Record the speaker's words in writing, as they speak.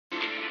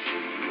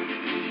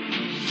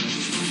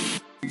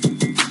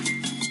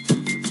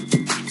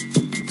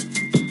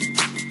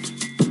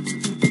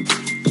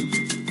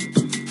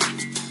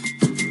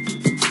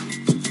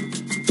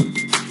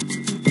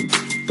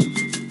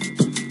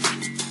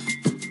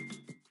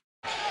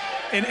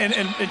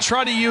and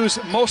try to use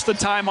most of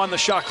the time on the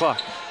shot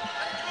clock.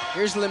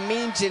 Here's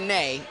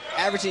Lamine,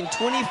 averaging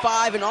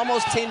 25 and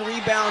almost 10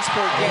 rebounds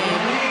per game.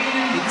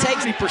 He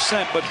takes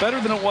 30%, but better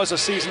than it was a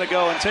season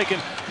ago and taking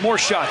more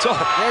shots. Oh.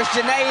 There's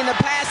Janae in the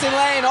passing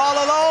lane, all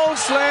alone,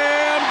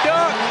 slam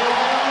dunk.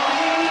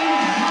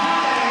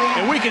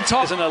 And we can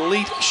talk as an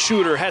elite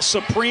shooter, has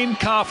supreme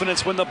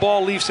confidence when the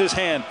ball leaves his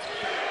hand.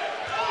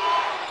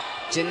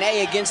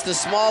 Janae against the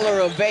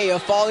smaller Avea,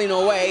 falling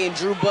away, and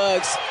Drew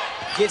Buggs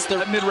gets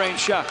the mid-range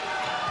shot.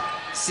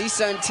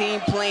 CSUN team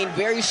playing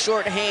very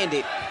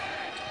short-handed.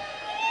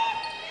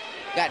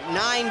 Got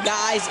 9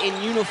 guys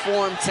in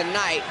uniform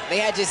tonight. They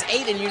had just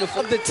 8 in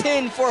uniform. Of the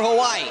 10 for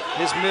Hawaii.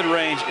 His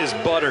mid-range is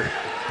butter.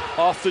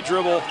 Off the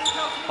dribble,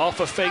 off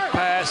a fake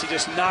pass, he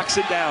just knocks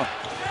it down.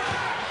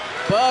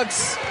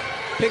 Buggs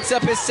picks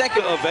up his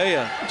second.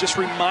 Avea just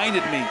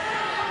reminded me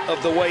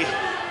of the way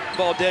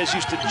Valdez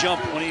used to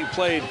jump when he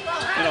played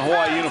in a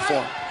Hawaii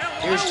uniform.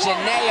 Here's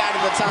Janae out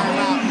of the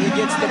timeout. He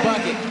gets the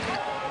bucket.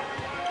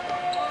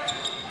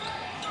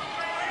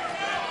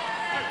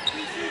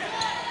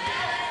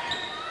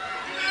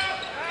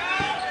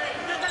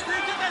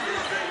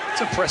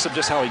 It's impressive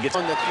just how he gets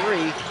on the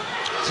 3.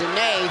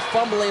 Janae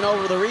fumbling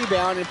over the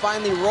rebound and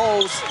finally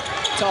rolls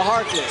to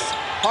Harkless.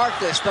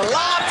 Harkless, the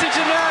lob to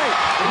Janae.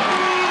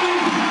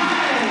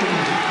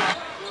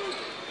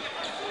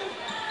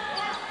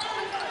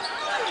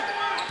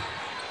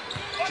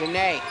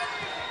 Janae.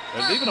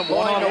 They're leaving him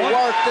going to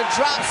work the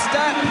drop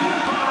step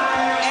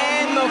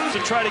and to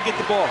try to get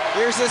the ball.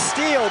 Here's a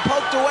steal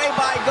poked away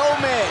by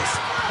Gomez.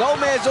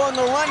 Gomez on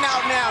the run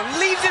out now.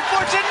 Leaves it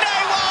for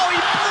Janae. Whoa,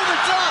 he blew the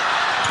dunk.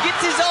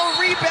 Gets his own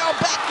rebound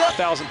back up.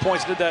 1,000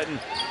 points, did that in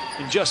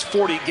just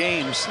 40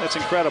 games. That's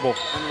incredible.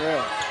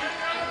 Unreal.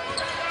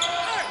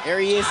 There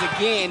he is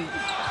again.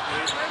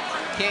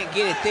 Can't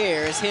get it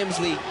there as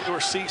Hemsley. Your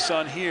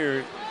CSUN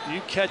here,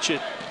 you catch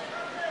it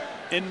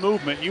in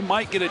movement, you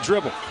might get a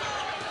dribble.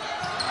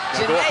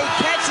 Janae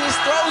catches,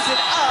 throws it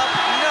up,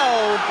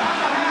 no.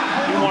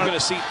 You want to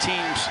see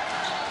teams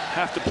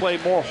have to play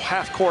more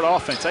half-court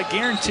offense. I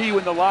guarantee you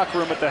in the locker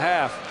room at the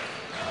half,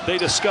 they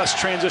discuss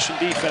transition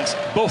defense,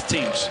 both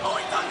teams.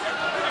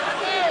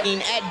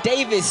 At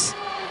Davis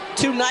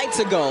 2 nights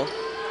ago,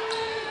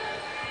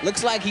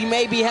 looks like he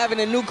may be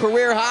having a new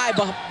career high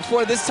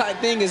before this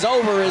thing is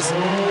over as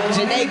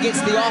Janae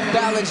gets the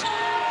off-balance.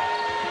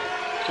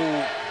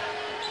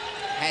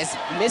 Has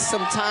missed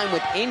some time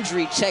with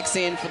injury, checks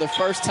in for the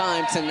first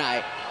time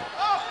tonight.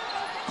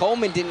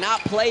 Coleman did not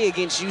play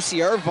against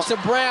UC Irvine. To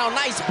Brown,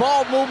 nice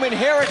ball movement,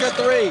 Herrick a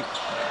 3.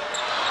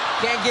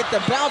 Can't get the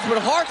bounce, but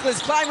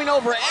Harkless climbing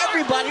over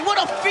everybody. What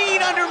a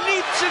feed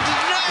underneath to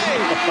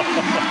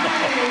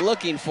Janae.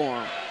 Looking for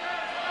him.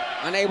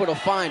 Unable to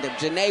find him.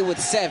 Janae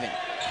with 7.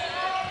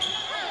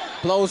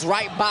 Blows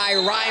right by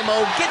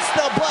Raimo, gets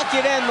the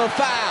bucket and the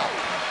foul.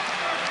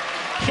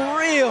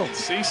 Real.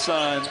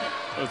 CSUN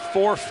with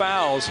 4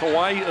 fouls.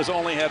 Hawaii has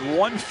only had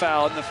 1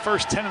 foul in the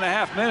first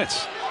 10.5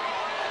 minutes.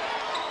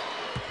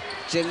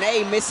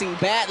 Janae missing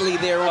badly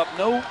there.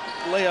 No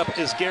layup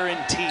is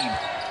guaranteed.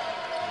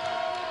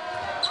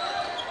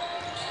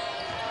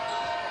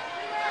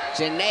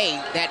 Janae,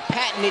 that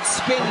patented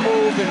spin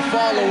move and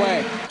fall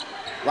away.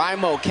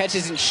 Raimo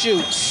catches and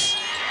shoots.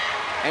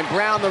 And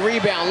Brown the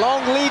rebound.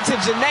 Long lead to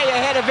Janae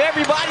ahead of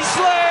everybody.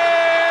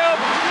 Slam!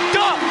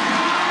 Dunk!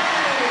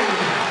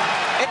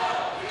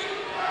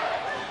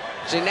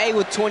 Janae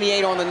with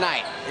 28 on the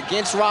night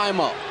against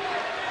Raimo.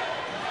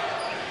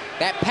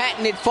 That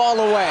patented fall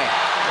away.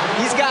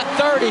 He's got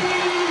 30.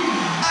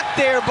 Blocked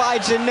there by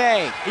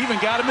Janae. Even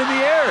got him in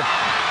the air.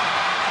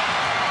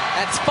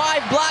 That's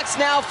 5 blocks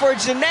now for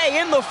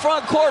Janae in the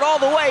front court all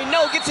the way.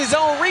 No, gets his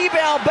own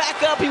rebound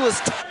back up. He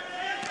was...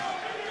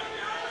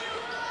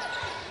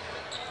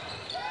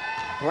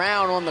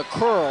 Brown on the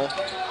curl.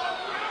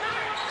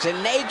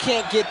 Janae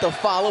can't get the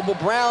follow, but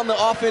Brown the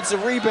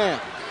offensive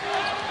rebound.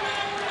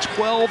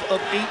 12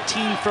 of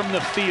 18 from the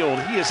field.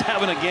 He is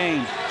having a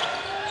game.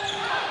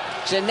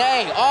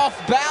 Janae off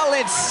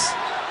balance.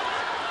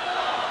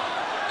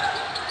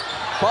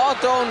 Ball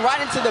thrown right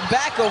into the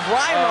back of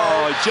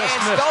Raimo and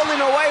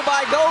stolen away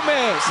by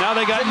Gomez. Now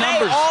they got Janae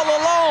numbers. all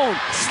alone.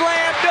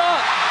 Slam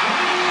dunk.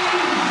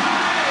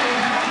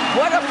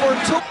 What a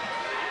fortune.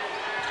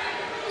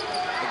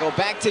 They go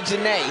back to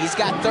Janae. He's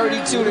got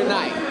 32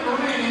 tonight.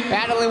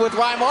 Battling with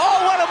Raimo.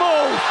 Oh, what a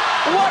move!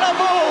 What a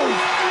move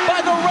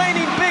by the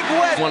reigning Big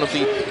West. One of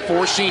the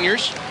 4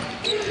 seniors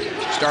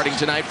starting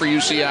tonight for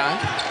UCI.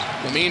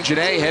 Lamine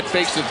Janae head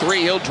fakes the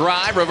 3. He'll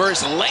drive,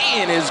 reverse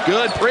lay-in is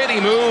good.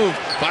 Pretty move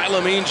by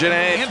Lamine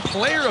Janae. And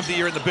player of the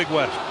year in the Big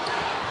West.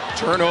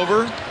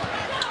 Turnover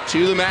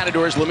to the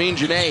Matadors. Lamine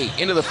Janae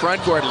into the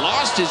front court.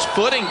 Lost his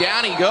footing.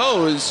 Down he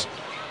goes.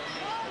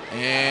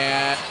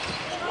 And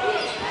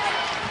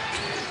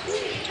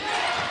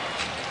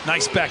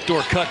nice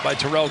backdoor cut by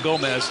Terrell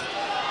Gomez.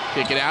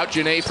 Kick it out.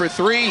 Janae for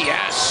 3.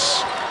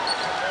 Yes.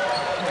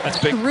 That's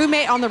big.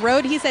 Roommate on the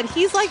road, he said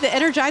he's like the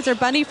Energizer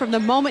Bunny from the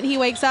moment he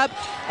wakes up.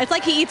 It's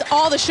like he eats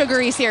all the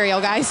sugary cereal,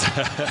 guys.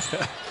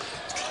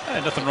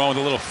 Nothing wrong with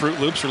a little Fruit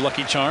Loops or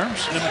Lucky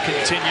Charms. And then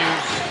continue,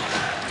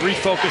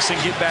 refocus,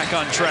 and get back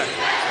on track.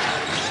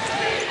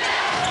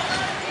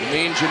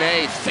 Lamine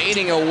Janae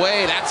fading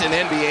away. That's an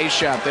NBA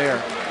shot there.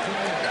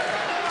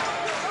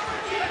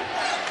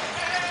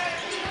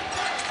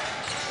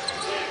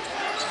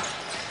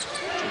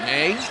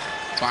 Janae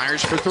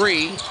fires for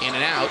three, in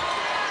and out.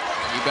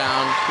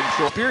 Rebound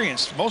control.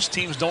 Experienced. Most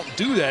teams don't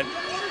do that.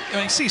 I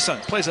mean,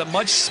 CSUN plays a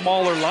much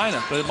smaller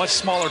lineup, but a much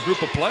smaller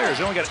group of players.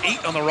 They only got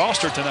 8 on the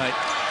roster tonight.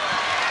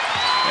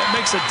 That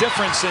makes a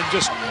difference in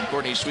just...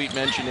 Courtney Sweet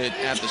mentioned it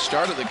at the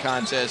start of the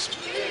contest.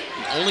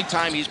 The only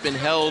time he's been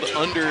held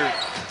under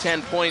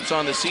 10 points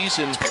on the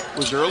season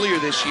was earlier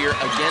this year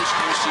against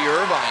UC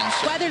Irvine.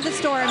 So Weather the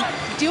storm,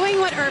 doing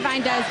what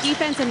Irvine does,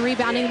 defense and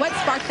rebounding. What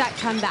sparked that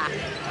comeback?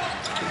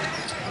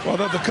 Well,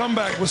 the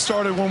comeback was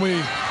started when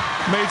we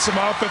made some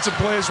offensive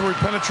plays where we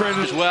penetrated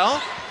as well.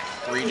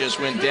 3 just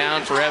went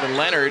down for Evan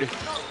Leonard.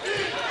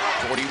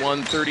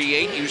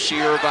 41-38,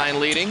 UC Irvine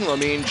leading.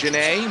 Lamine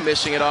Janae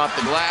missing it off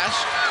the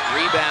glass.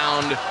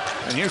 Rebound.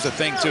 And here's the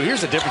thing, too.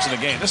 Here's the difference in the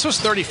game. This was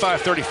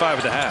 35-35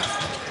 at the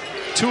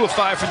half. 2 of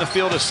 5 from the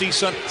field is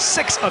CSUN.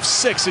 6 of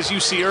 6 is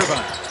UC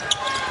Irvine.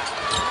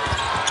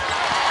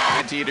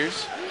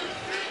 Anteaters.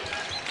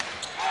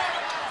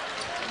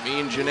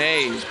 Lamine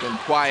Janae has been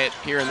quiet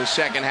here in the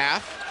second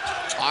half.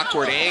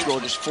 Awkward angle,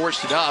 just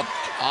forced it up.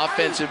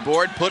 Offensive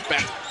board, put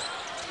back.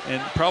 And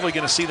probably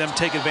going to see them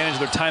take advantage of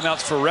their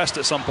timeouts for rest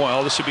at some point.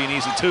 Oh, this should be an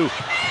easy 2.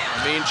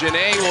 Lamine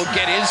Janae will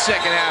get his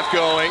second half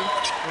going.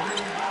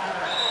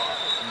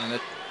 And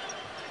at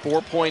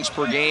 4 points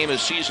per game a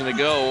season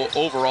ago.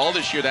 Overall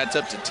this year, that's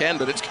up to 10,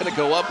 but it's going to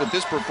go up with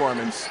this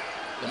performance.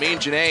 Lamine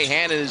Janae,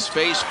 hand in his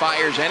face,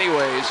 fires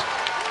anyways.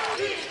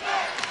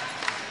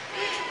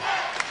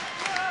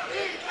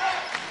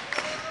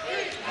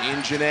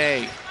 Lamine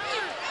Janae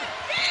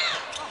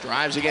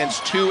drives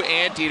against 2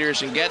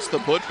 Anteaters and gets the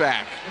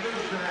putback.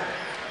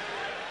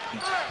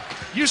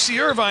 UC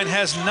Irvine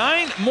has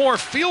 9 more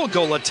field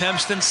goal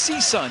attempts than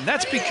CSUN.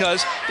 That's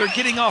because they're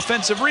getting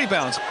offensive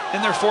rebounds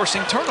and they're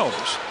forcing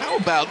turnovers. How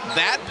about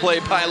that play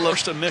by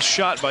First a missed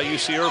shot by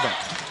UC Irvine.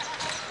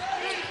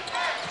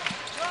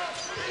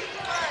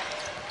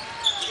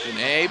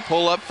 Janae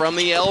pull up from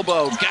the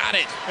elbow, got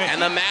it,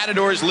 and the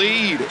Matadors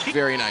lead.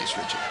 Very nice,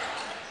 Richard.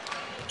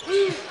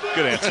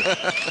 Good answer.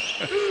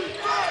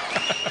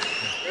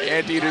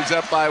 Anteaters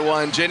up by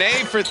 1.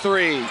 Janae for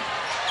 3. And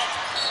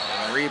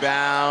a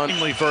rebound.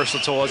 Extremely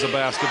versatile as a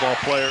basketball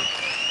player.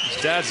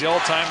 His dad's the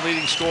all-time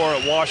leading scorer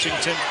at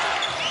Washington.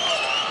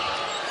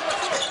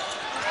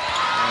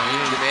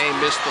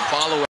 Janae missed the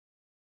follow-up.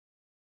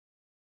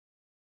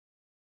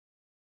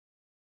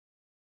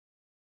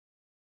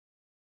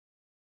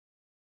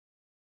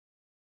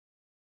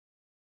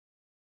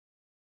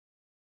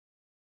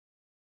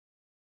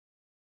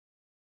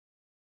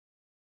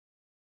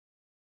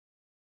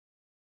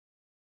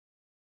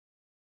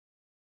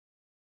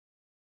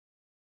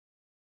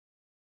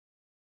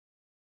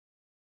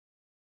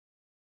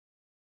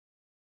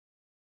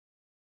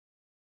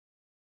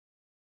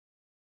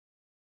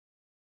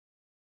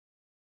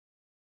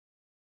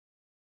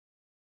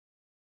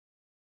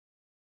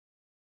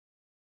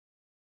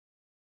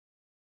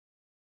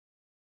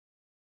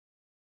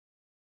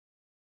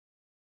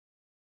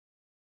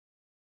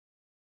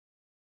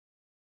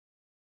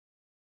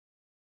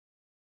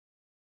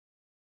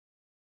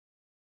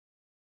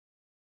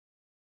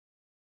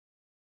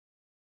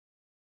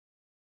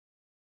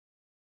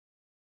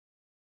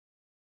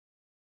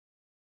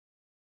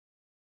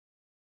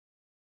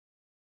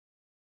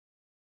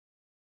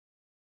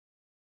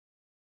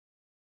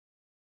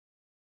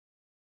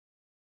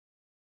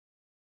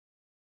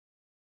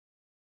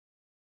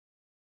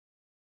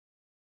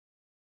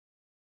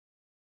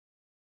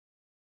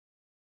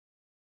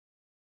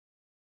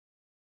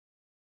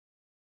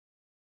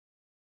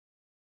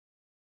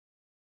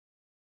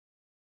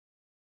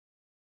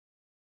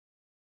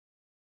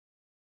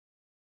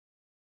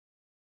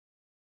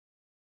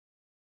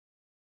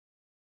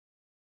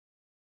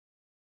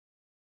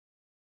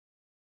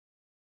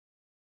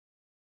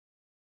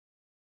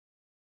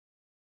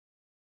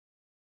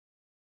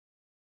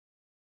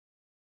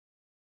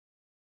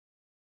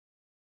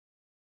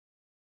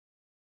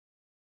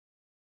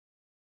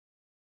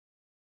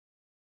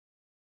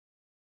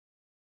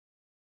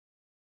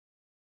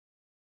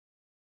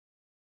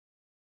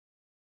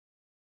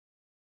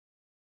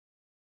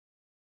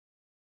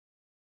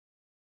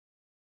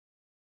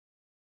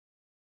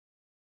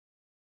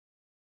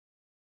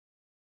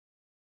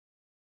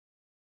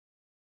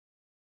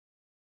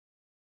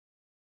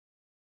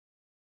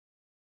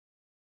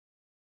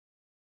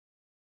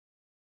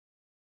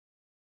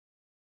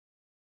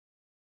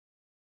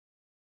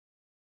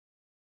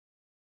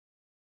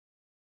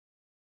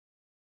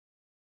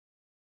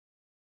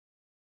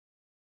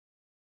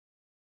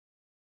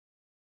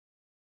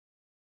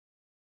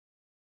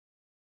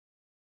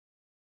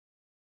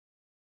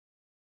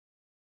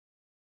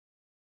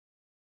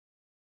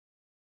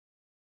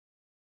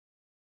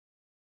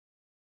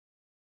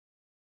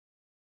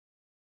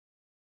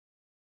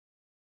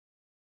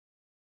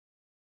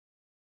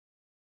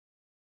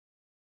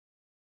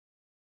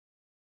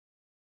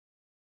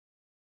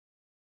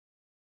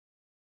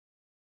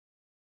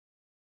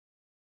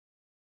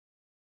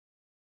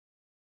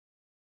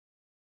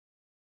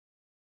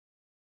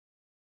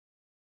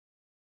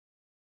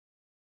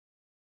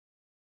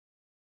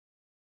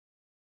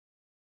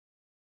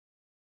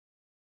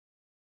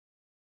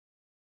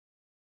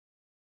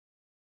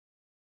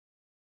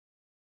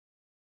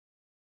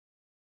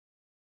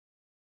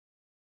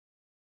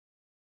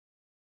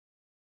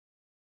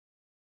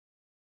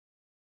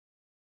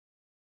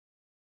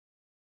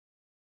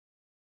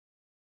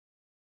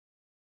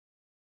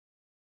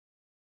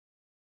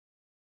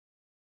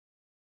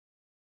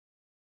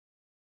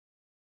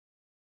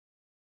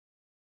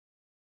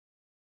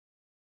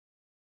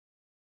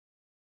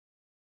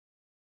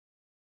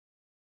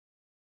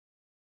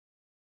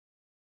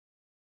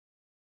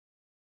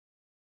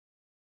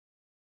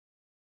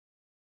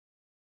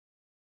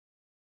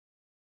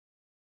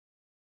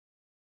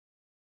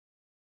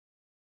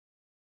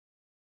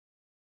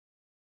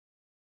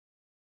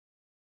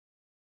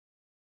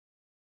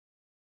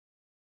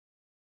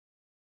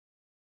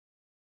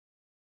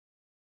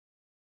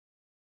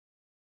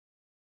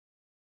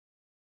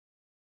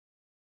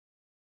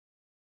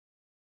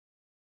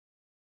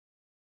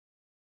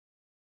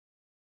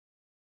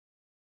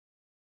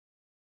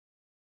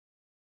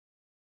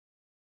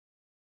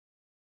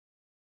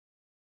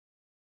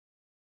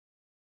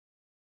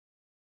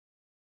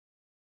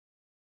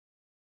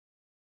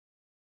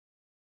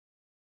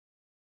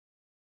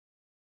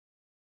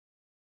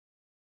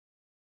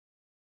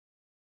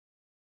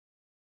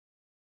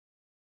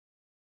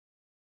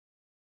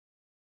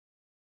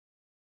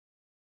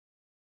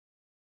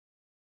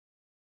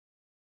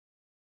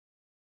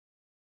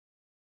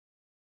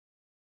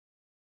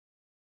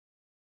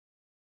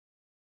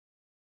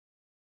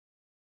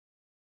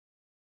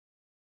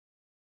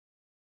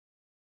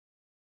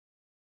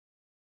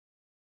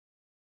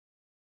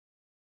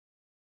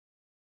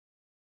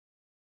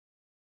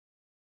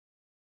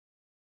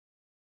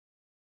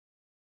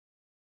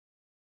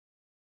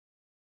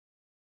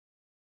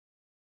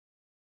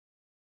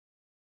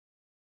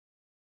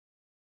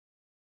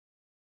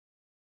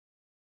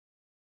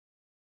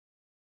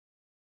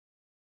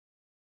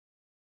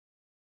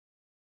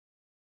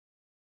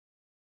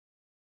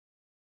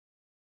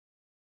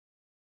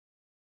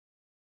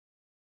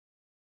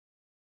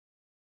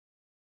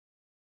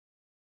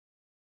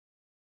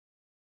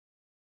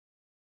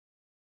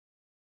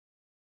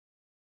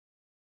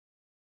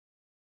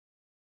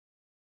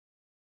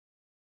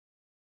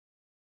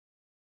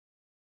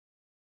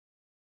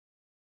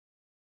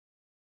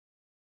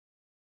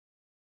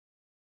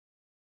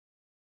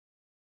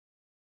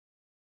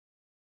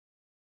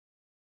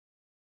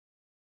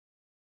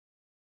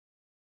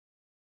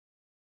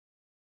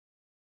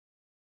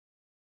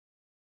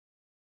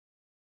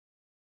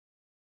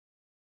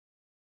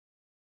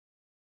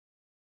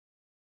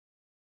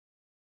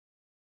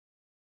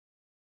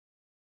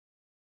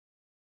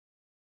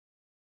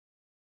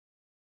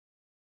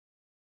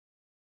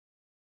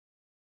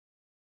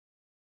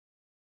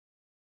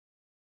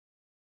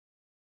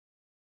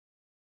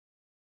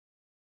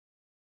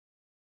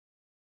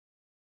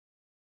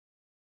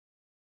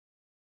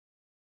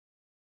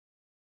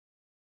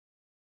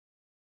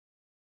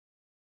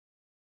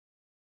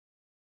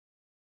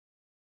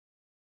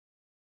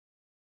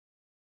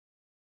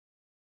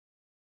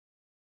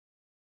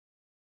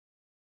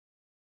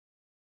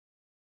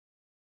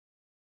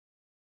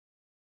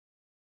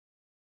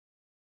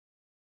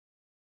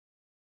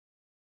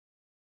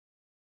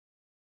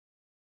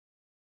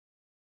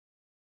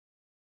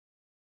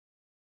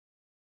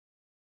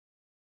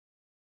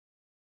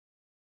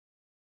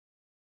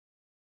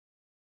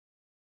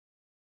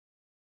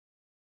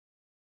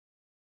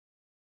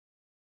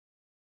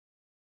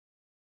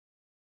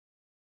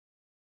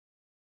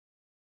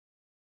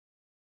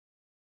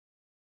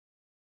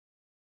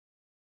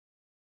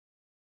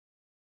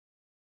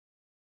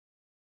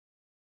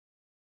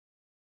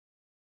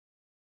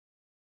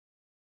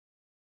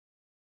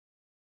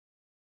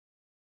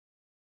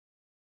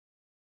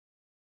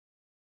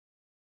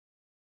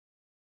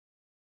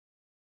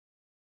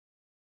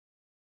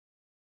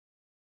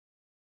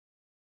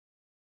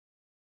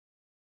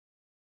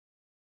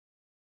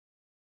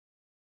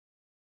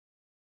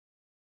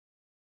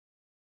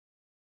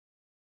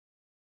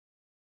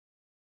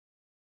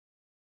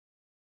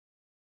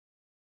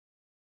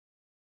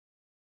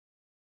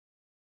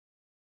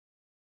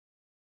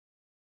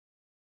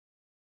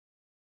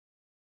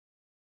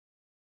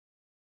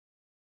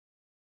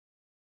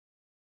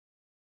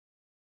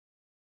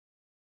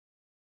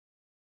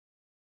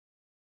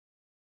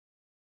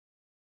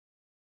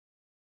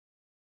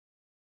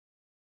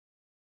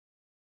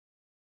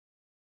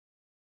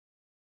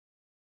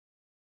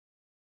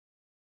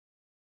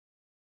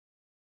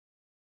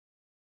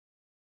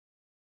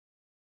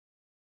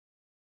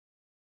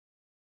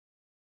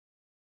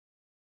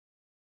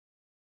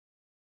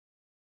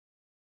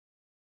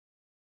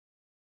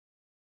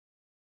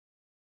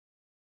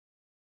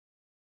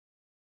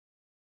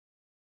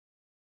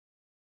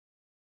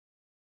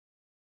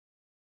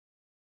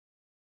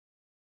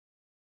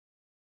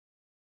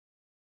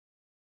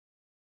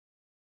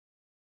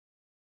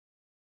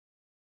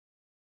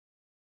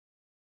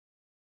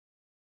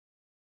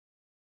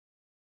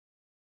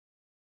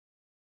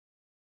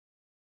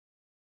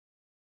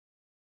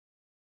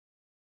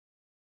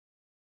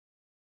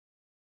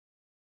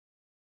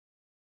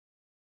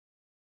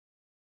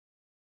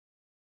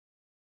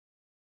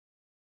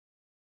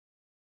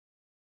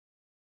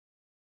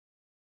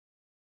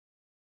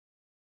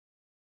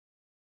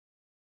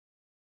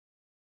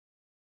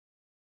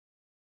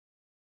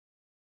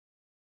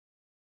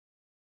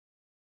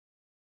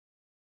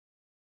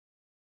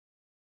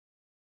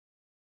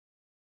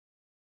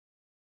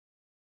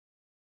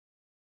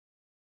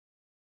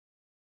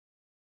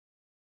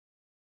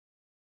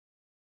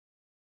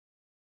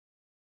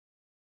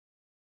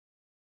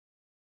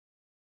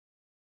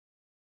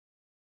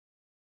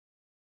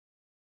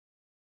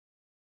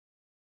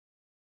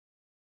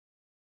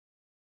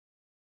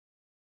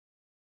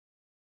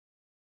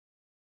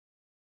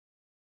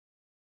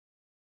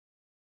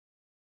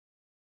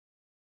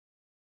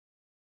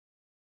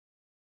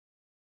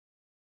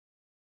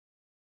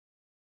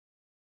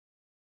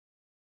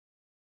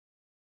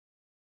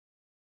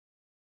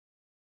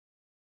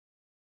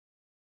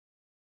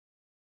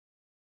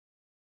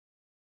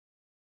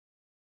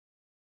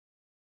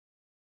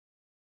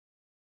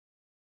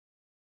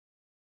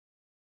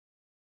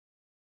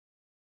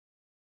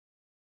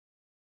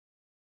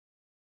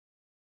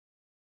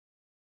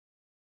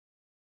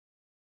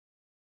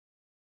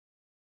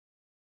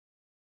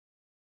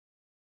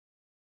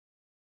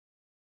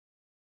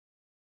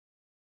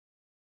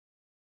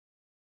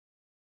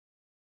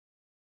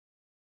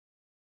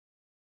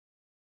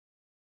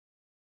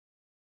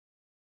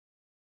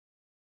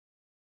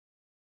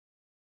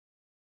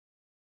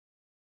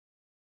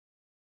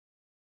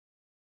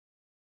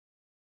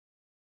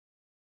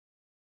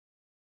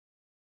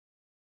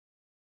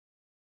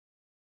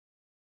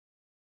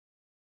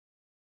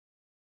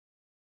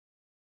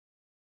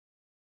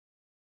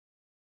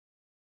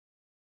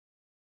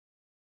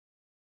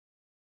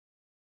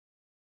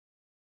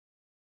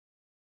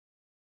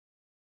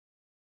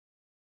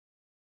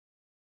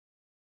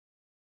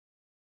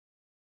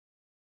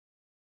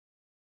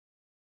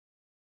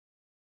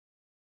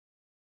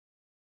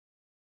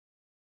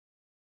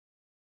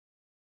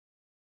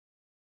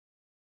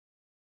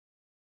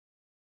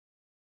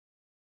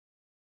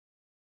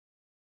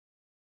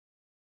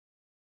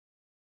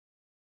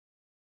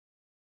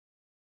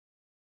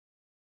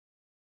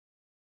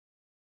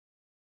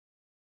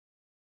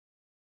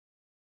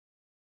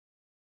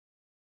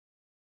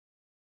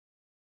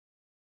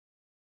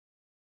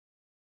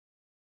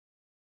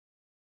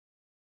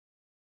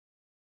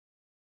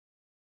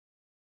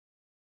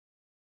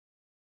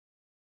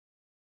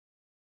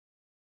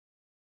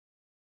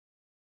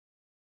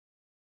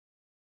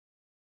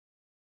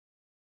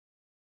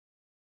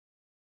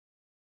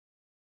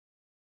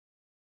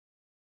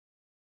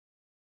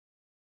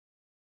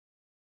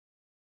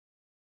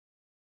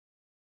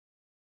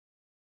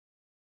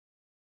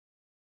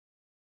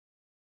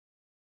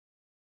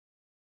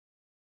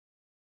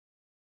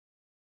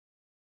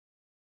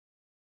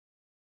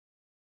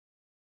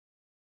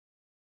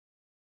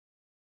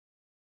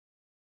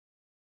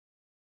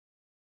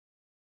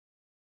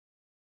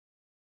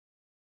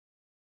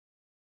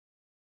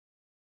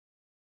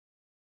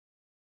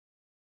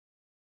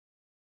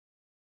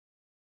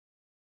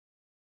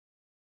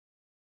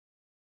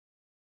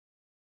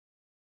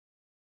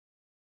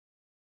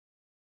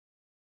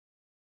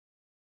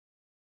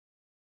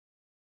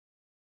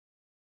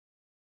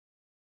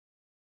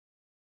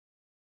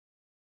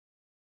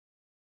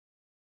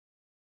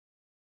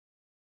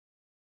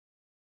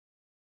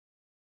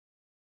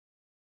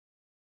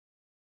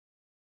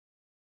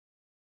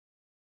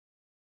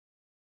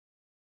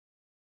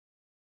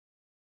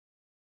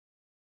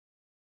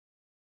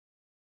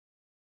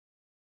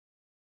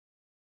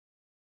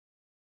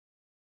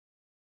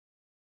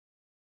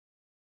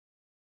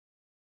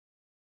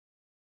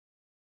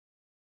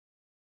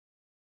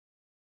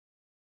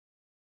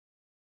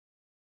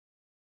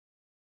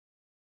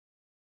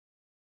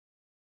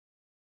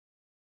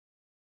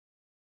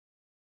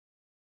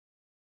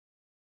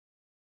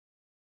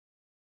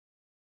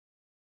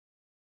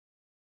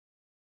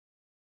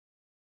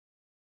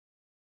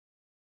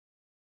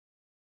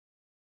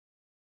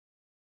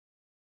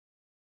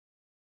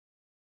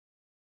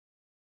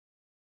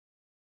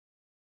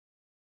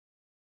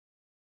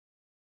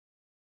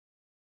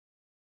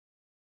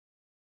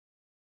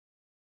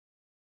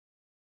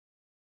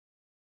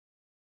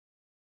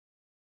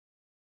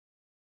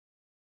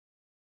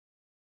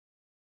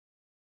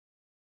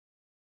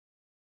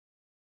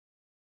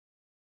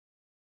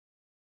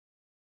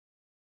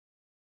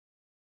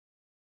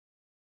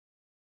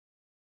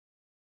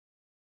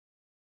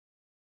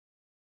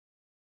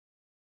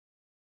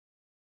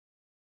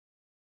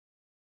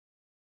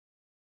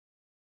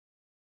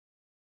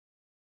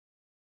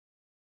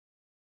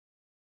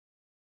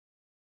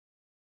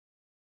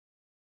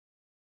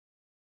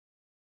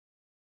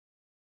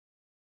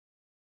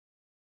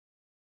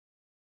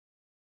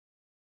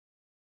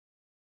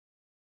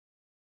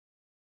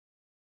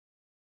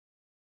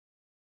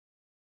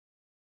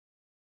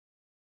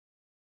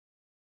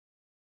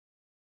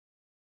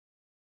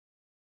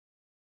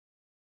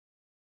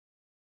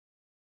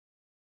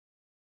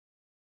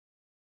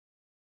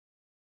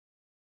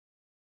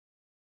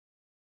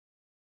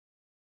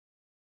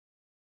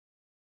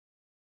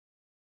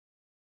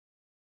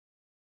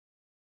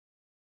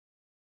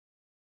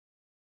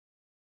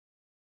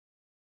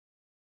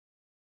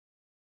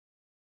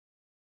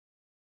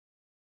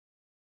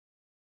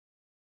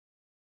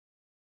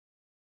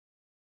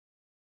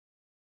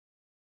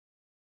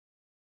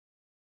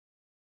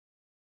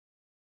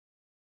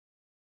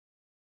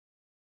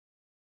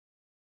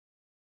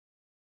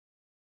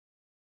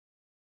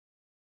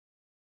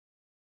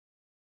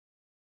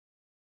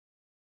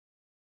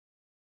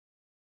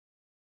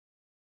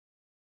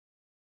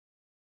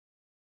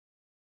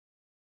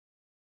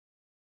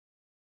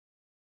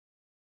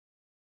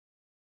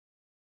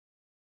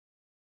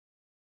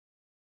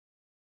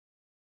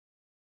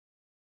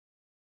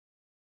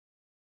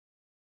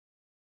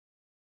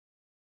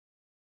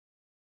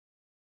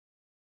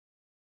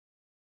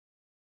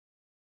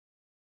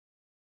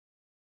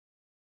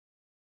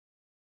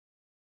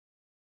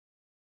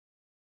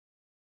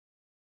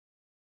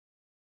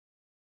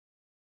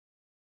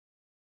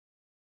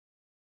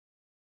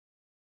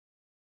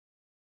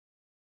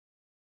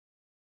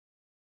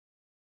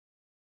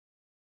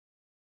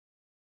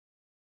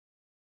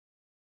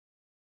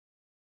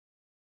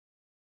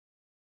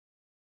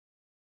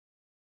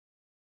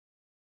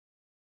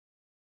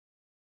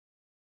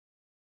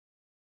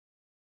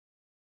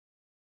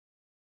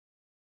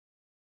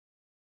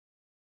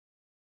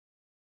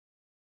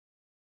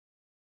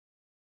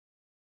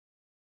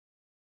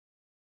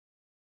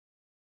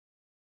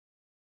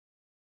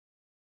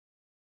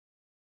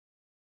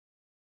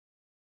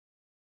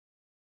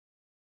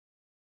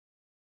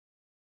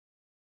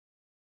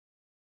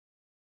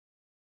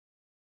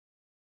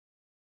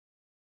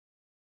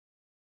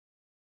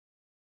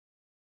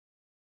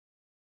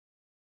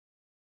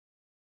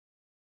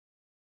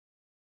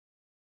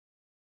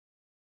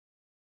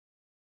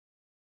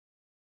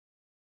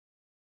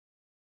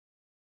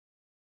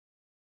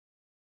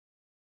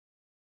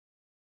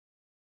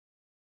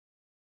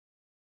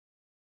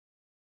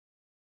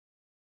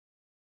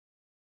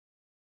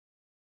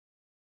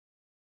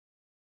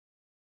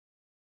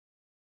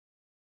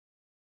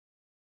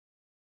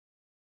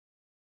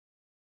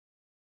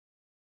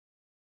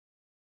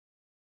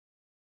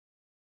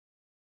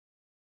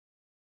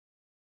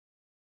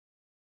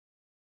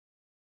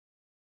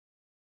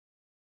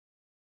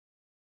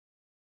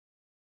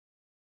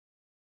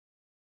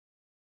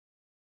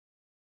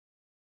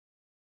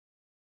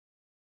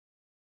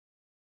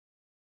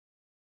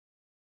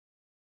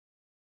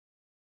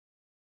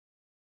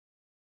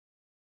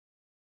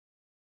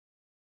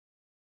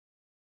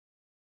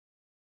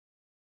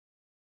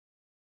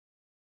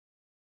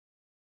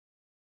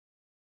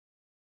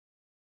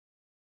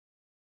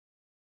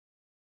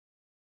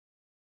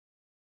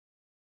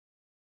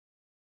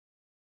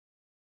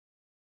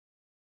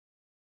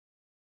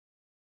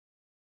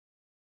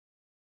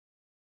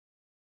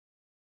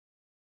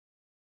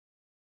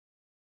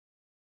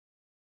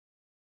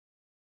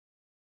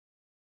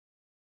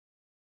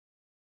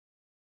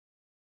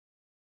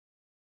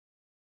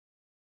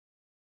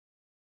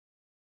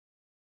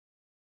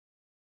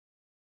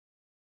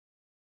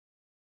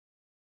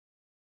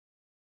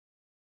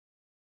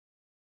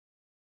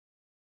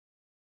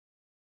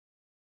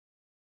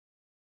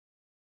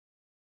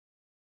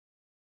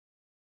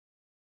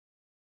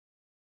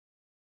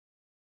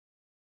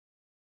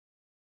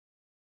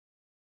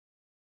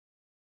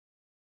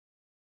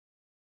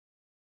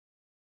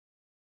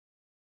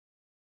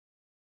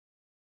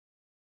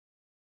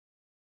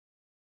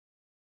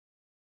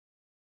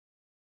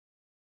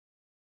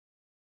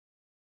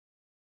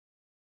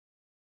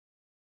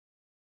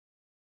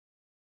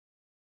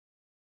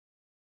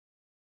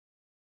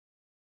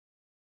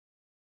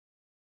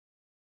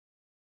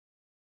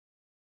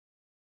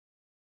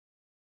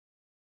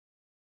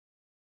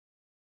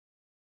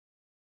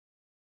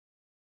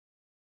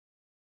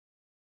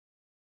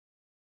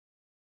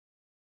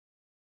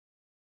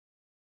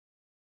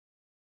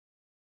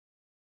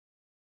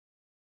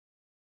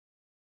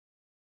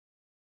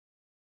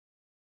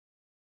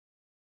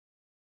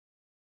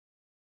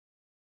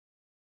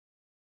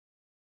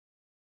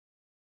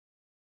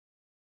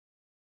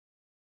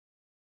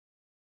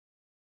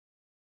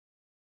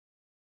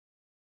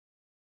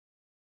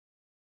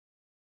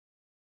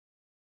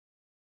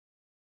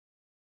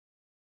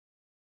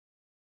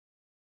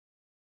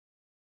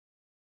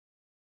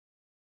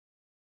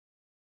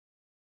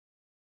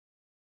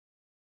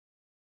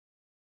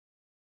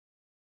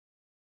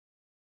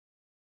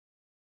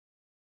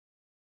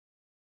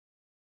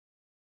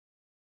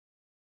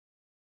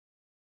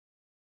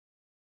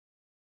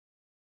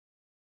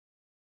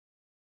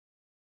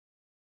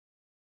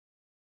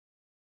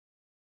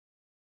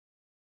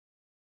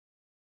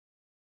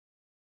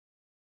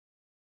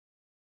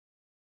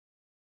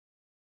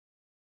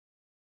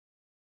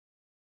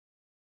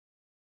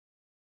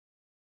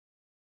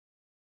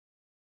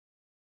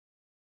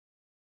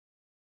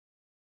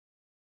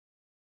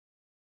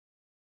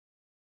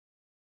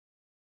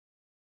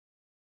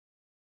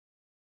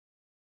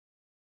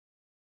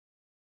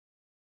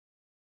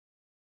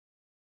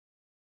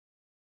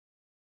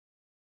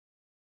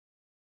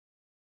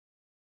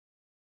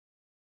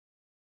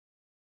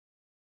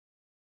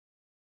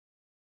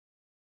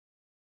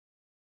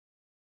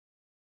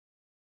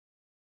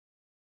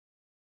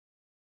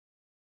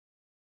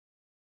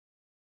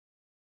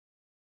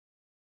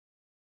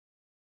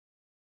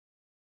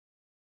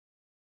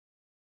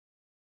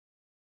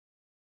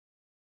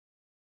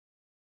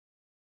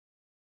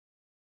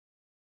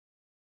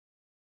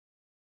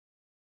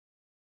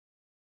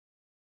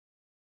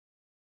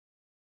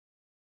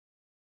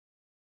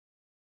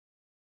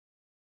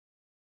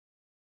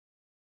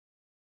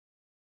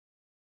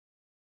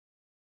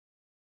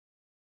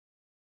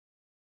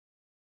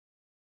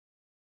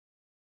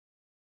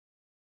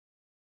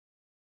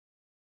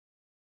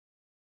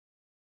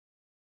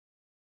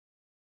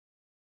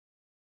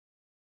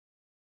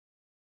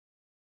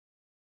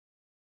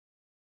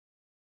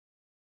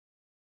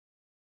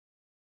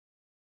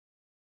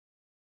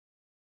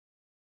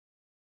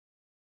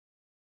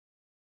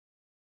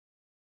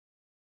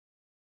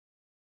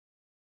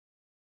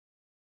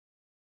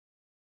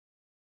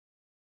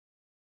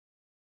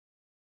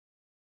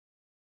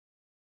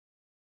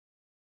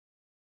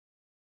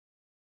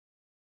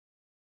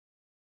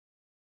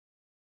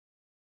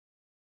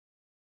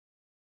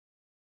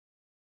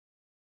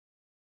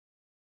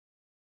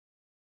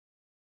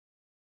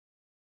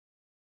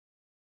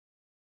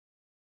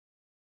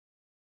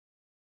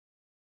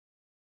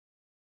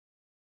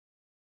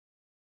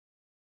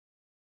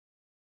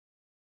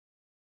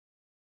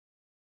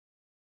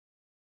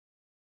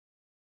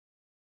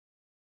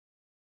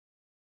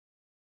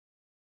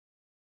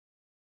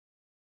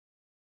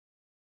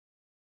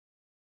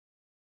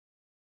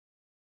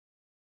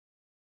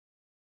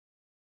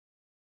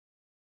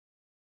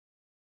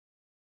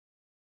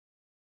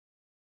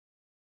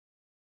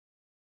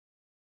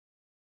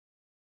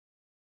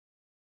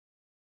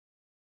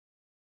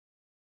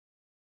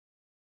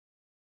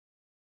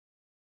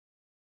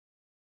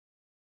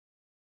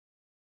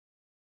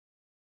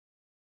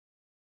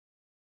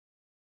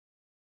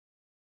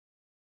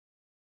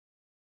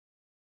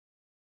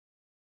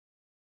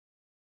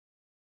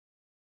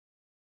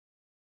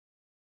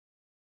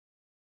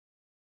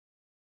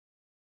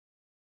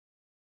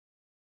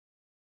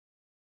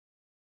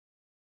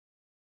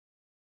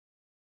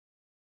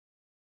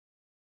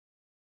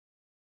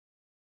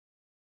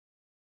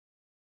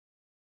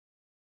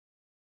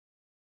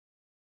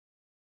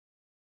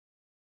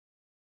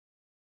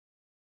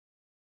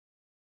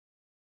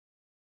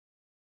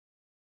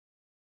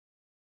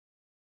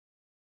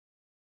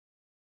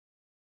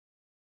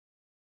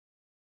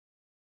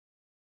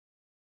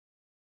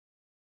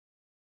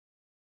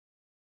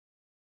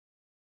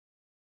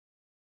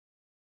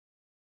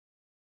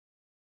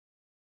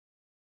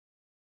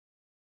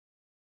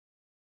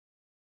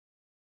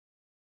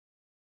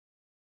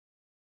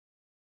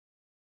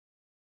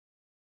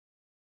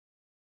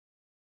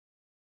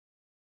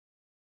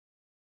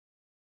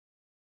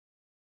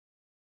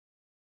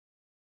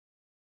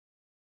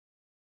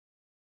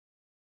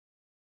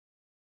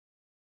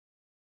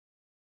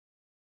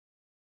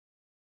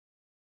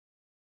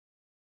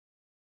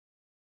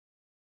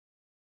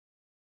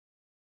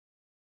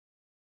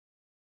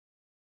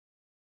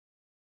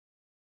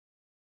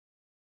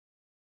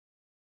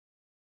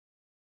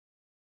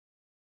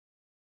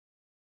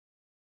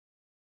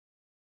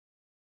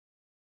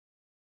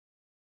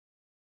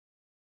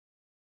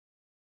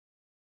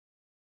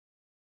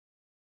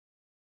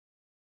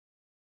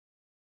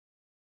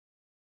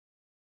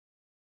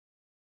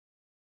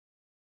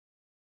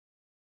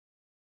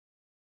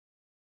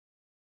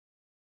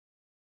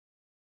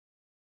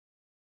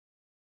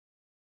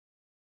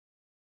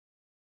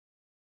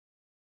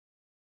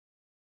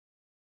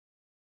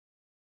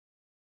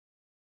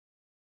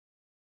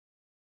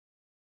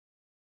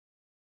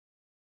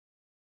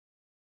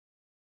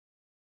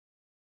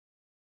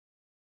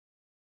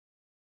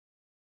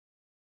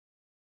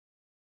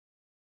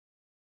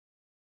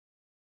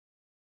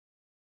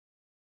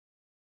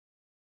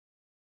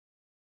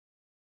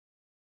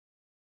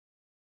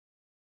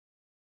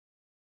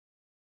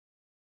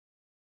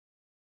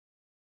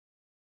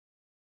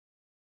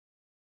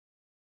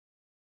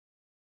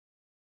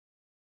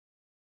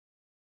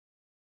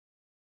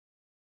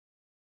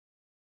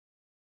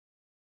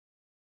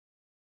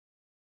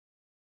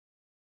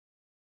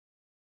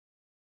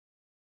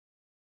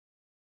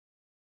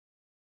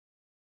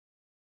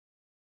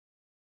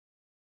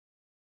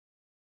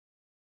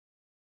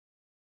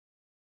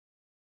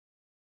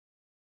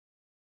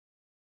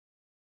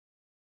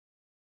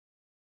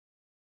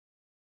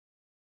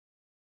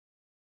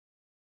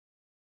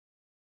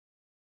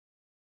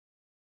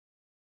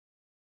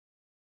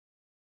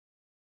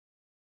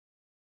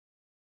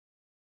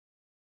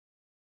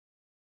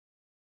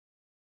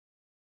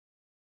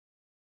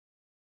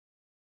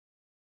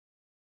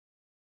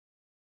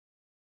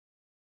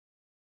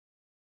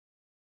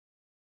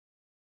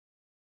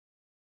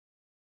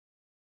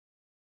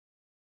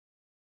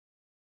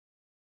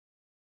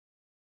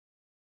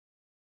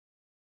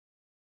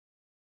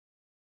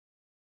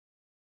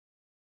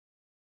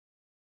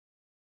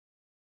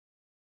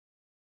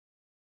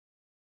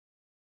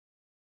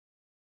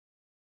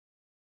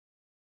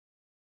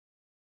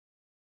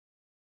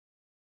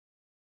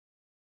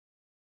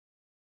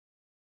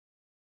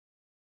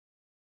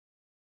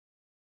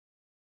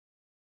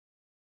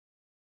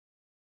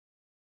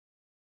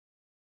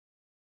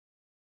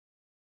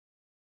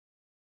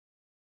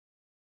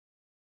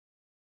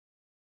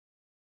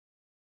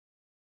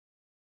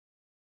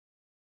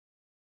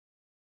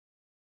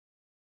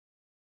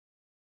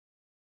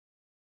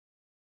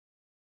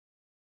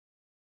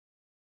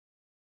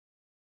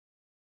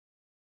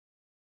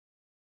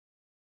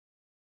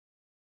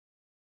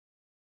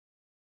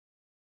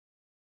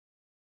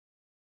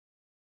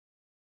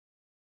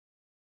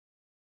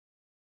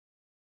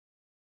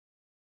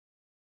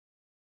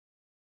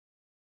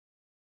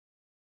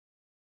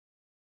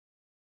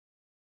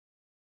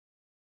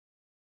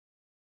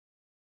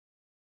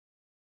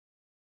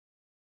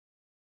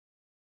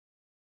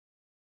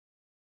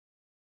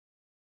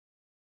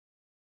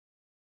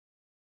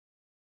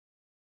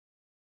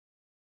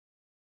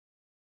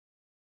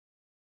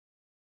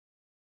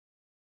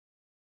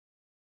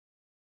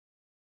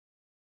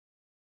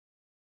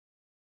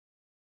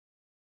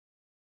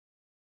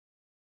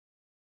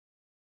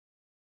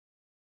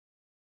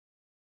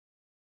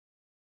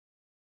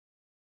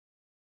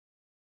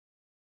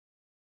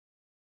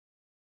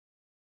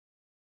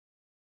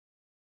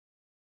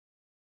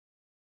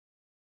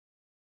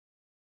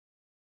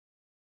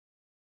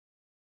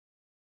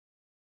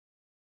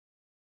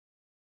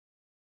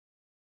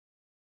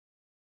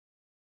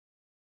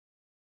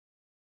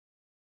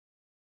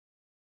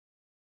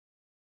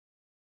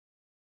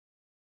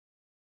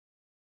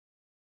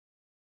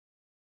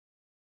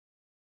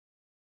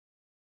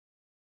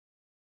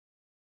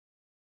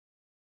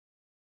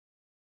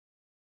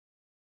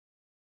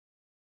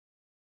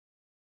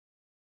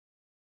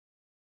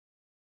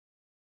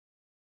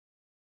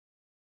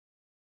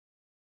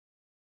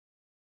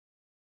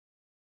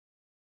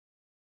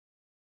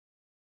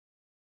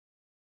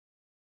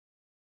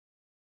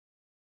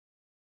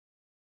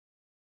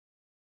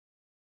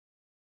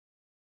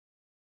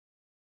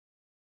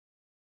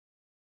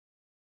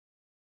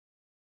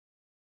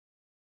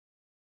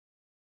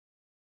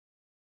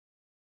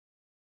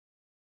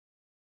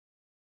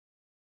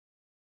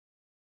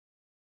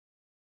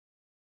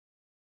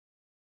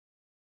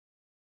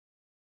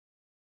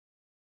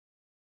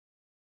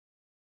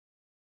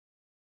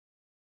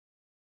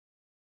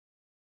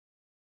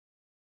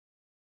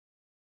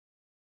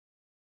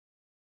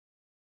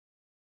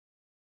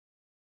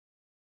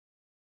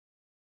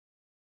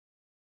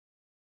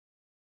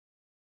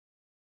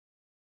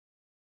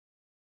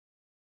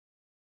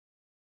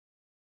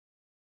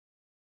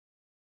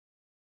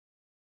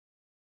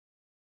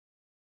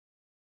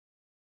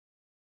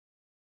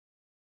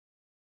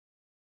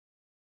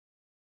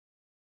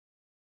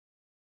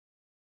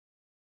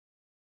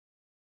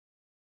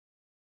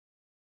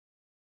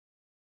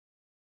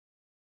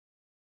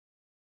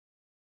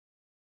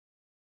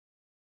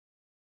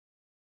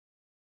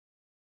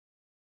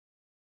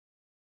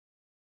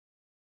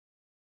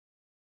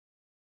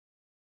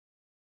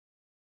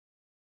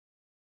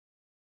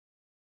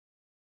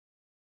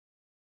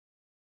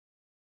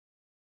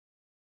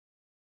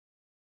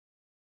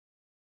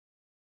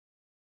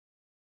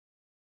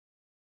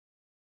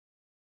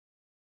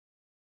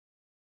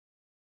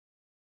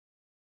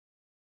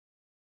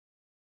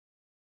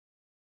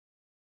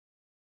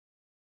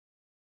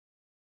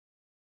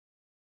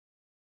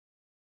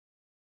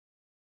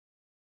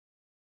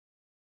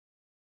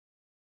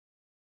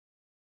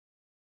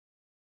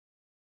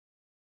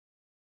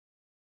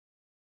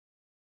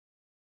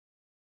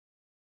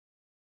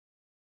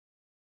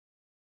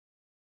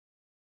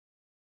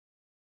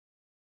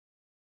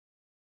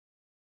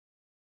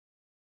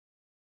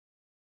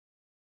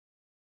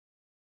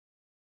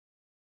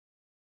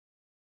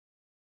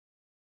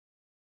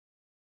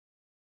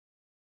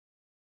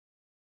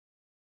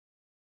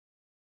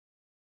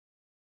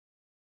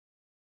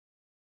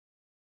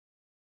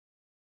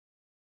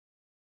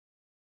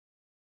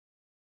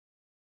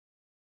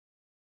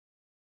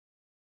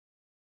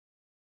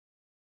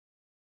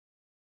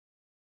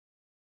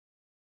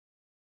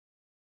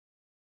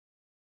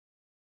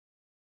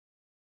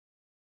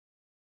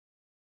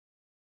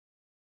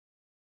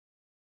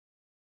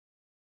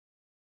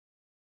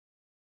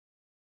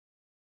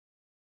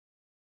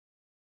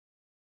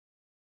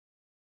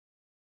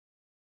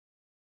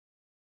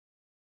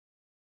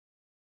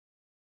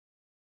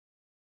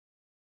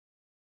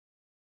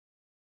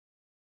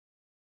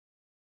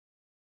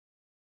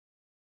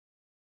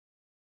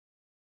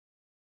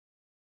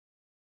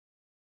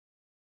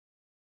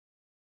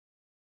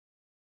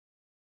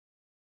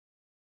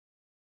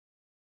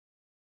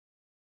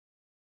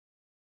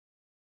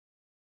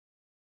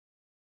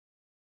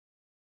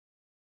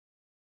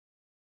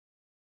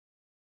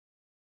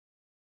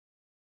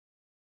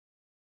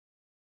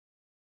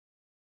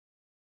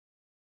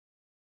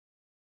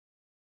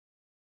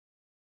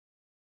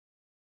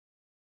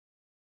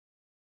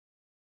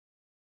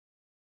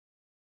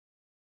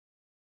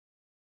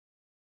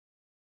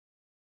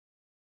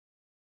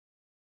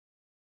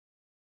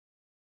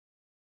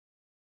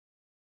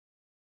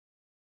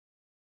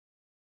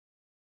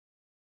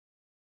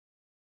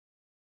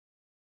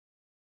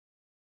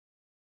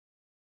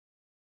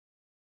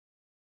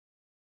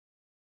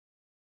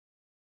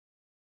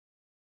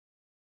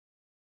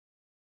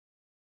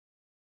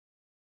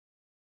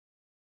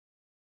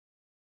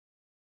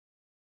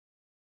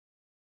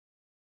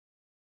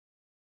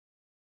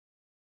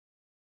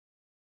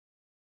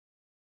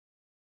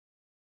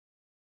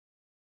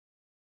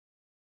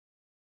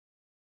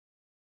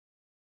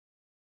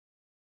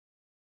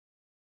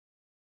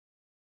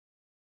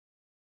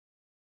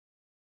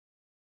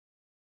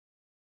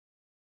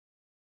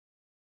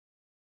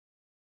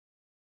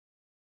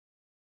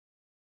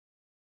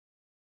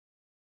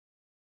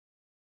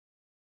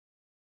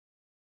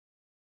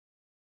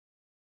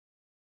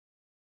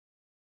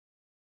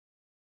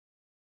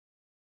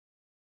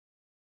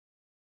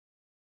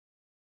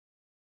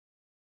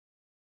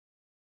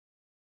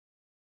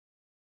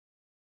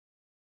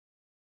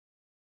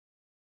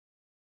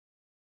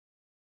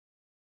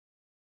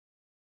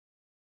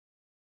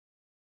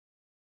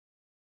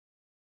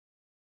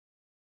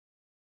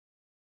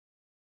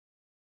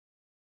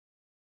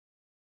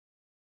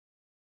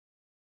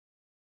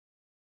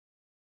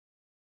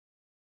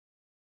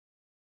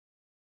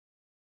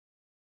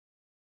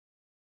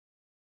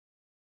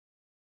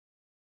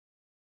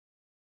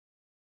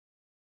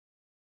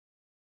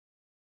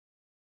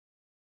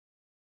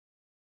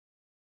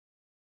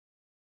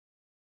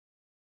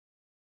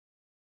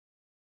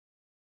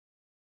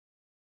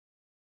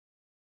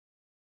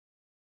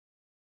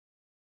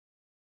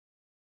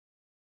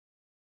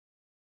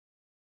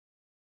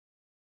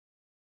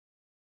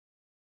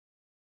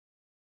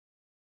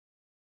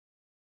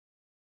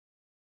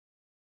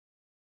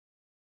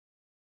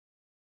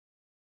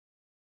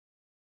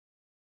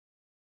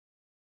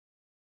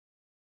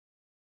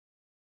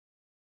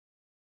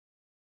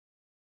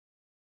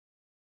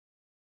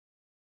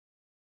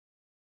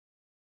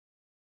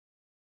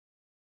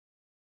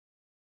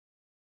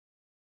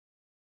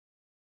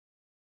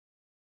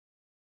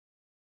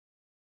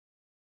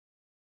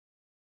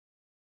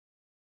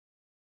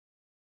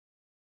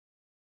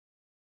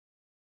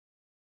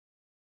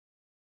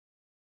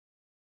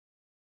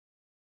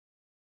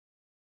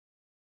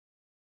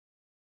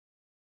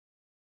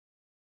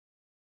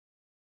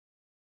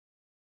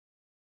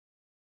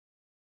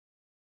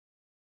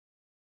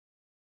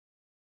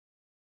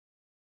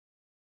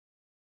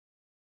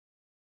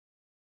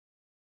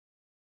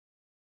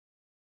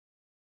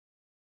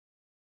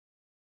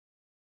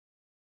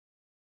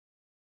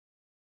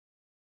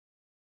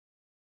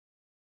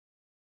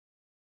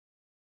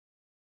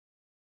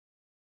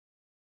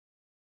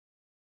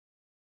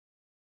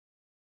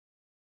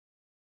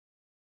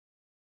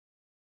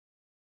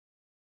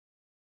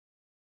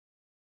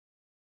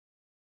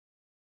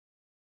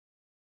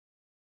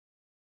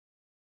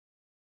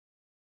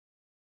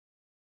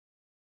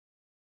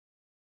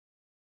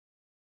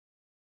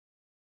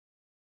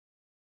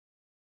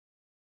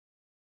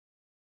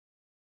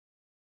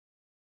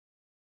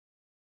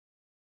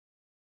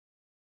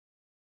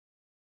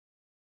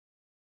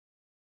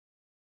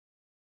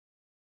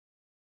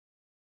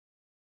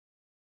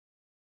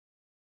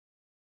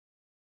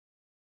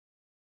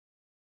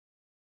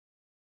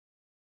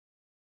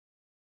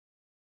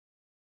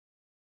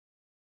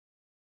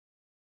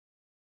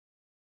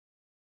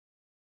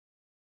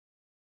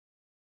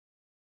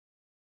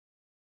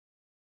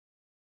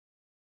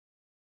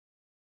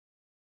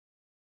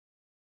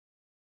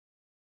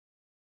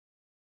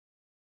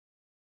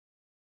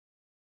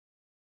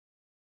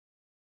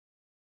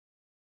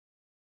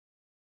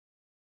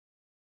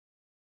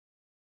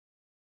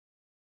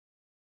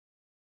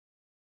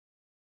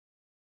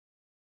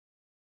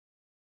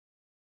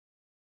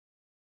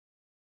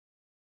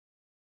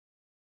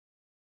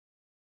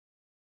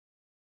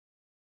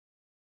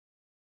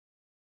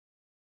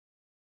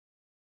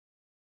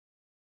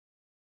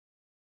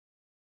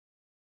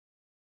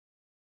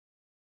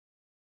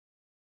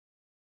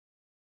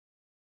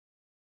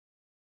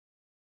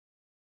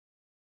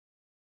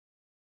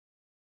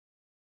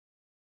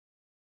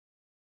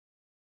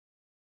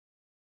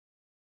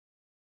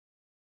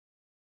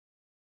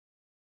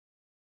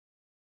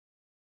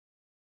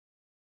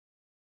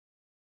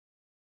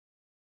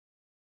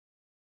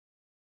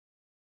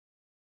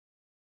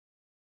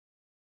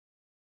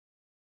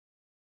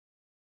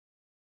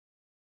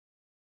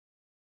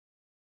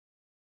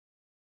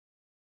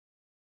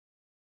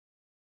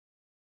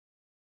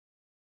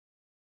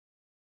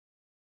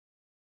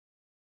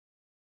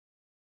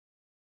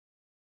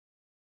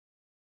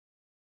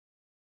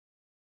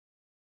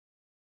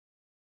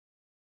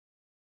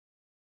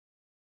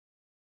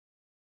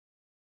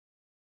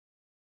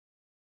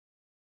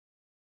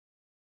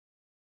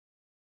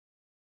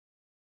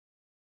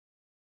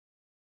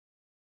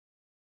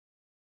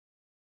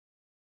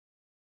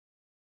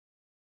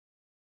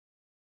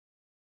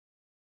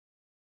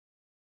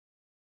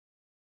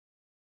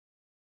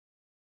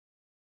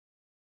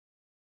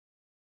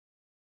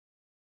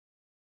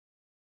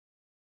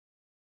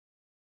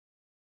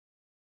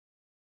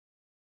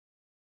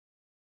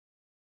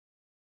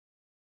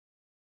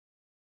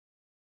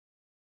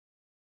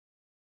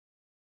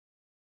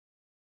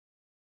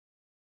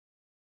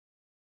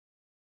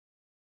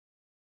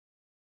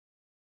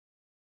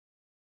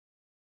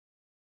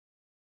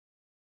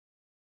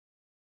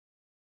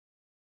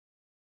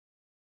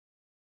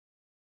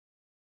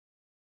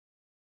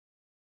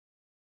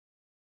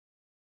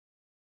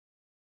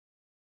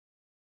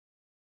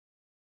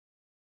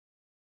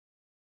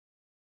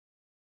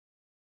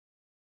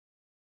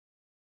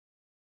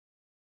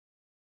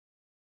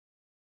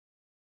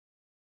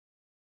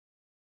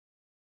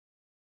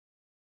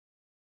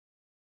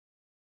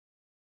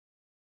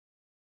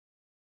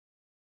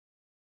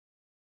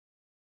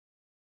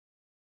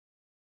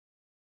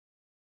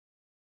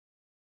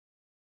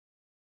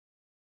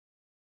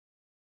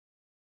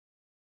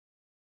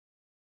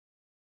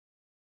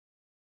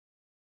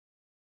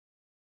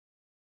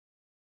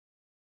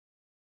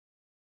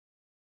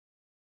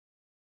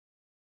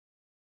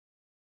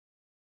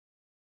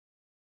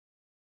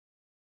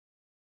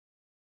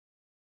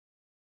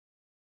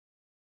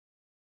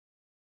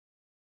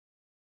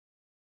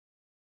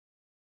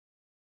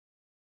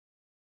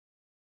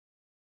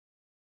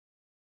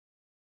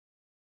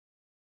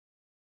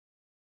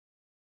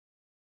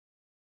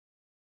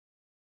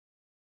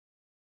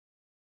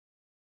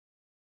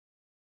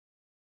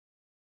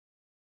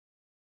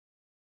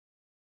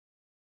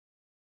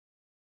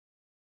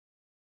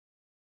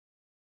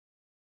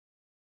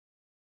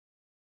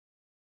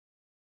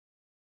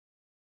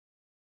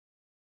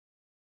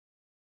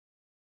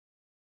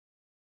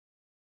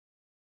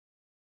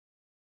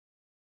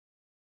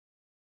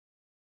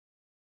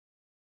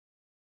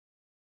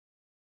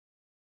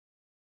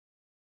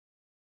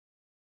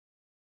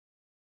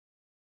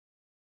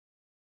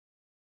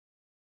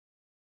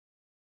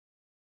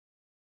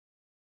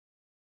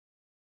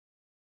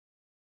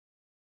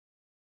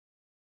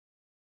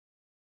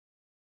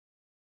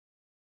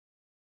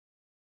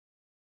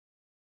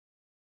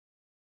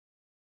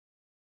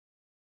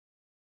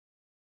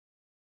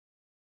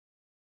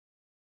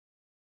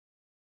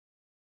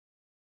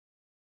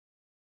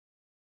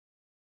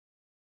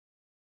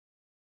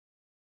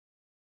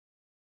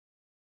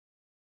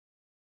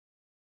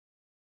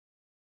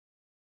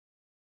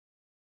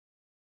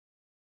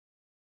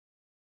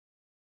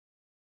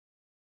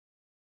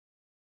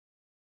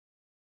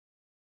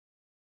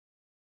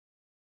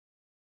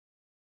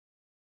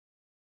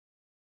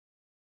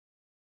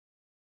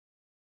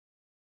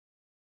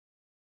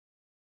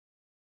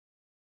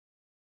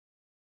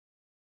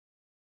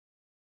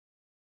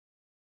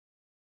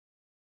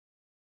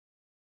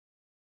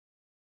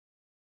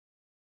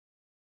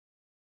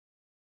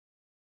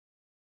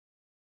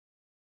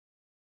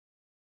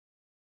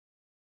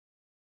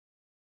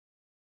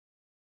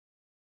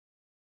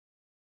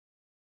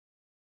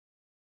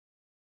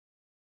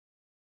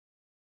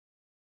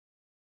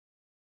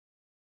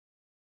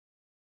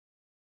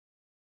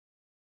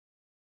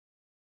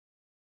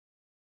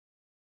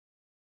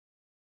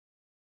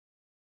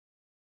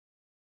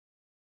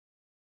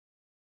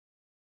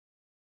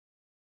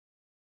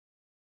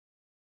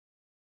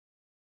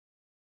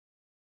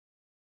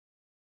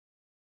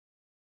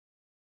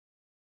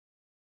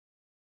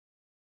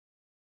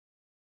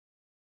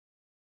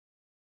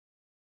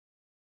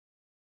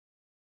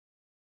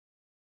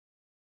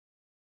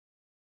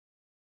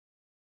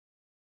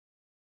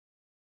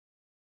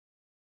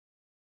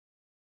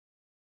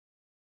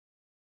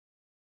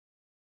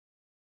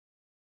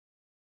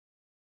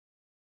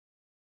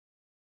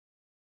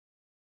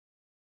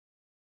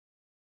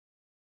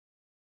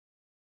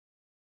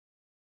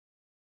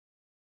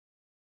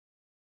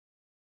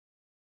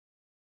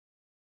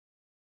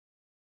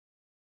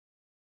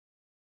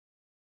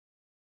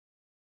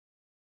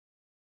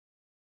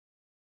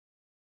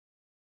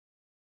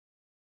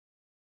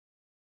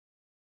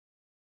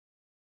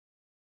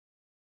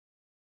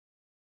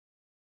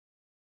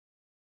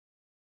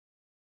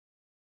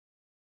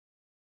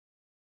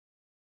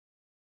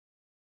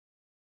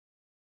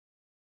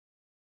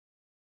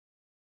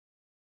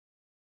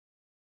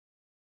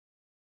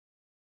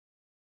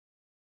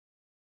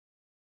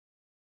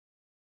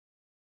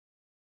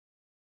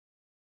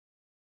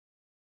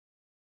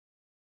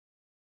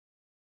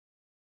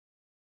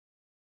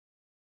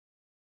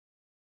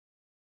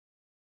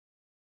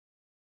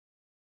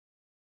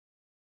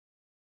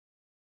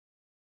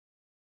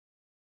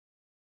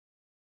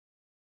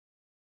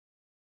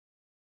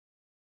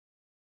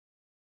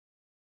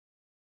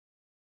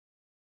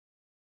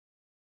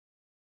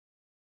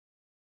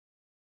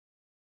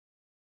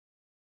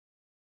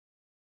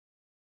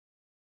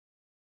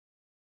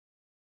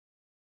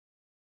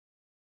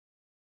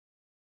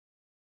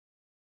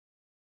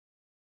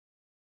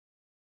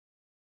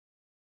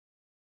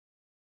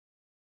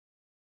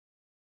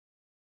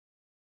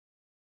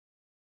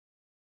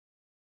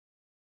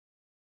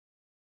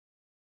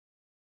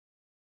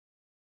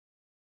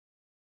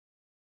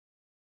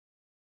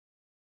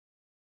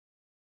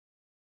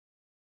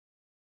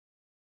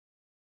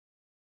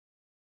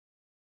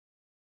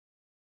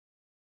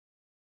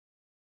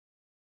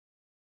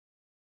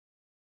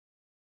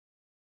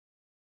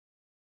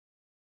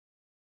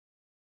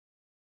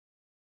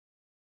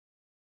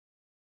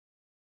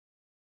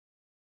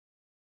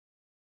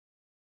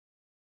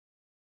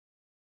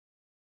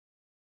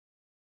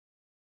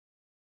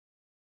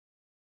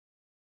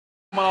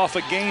 Off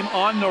a game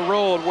on the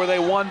road where they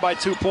won by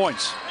 2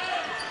 points.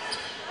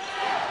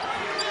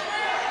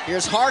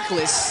 Here's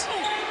Harkless.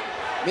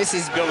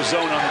 Misses. Go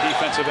zone on the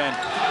defensive end.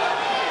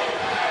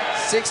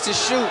 6 to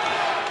shoot.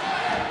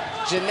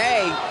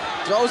 Janae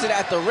throws it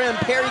at the rim.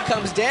 Perry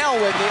comes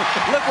down with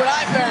it. Look what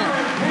I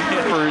found.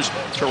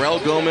 Terrell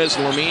Gomez,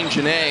 Lamine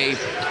Janae.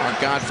 Mark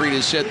Gottfried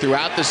has said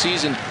throughout the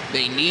season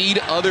they need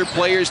other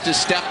players to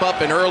step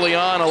up, and early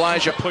on,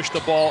 Elijah push the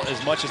ball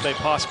as much as they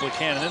possibly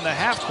can. And in the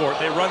half court,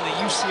 they run the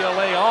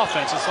UCLA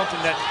offense. It's something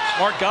that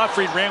Mark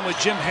Gottfried ran with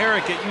Jim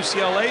Herrick at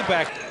UCLA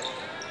back.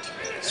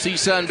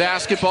 CSUN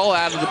basketball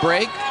out of the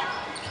break.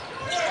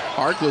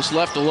 Harkless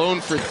left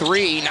alone for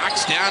 3,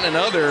 knocks down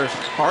another.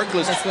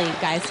 Harkless. Let's leave,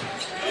 guys.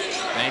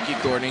 Thank you,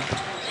 Courtney.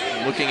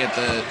 Looking at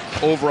the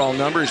overall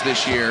numbers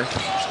this year,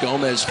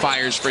 Gomez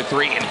fires for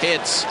 3 and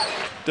hits.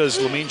 Does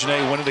Lamine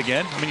Janae win it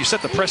again? I mean, you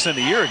set the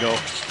precedent a year ago.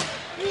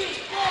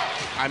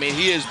 I mean,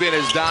 he has been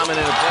as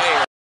dominant a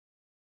player.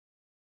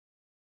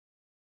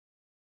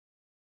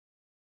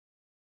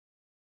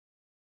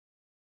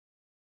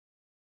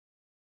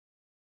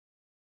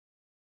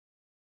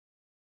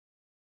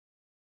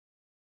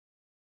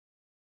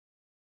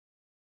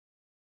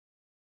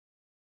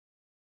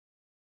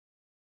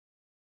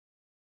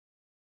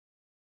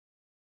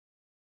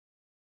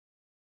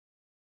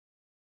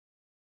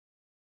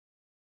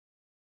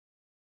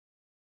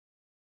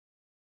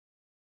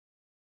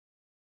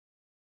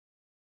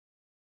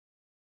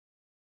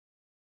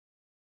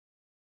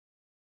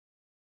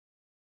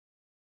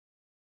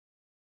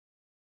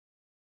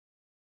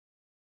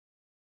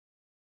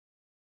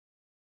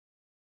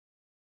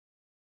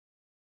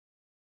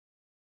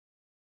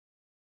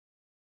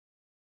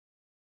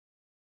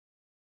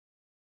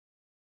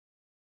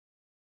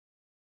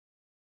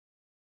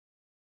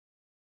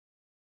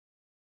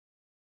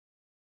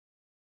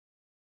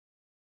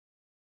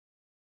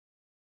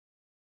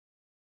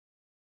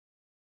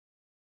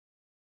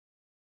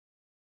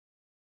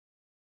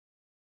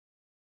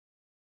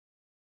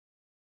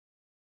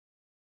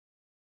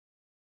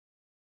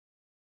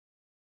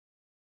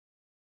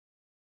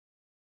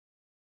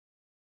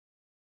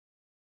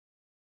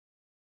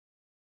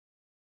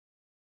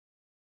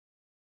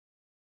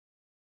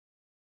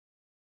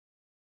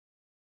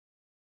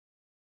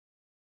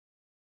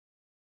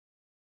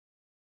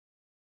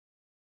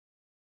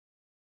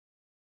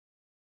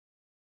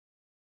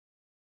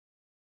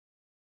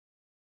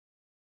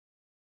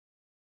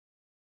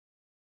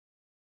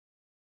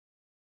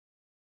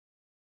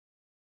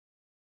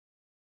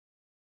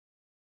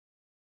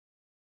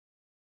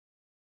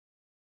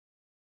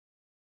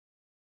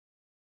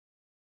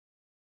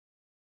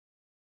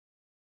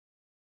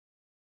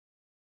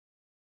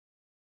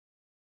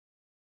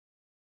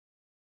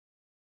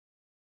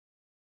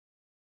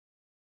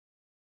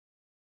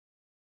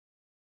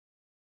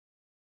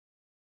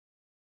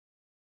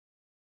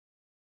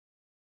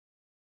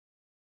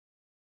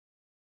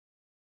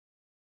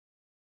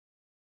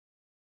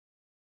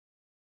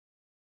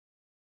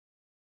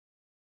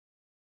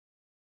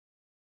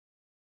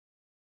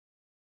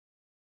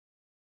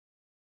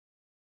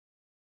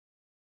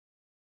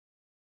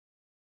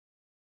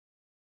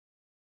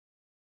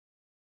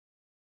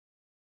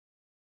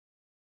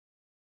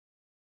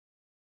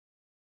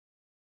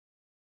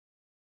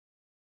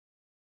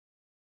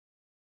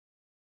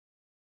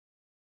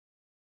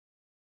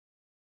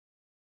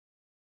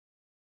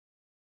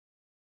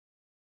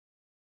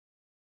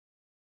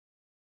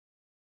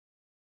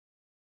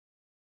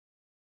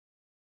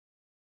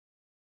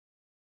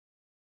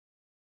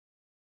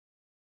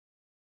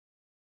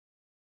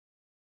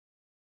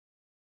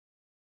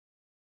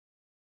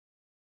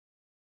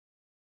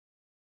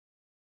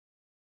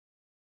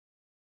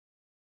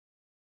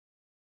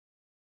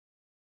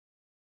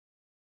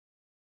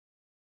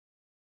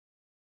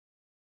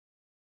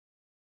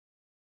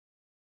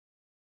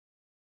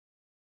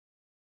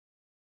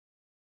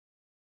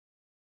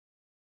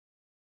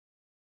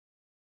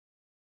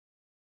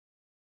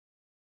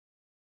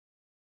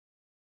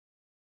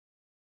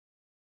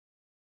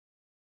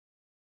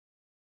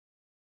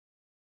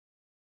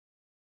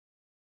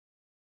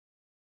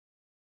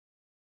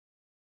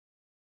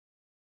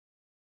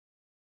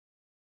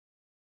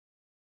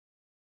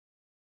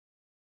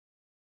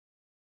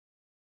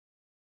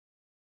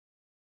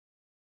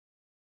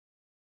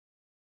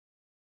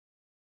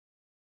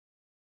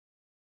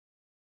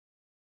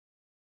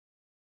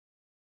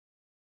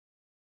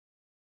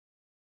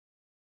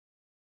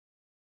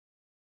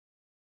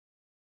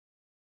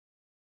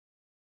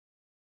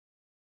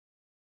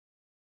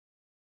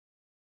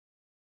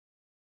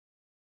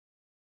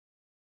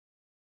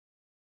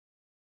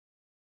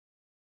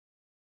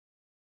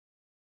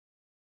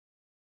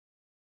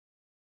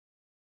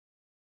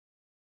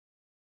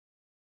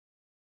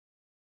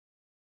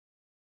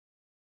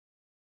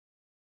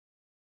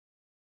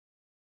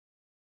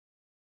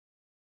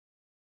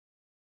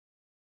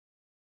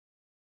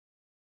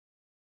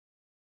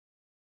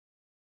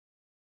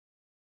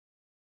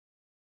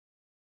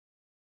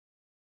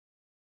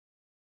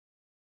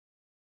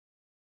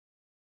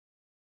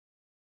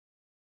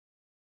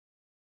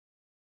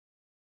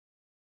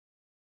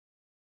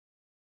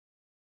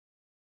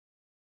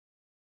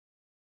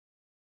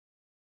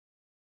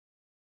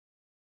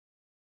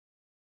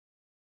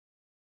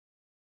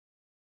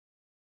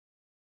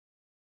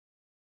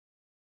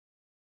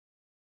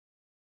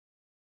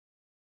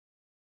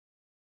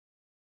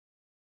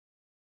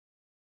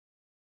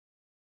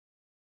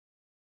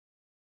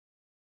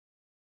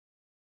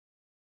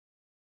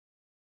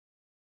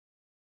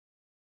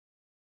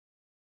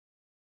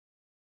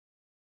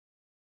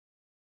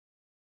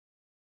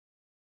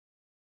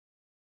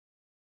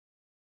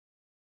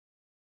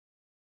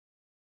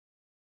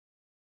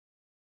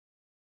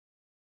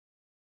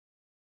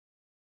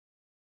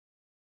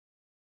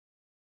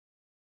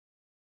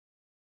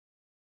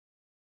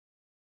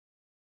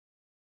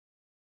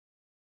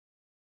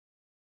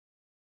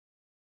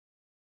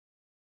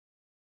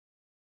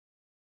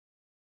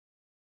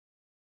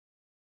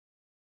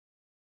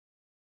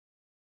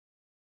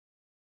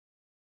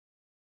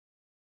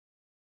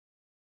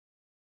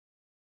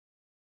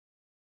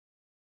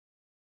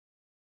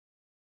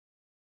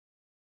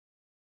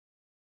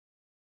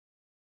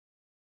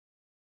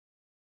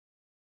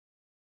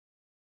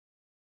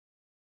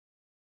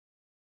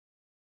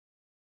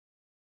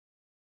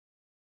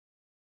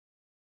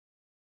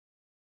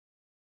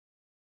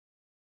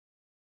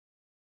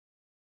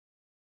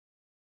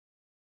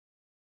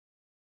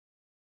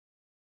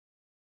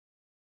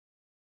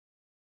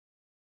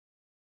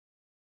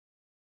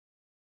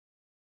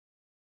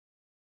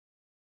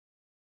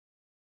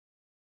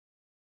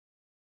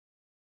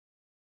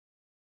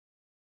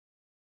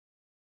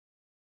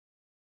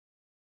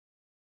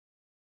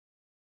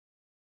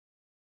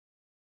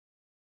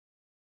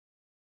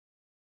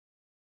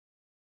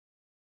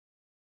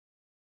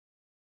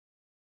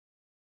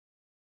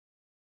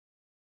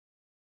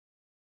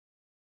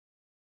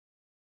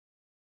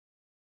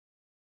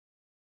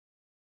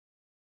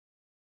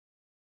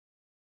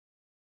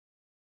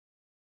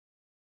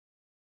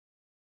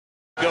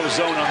 Go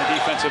zone on the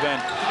defensive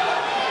end.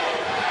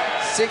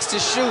 6 to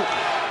shoot.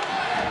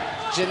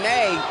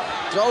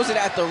 Janae throws it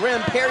at the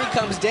rim. Perry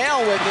comes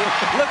down with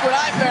it. Look what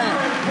I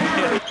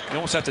found. You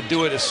almost have to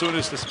do it as soon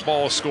as this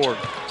ball is scored.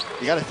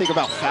 You got to think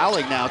about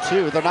fouling now,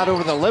 too. They're not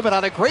over the limit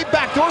on a great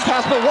backdoor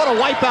pass, but what a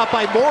wipeout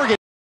by Morgan.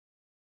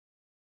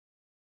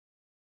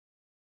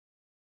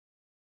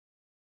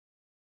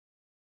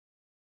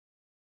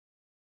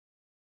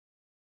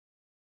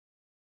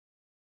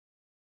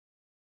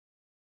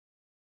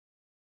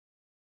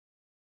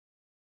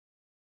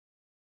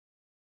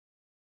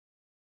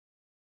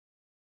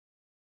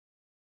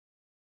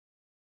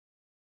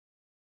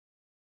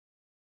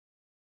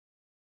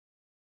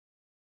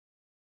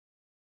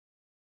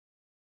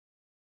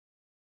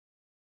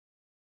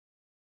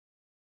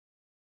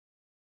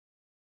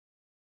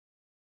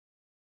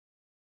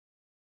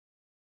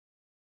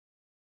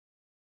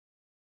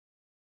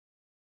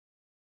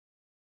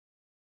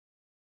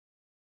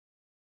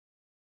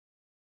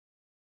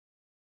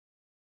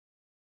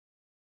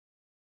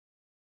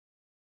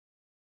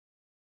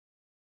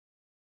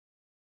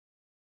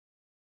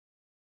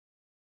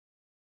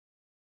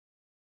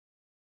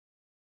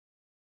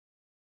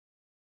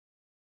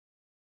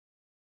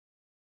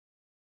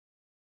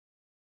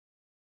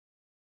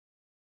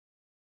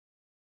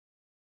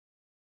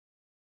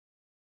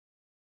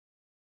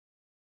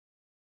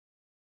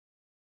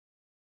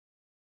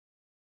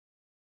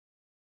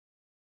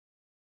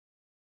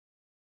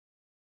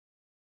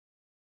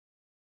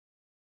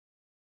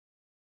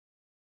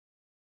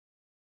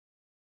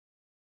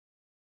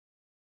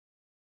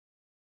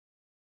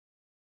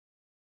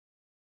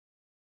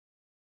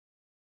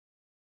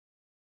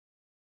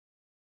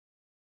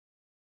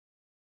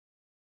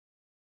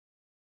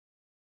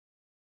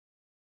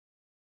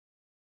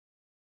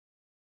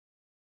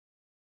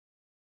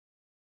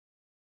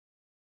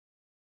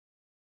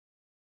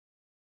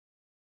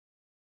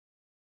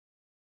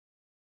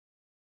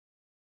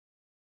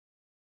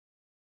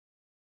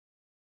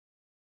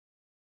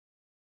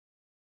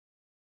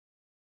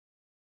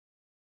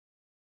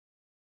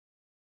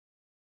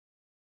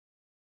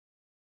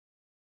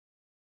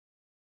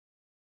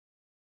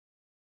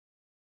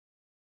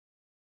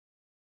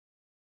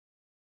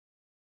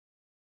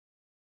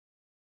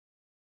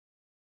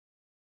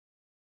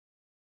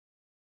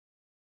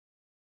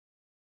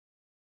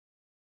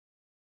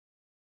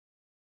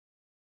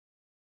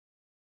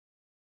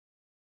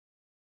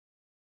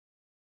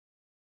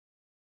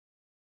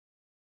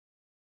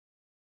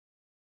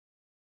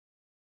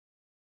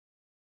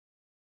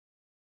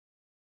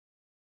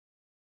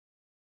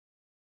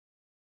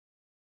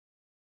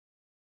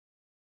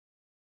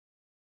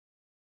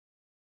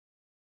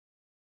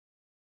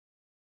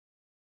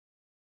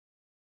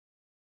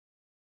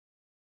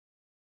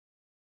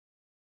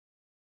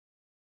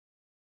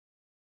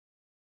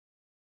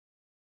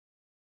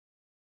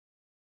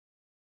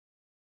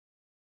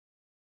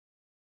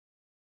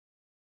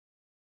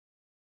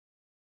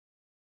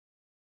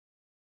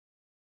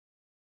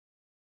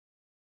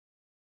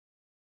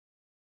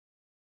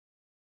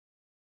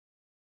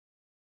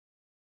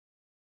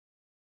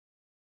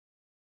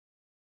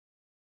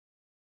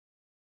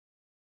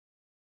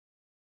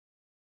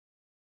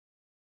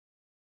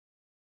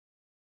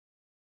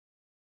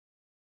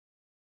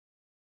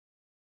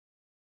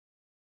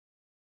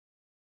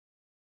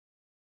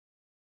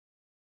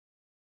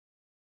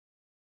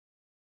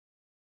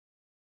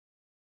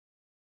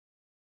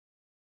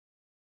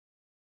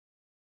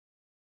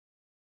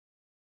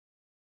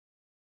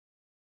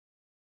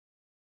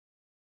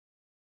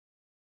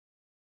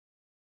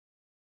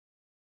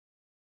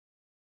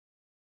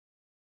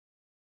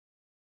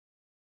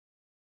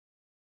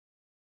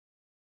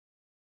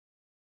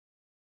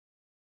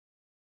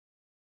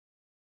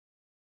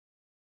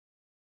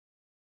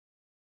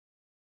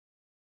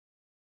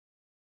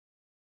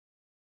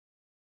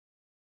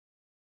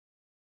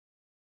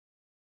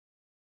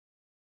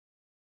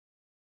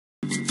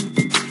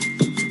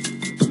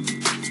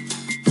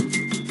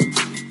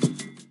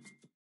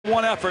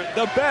 One effort.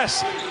 The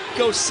best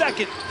go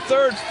second,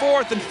 third,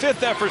 fourth, and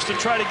fifth efforts to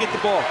try to get the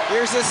ball.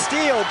 Here's a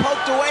steal,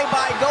 poked away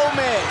by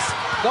Gomez.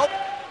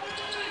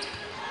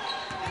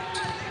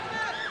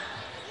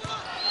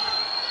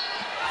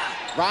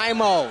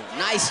 Rimo,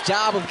 nice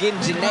job of getting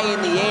Janae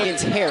in the end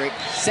against Herrick.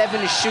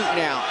 7 to shoot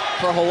now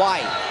for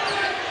Hawaii.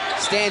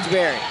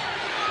 Stansberry.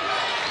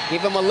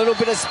 Give him a little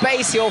bit of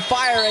space, he'll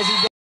fire as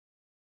he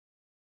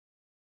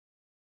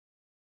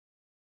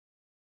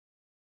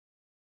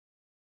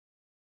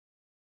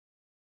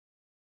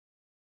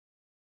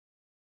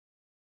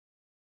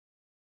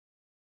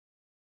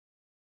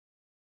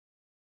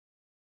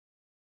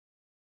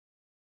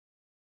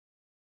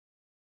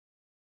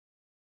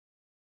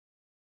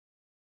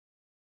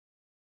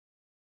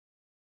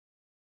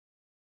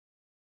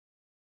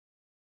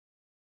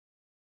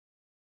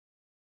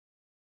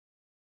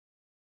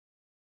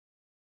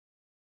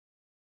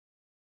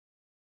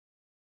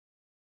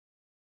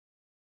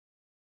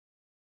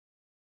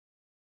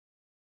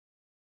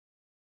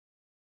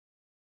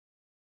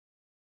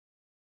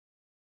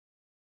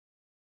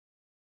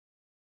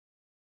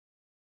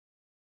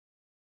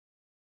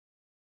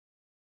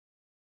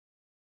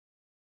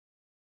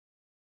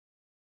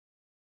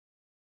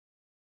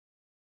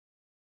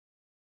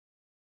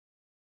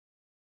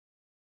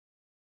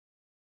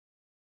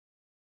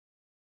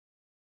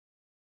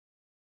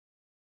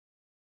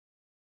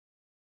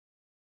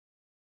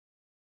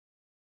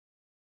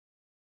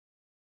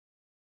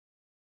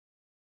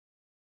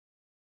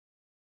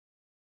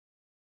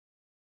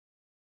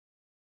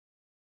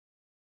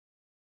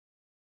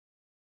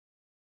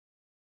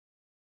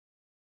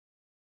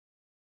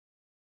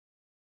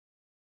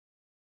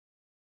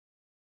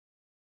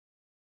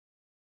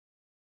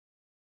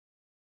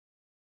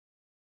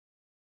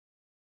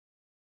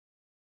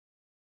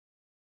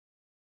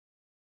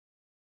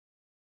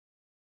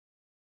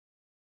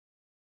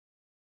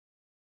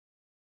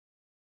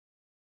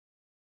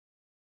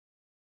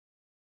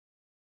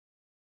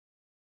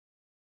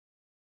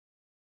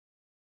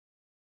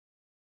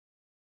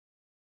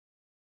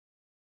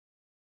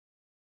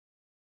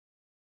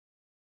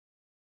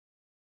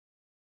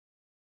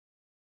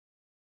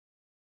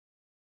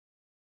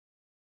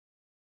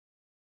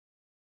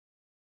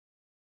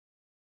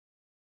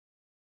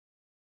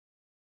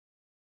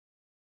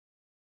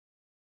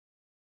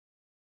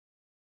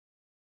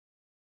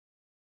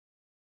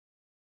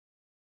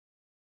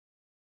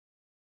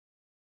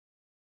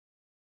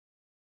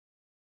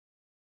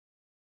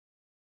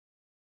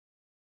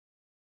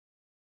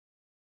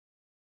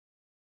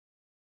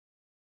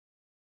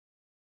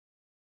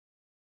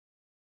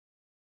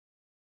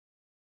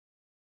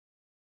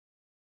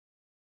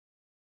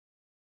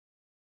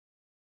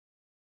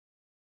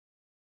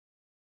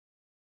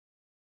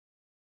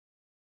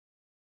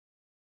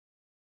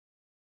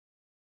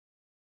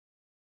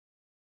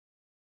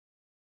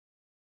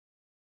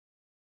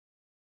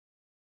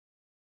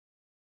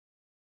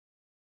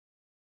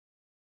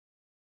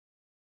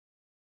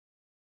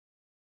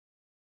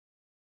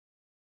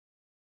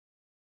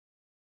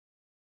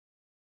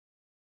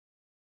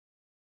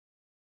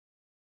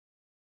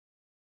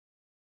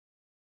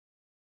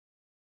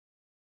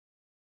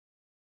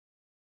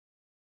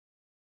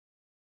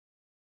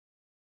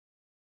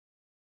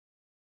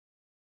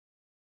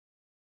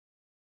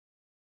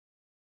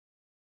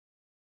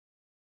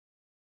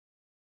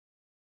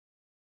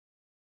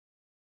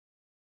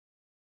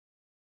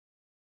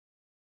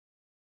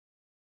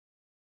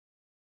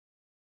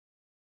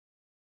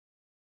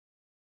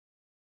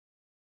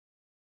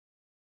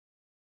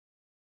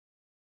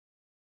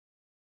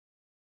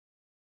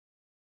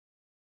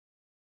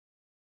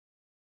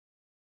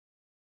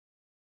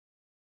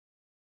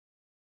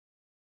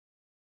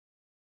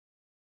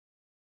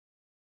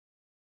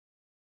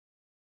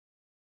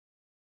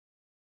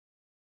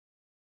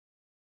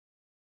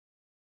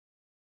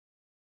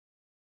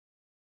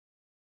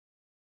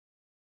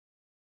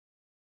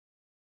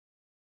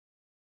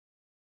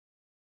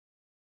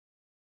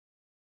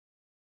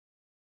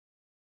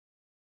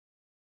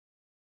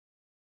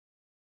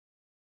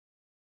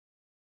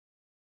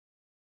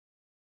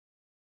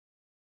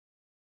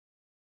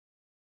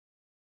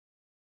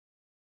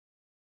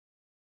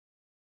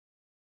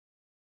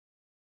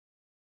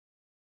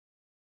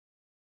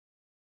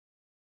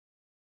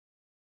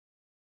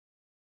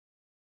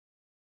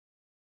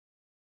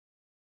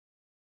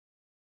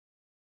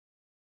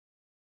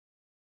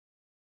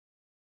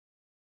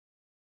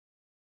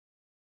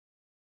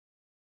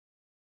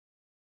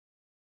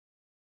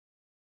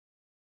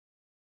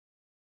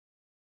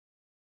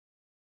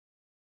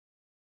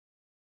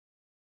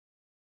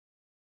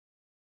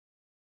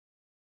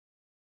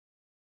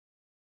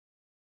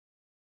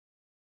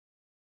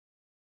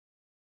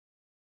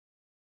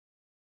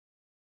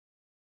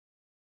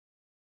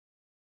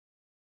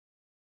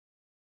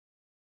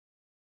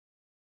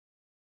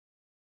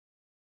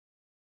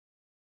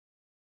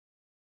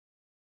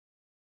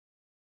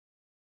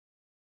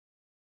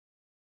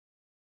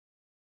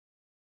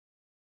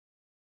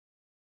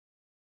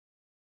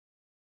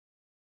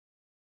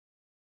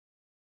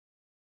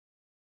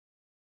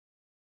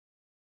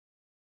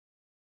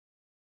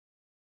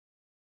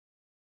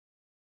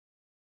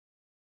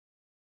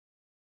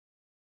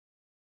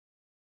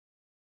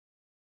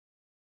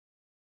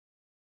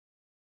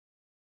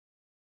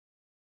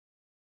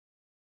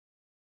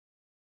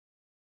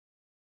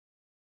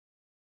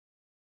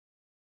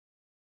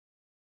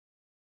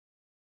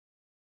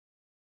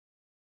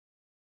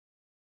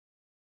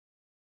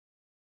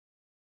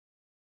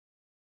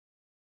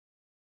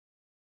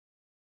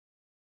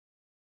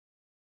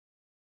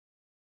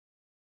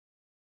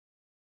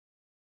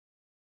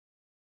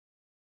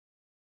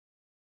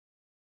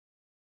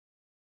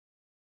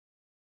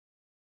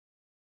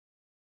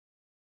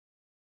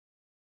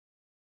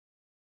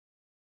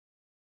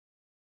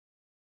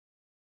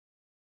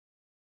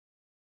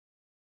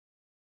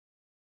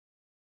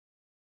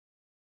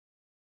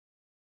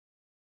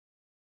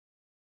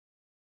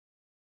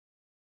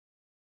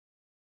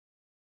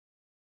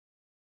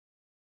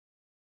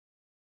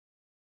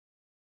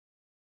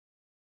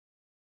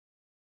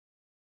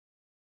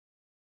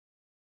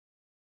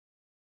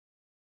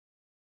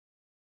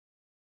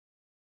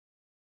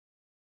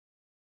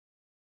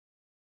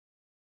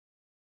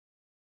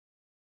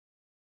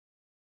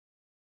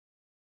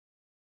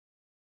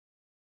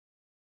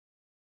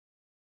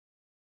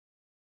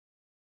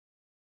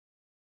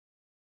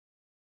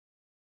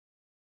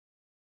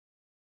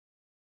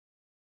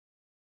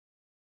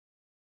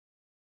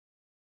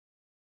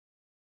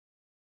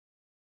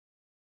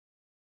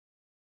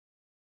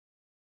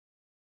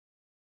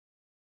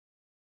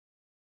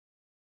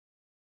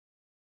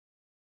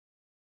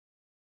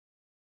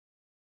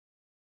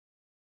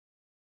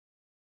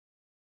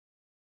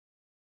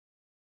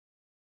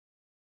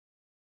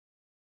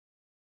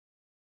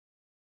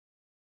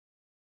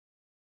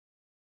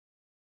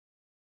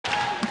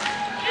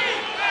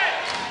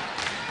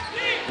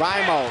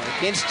Rimo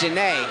against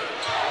Janae.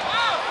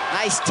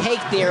 Nice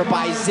take there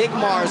by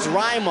Zigmar's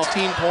Rimo.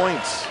 15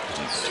 points.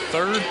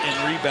 Third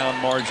in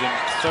rebound margin,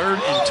 third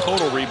in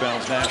total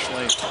rebounds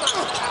nationally.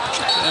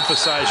 To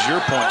emphasize your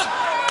point.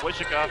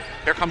 Wishica,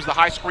 here comes the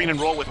high screen and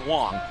roll with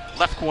Wong.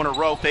 Left corner,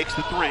 Rowe fakes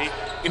the three,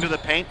 into the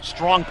paint,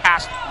 strong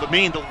pass,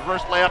 Lamine, the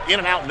reverse layup, in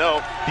and out,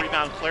 no.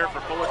 Rebound, Claire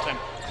for Fullerton.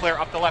 Claire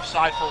up the left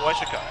side for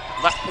Wishica.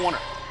 Left corner,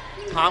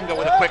 Tomga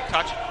with a quick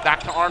touch, back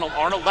to Arnold.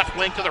 Arnold left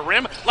wing to the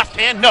rim, left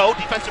hand, no.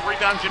 Defensive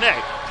rebound,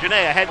 Janae.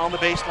 Janae ahead on the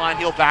baseline,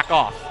 he'll back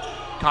off.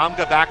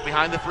 Tomga back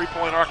behind the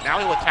three-point arc. Now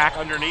he'll attack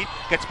underneath.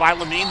 Gets by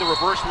Lamine, the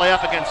reverse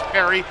layup against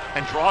Perry,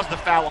 and draws the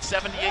foul.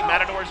 78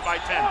 Matadors by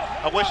 10.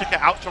 Awishika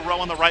out to Rowe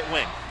on the right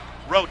wing.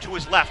 Rowe to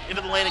his left,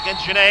 into the lane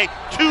against Janae.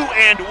 2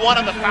 and 1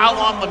 on the foul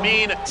on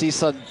Lamine.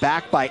 CSUN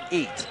back by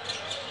 8.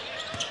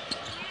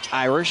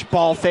 Irish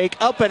ball fake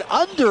up and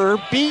under.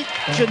 Beat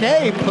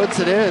Janae, puts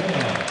it in.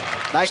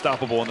 Nice.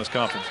 Unstoppable in this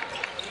conference.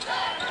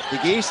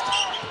 The East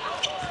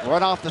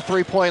run off the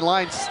three-point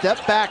line.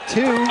 Step back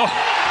 2.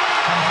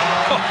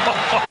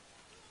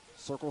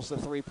 Circles the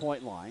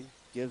three-point line,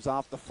 gives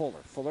off to Fuller.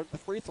 Fuller at the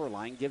free throw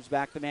line, gives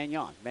back to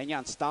Magnon.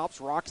 Magnon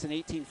stops, rocks an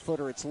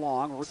 18-footer, it's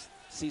long.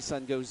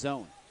 CSUN goes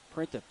zone.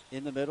 Printup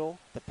in the middle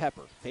to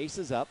Pepper.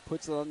 Faces up,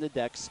 puts it on the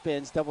deck,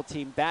 spins, double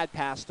team, bad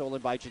pass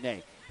stolen by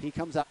Janae. He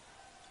comes up.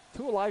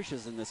 2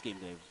 Elishas in this game,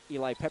 Dave.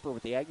 Eli Pepper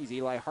with the Aggies,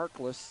 Eli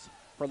Harkless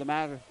for the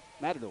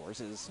Matadors.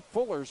 As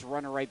Fuller's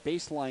runner right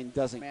baseline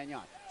doesn't.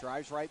 Magnon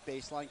drives right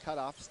baseline, cut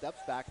off,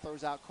 steps back,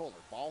 throws out Kohler.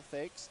 Ball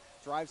fakes.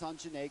 Drives on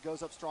Janae,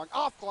 goes up strong,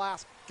 off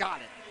glass, got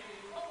it.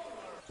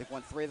 They've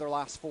won 3 of their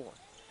last 4.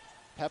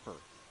 Pepper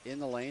in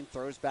the lane,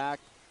 throws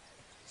back.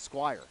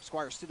 Squire.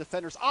 Squire's 2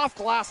 defenders, off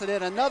glass and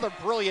in. Another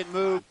brilliant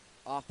move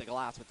off the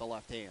glass with the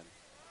left hand.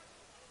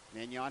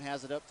 Magnon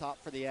has it up top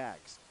for the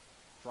Ags.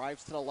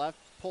 Drives to the left,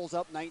 pulls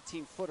up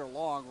 19-footer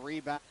long,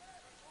 rebound.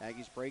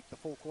 Aggies break the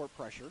full court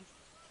pressure.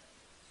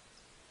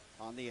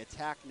 On the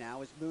attack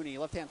now is Mooney.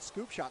 Left-hand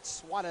scoop shot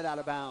swatted out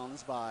of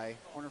bounds by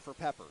corner for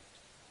Pepper.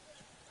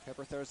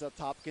 Pepper throws up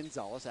top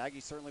Gonzalez.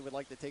 Aggies certainly would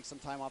like to take some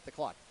time off the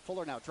clock.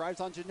 Fuller now drives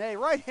on Janae.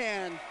 Right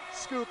hand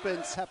scoop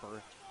and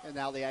Pepper. And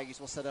now the Aggies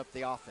will set up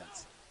the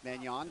offense.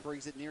 Magnon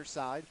brings it near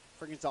side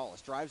for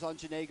Gonzalez. Drives on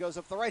Janae, goes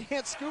up the right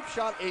hand scoop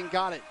shot and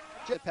got it.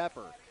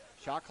 Pepper.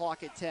 Shot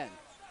clock at 10.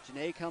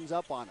 Janae comes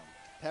up on him.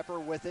 Pepper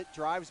with it,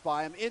 drives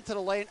by him into the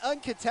lane.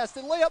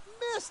 Uncontested layup,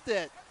 missed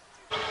it.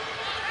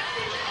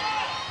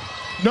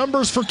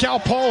 Numbers for Cal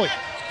Poly.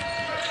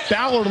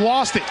 Ballard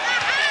lost it.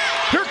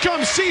 Here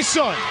comes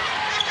CSUN.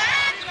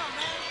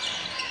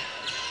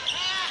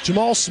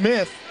 Jamal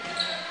Smith,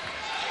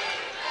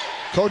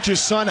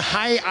 coach's son,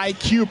 high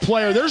IQ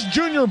player. There's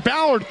Junior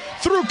Ballard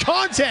through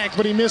contact,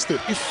 but he missed it.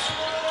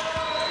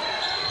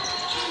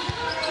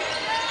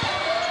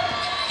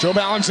 Joe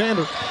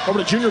Alexander over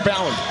to Junior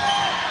Ballard.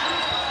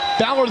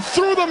 Ballard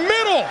through the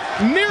middle,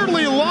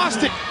 nearly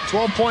lost it.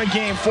 12-point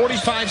game,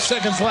 45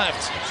 seconds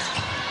left.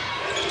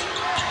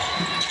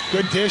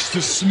 Good dish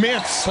to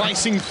Smith,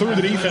 slicing through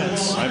the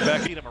defense. Right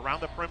back.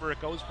 Around the perimeter, it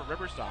goes for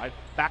Riverside.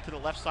 Back to the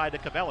left side to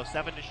Cabela.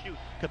 7 to shoot.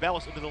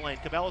 Cabela's into the lane.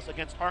 Cabela's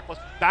against Harkless.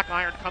 Back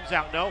iron comes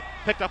out. No.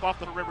 Picked up off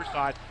the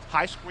Riverside.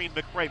 High screen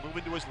McRae.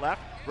 Moving to his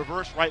left.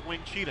 Reverse right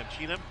wing Cheatham.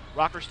 Cheatham,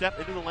 rocker step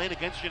into the lane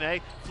against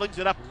Janae. Flings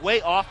it up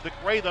way off.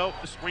 McRae, though.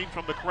 The screen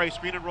from McRae.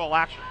 Screen and roll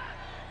action.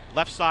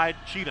 Left side,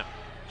 Cheatham.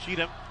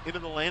 Cheatham into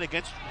the lane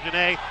against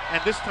Janae.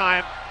 And this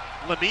time,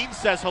 Lamine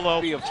says hello.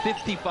 Of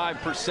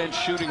 55%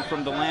 shooting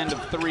from the land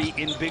of 3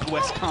 in Big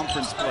West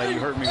Conference play. You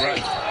heard me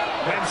right.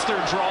 Webster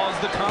draws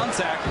the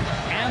contact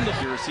and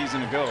the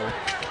season ago.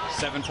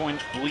 7-point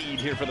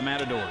lead here for the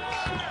Matadors.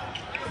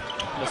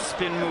 The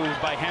spin move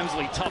by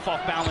Hemsley, tough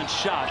off balance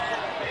shot.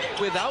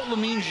 Without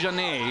Lamine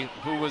Janae,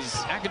 who was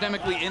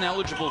academically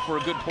ineligible for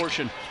a good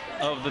portion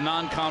of the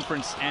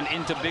non-conference and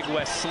into Big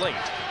West slate.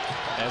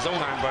 As Owen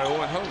by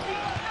Owen Hope.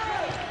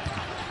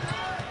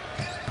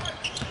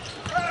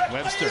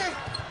 Webster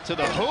to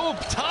the hoop,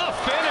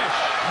 tough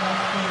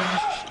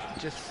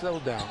finish. Just so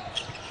down.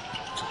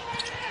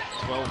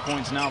 12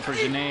 points now for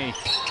Janae.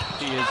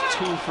 He is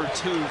 2 for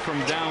 2 from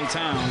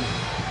downtown.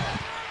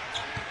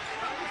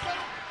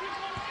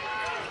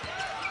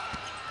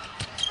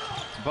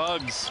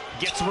 Bugs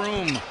gets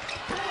room.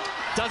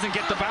 Doesn't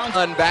get the bounce.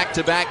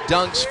 Back-to-back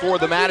dunks for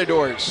the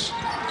Matadors.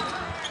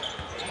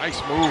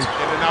 Nice move, in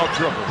and out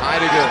dribble.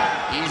 Mighty good.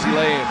 Easy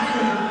lay-in.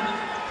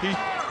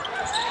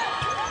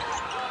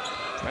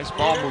 Nice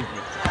ball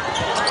movement.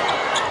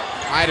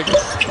 Mighty good.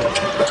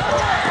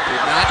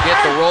 Did not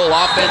get the roll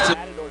offensive.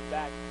 Matadors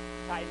back.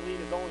 Tight lead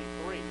is only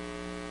 3.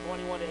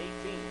 21 to 18.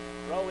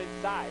 Rowe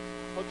inside.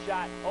 Hook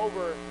shot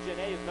over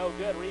Janae is no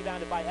good.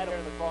 Rebounded by Edler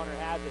in the corner.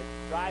 Has it.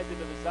 Drives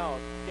into the zone.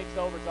 Kicks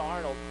over to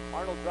Arnold.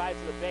 Arnold drives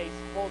to the base.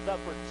 Pulls up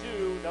for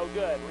 2. No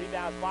good.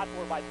 Rebound spot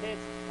for by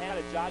Pitts. And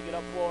a jog it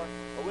up floor.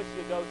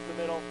 Awishika goes to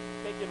the middle.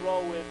 Pick and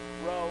roll with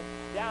Rowe.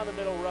 Down the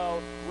middle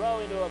Rowe. Rowe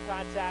into a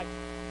contact.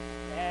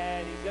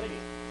 And he's going to be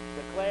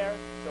Claire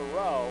to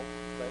Rowe,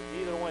 but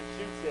neither one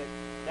shoots it.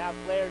 Now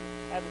Claire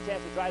has a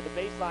chance to drive the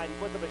baseline. He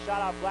puts up a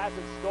shot off glass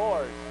and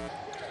scores.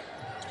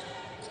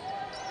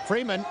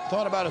 Freeman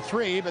thought about a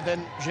three, but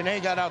then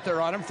Genet got out there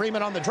on him.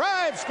 Freeman on the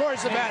drive,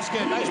 scores the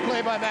basket. Nice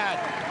play by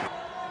Matt.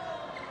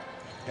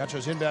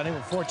 Gaucho's inbounding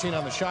with 14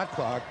 on the shot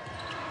clock.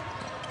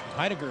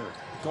 Heidegger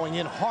going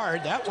in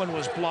hard. That one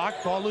was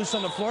blocked. Ball loose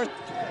on the floor.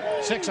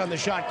 6 on the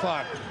shot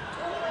clock.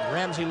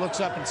 Ramsey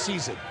looks up and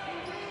sees it.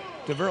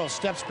 DeVerl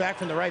steps back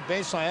from the right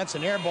baseline. That's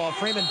an air ball.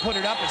 Freeman put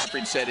it up.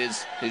 Fred said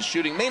his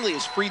shooting, mainly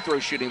his free throw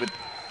shooting, but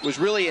was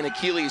really an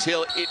Achilles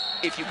heel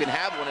if you can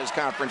have one as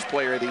Conference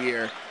Player of the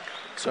Year.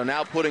 So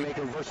now putting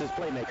Maker versus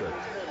playmaker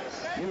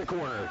in the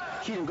corner.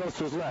 Cheatham goes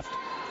to his left,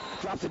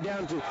 drops it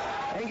down to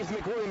Angus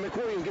McWilliams.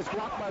 McWilliams gets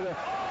blocked by the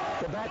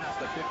back. That's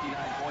the 59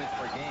 points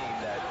per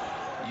game that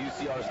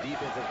UCR's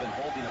defense has been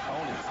holding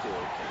opponents to.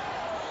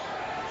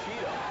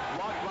 Cheatham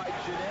blocked by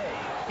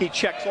Genet. He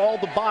checks all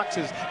the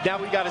boxes.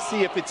 Now we got to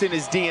see if it's in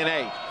his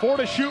DNA. 4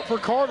 to shoot for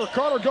Carter.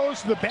 Carter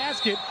goes to the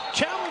basket.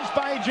 Challenged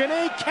by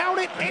Genet. Count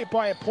it.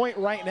 By a point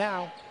right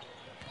now.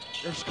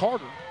 There's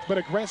Carter, but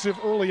aggressive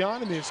early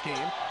on in this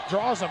game.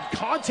 Draws him.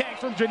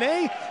 Contact from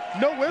Genet.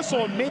 No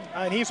whistle.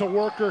 And he's a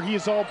worker.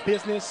 He's all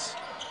business.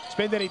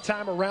 Spend any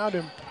time around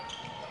him.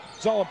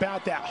 It's all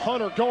about that.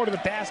 Hunter going to the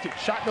basket.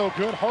 Shot no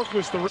good.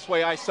 Harkless the This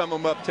way I sum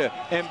him up to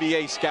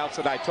NBA scouts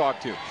that I talk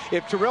to.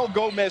 If Terrell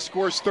Gomez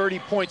scores 30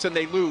 points and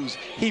they lose,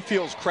 he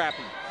feels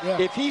crappy. Yeah.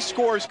 If he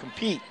scores,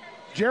 compete.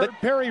 Jared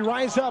Perry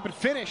rise up and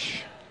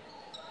finish.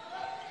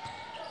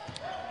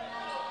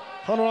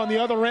 Hunter on the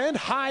other end,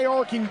 high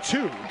arcing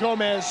 2.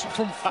 Gomez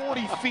from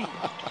 40 feet.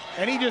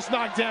 And he just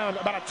knocked down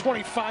about a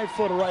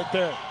 25-footer right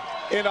there.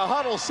 In a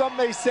huddle, some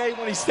may say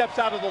when he steps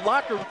out of the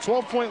locker.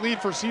 12-point lead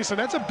for CSUN.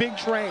 That's a big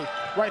train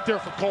right there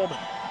for Coleman.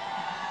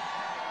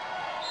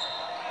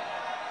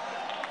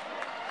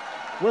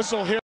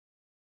 Whistle here.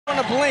 On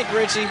a blink,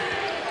 Richie.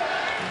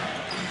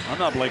 I'm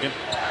not blinking.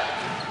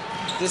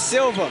 De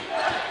Silva.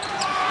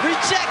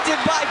 Rejected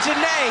by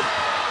Genet.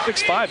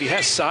 6'5", he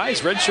has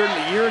size.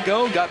 Redshirted a year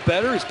ago, got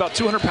better. He's about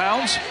 200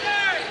 pounds.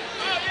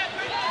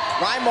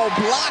 Rimo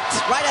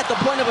blocked right at the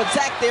point of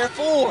attack there.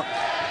 4.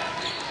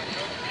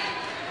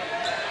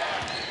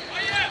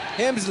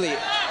 Hemsley.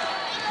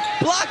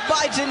 Blocked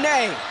by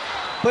Genet.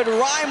 But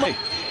Rimo. Hey,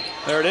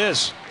 there it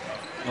is.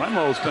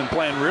 Rimo's been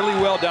playing really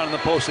well down in the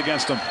post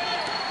against him.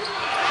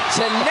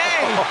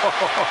 Genet.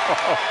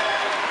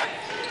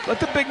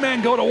 Let the big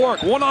man go to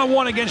work.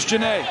 One-on-one against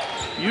Genet.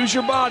 Use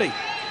your body.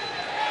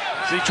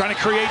 So he's trying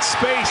to create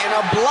space. And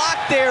a block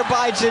there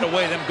by Genet.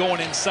 Away them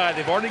going inside.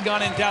 They've already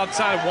gone in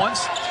outside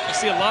once. I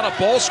see a lot of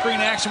ball screen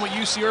action with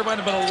UC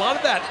Irvine, but a lot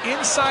of that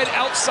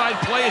inside-outside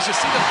play is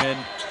just see them.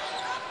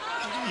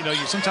 And you know,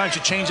 sometimes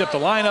you change up the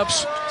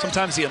lineups.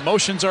 Sometimes the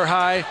emotions are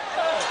high,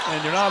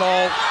 and you're not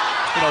all,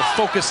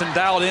 focused and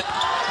dialed in.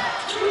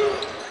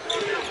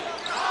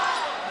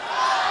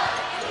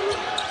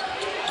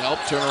 Help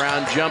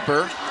turnaround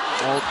jumper.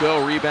 Won't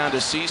go. Rebound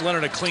to Cease.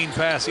 Leonard a clean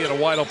pass. He had a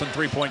wide open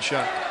three-point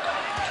shot.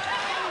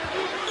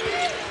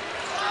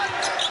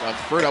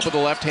 Rutherford up with the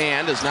left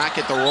hand, does not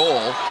get the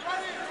roll.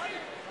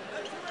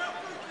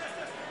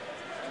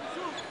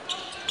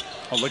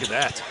 Oh, look at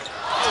that.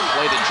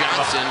 Play to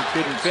Johnson,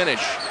 couldn't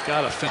finish.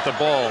 Gotta fit the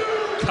ball.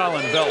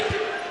 Colin Velp.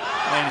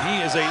 And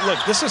he is look,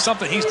 this is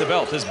something he's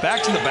developed. His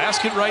back to the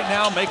basket right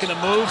now, making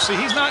a move. See,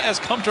 he's not as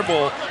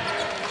comfortable.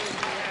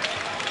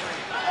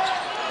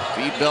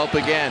 Beat Velp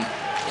again.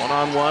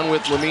 One-on-one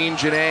with Lamine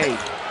Genet.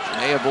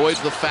 Genet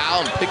avoids the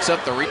foul and picks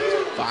up the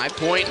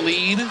 5-point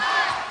lead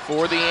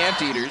for the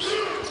Anteaters.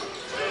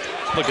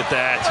 Look at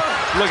that.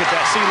 Look at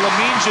that. See,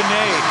 Lamine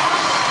Genet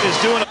is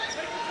doing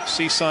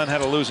CSUN had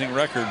a losing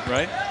record,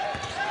 right?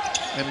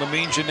 And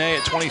Lamine Genet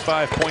at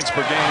 25 points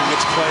per game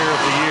gets Player of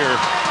the Year.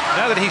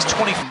 Now that he's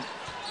 20,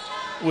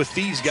 with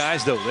these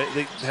guys though,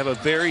 they have a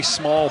very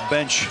small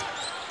bench,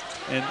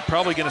 and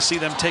probably going to see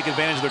them take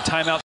advantage of their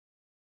timeout.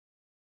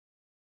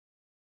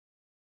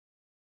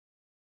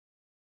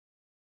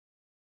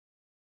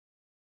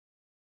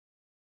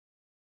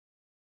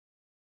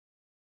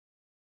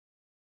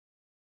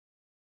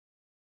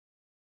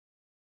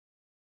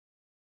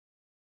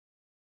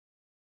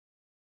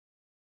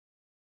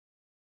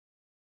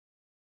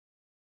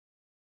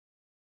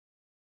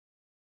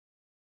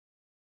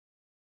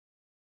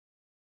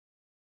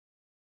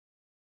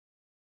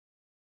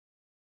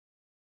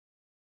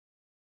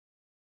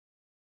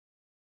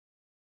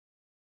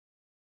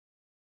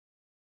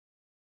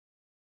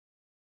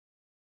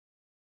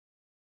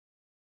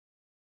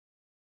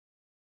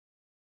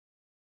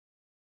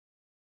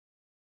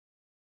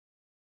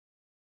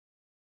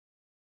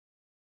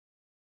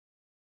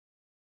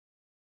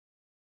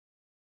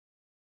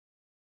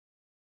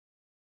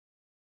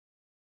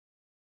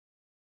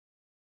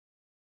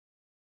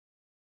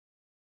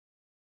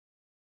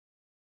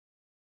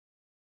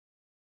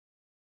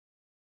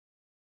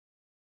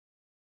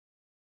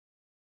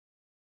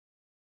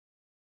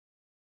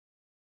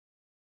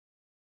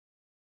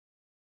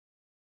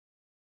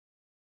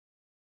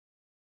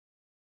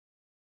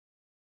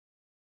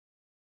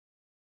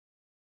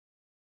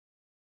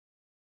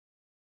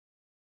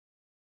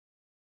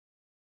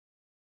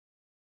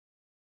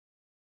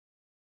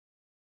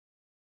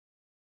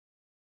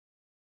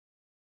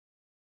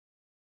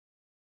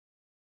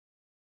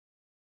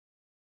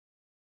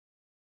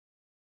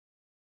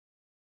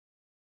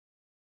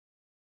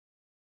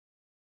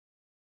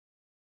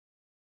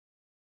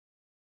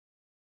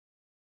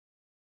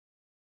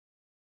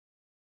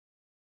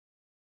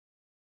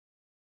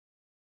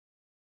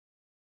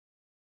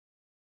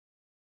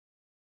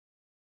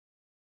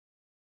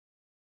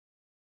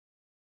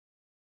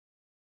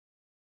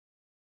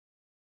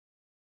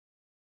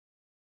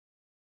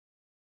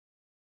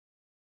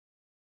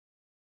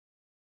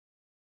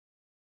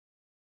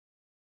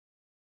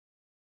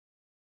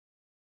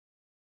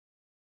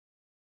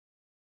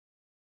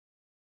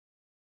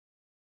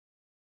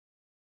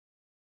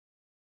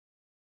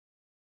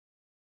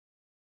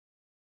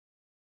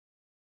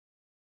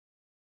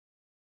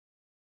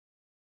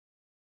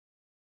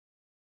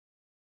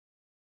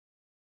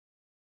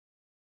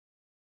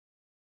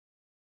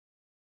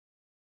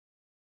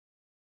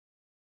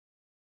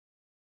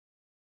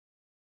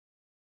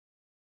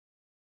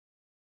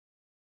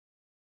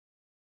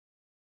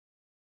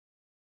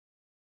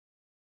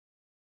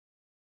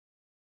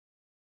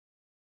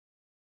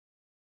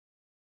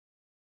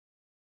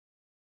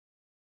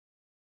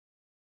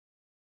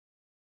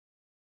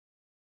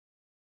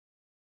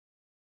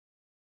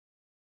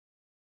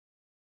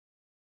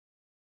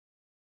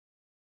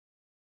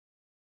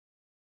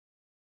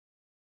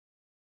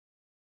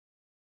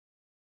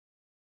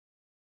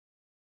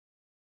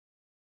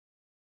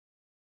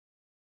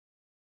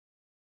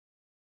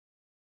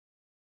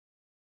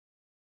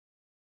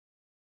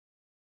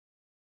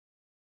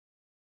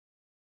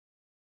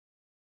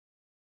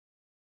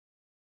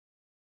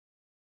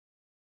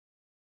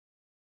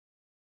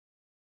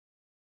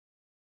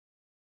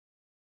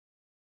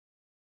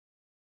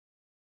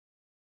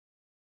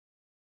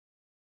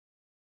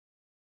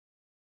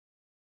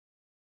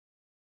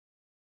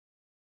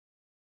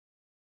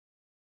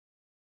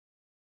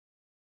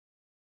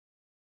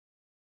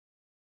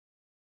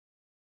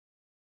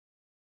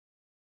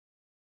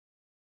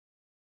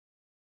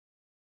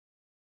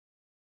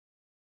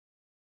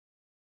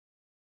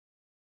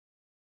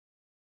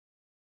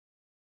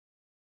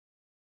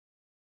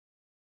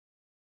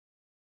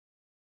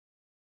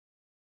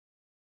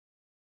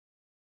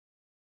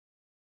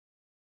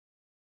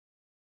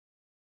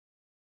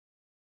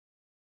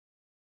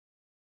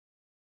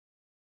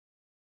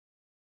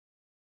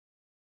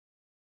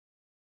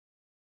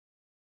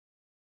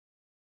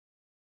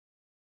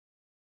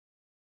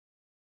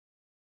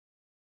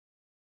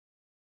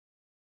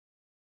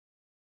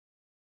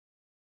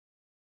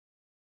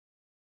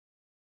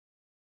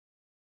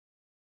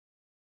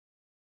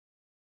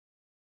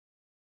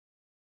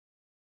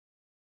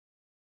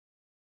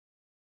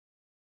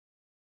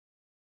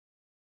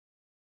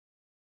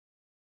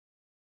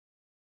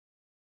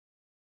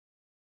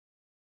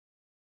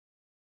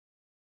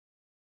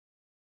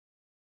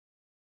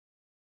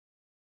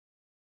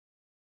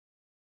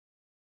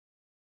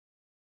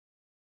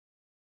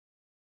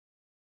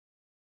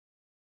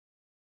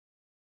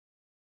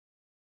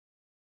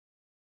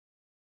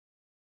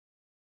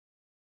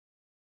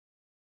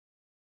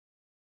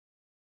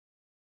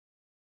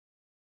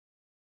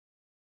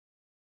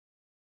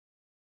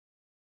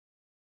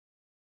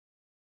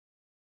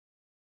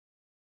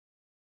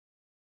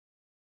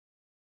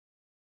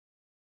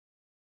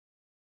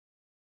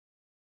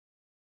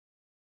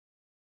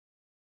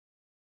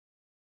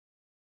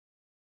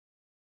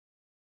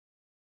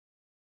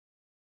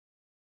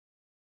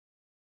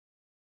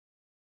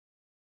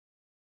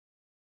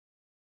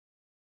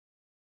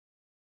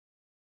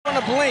 On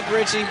a blink,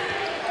 Richie.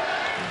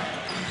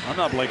 I'm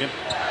not blinking.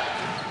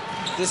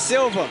 De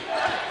Silva.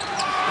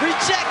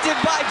 Rejected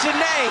by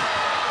Janae.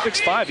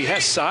 6'5", he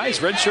has size.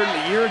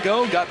 Redshirted a year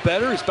ago, got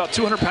better. He's about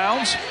 200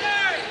 pounds.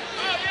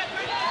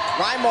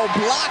 Rimo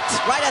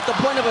blocked right at the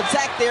point of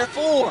attack there.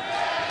 4.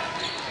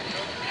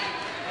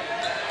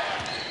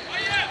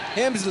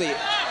 Hemsley.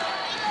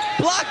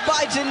 Blocked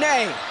by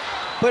Janae.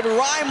 But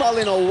Rimo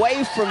in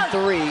away from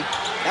 3.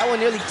 That one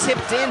nearly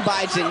tipped in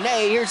by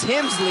Janae. Here's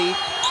Hemsley.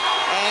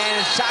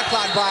 And a shot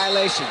clock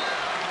violation.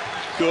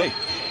 Good.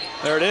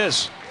 There it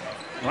is.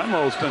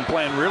 Rimo's been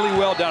playing really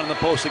well down in the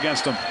post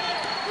against him.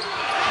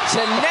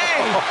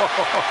 Janae!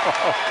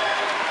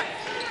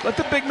 Let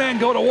the big man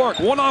go to work.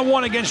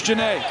 One-on-one against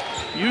Janae.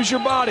 Use your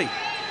body.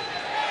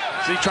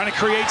 See, trying to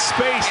create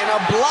space. And a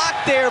block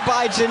there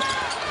by Janae.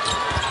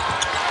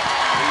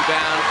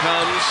 Rebound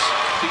comes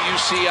to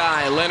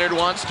UCI. Leonard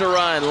wants to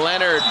run.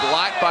 Leonard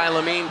blocked by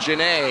Lamine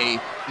Janae.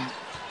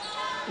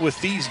 With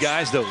these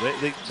guys, though,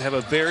 they have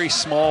a very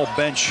small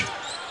bench.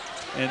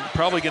 And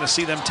probably going to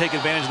see them take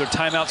advantage of their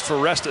timeouts for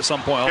rest at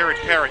some point.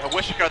 Perry, I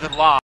wish you got the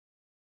lob.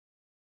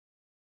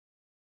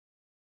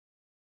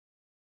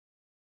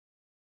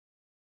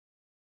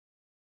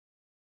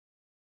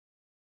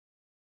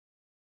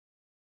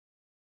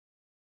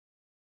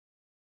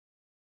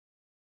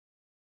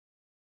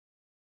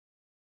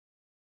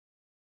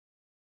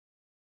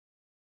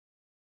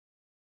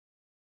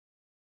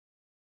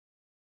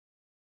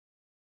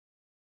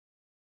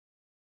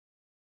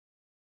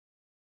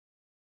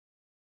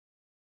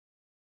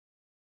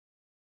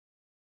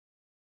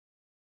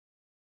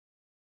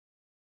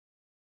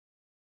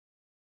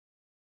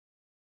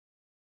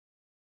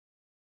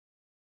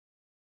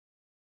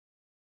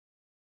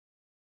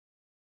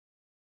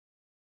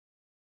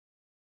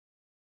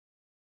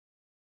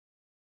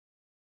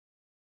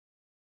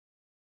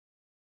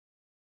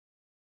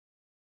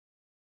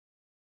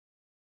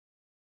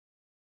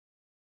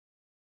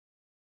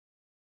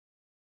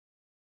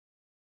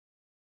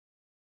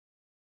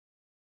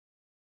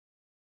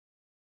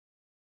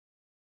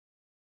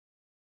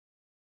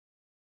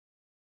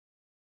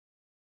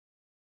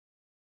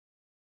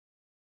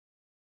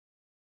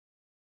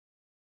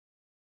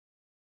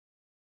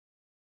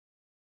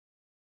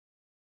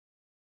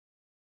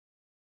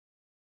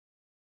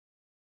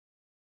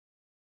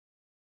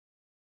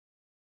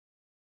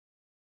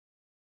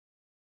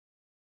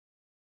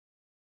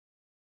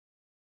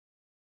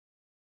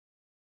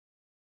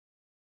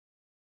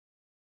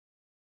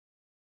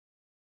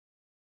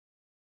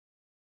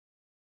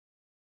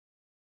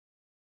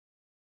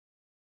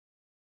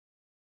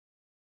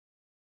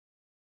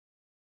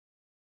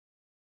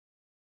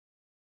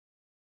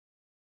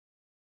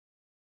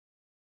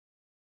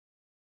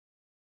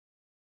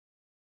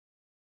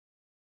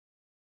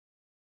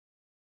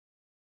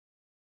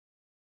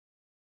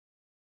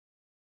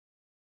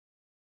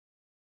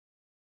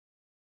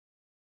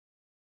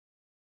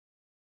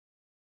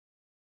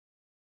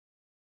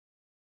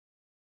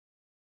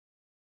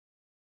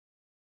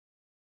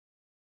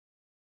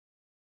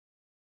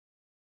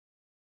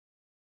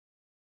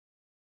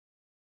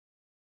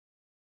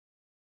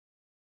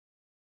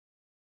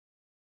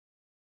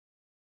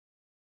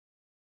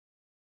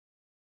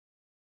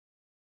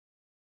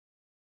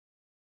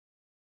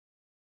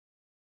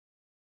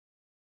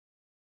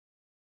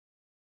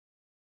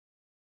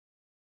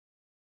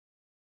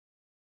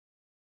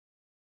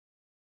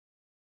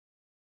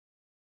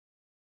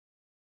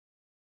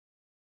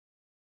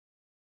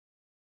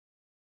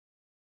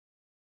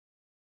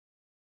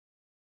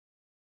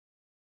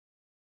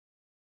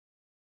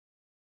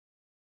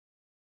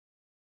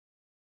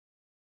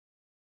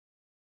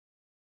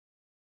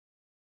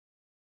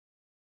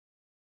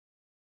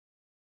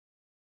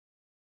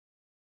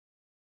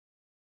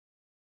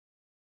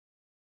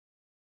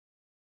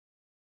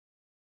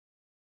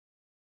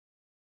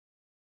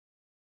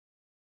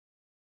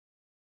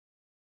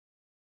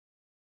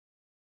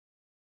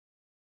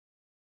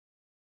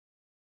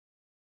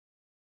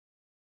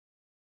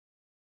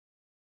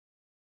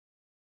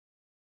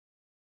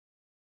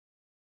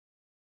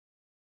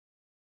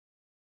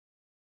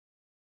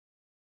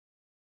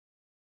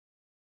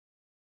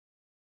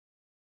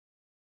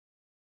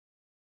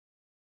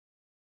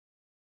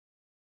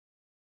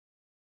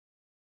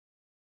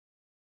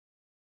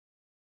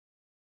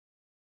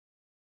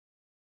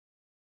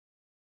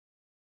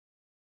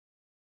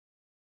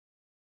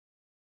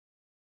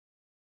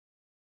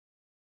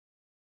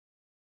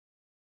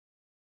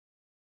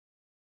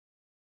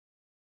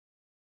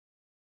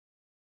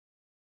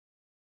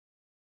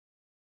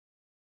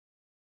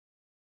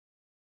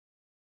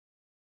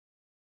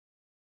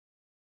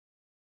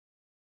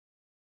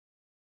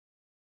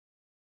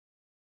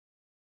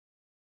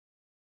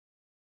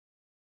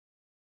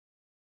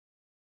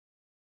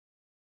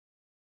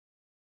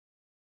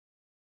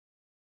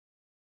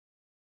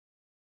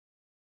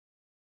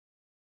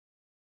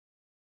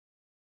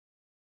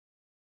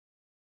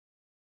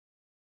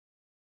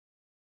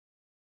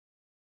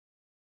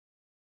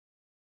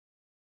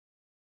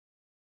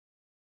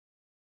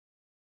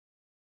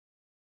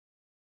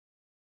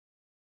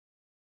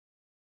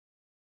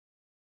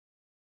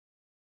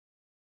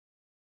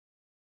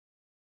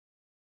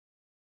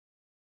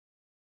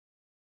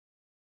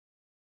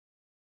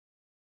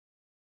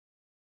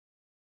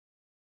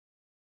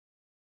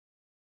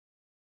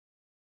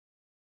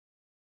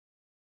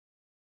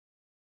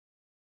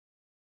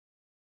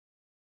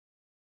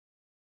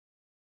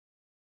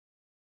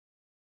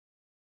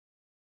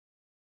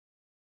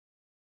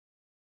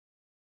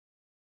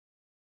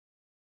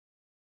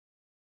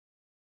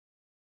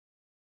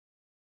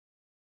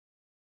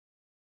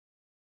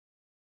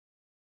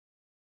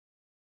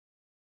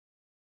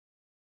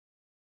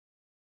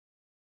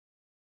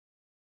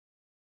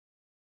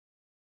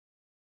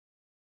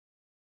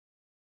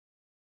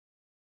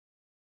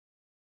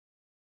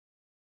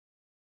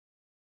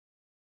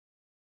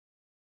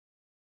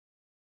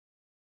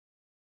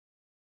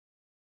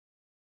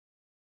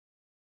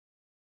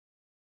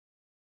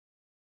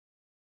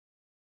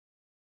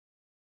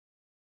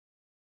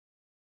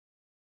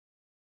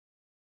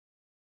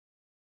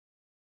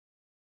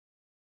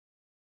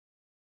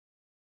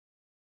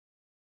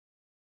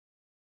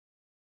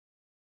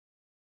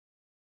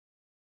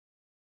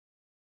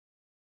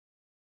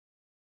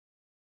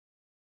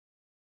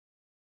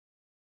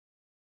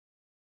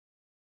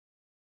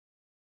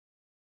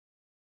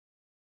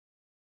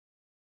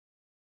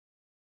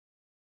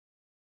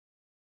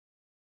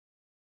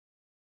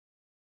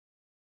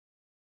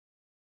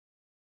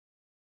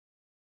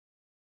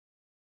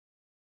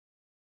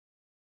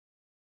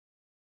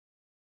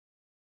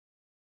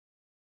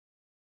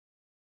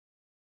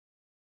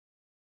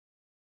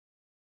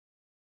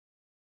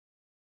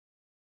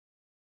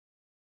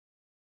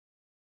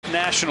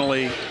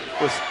 nationally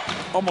with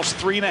almost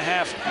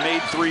 3.5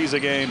 made threes a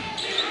game.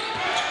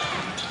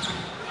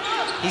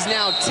 He's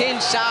now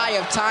 10 shy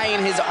of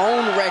tying his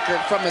own record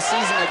from a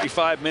season of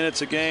 35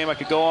 minutes a game. I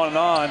could go on and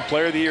on.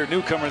 Player of the year,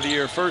 newcomer of the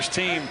year, first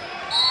team,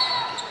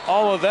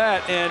 all of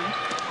that. And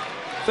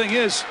the thing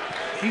is,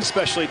 he's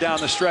especially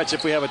down the stretch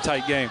if we have a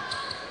tight game.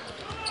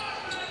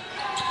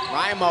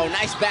 Raimo,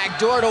 nice back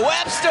door to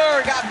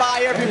Webster. Got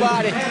by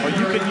everybody.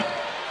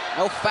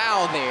 No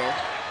foul there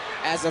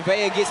as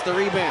Avea gets the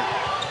rebound.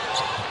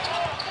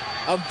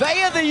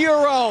 Avea the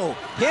Euro.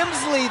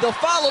 Hemsley the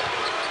follow.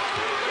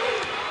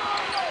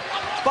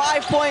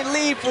 5-point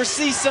lead for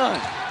CSUN.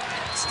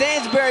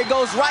 Stansberry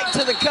goes right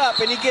to the cup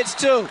and he gets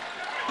 2.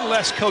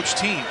 Less coached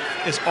team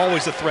is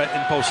always a threat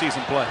in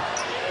postseason play.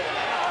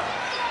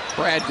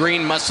 Brad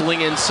Green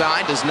muscling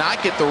inside, does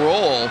not get the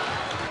roll.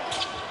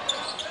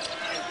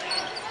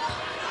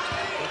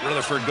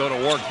 Rutherford go to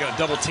work, got to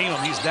double team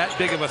him. He's that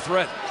big of a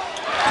threat.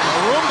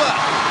 Arumba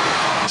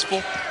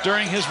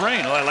during his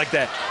reign. Oh, I like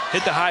that.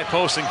 Hit the high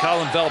post and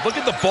Colin Veld. Look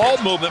at the ball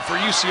movement for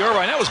UC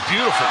Irvine. That was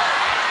beautiful.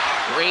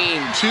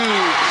 Green, 2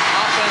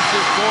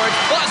 offensive boards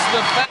plus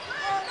the foul.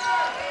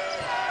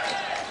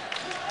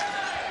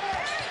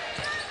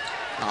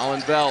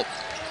 Colin Veld.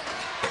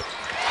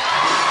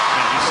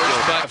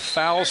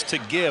 Fouls to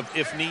give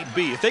if need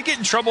be. If they get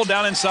in trouble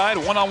down inside,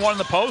 one-on-one in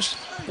the post,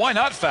 why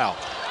not foul?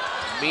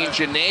 Lamine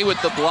Janae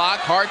with the block.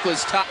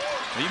 Harkless top.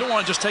 You don't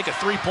want to just take a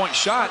three-point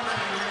shot.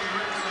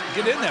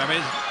 Get in there. I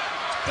mean,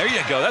 there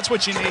you go. That's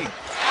what you need.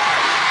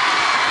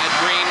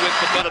 Green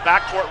with the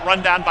backcourt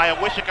run down by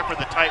Awishika for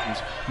the Titans.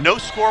 No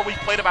score. We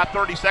played about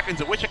 30 seconds.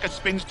 Awishika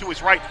spins to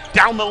his right,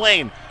 down the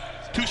lane.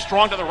 Too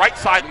strong to the right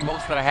side.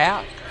 Most for the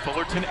half.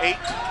 Fullerton 8,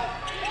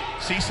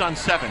 CSUN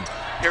 7.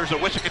 Here's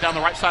Awishika down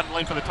the right side of the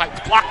lane for the Titans.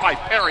 Blocked by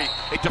Perry.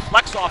 It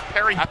deflects off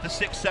Perry at the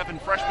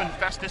 6'7" freshman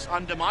Festus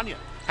Undemania.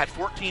 Had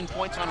 14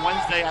 points on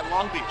Wednesday at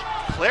Long Beach.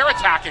 Claire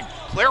attacking.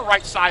 Claire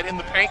right side in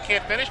the paint.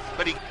 Can't finish,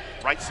 but he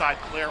right side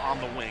Claire on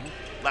the wing.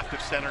 Left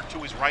of center to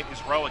his right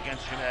is Rowe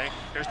against Janae.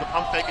 Here's the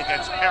pump fake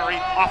against Perry.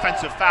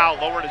 Offensive foul,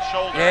 lowered his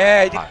shoulder.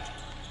 Yeah.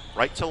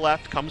 Right to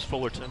left comes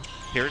Fullerton.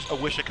 Here's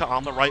Awishika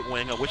on the right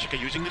wing. Awishika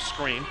using the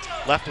screen.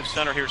 Left of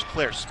center, here's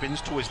Claire.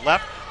 Spins to his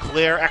left.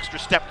 Claire, extra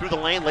step through the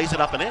lane, lays it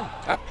up and in.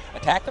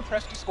 Attack the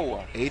press to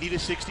score.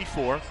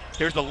 80-64.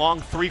 Here's the long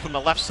 3 from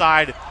the left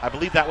side. I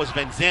believe that was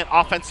Van Zant.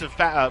 Offensive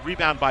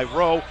rebound by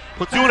Rowe.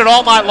 Doing it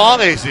all night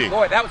long, AZ.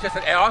 Boy, that was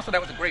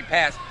that was a great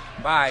pass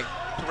by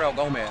Terrell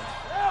Gomez.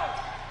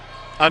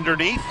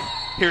 Underneath,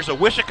 here's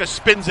Awishika,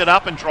 spins it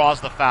up and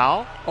draws the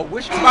foul.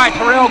 Awishika by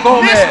Terrell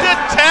Gomez.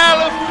 Mr.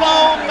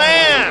 Telephone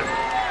Man.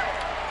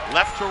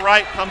 Left to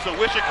right comes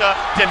Awishika,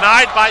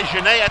 denied by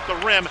Janae at the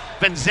rim.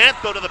 Van Zant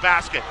though to the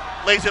basket,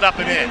 lays it up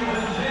and in.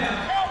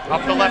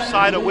 Up the left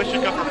side,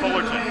 Awishika for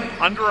Fullerton.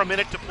 Under a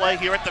minute to play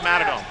here at the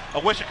Matadome.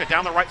 Awishika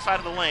down the right side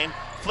of the lane,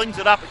 flings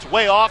it up, it's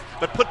way off,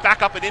 but put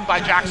back up and in by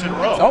Jackson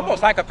Rowe. It's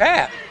almost like a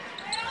pass.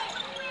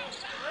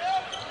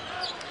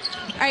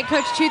 All right,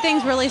 Coach, 2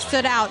 things really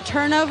stood out.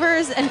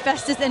 Turnovers and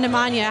Festus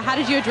Undemania. How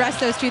did you address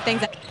those 2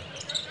 things?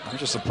 I'm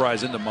just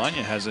surprised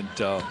Undemania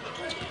hasn't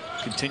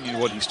continued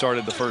what he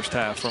started the first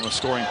half from a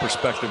scoring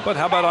perspective. But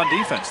how about on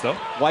defense, though?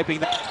 Wiping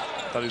that.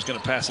 Thought he was going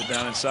to pass it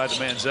down inside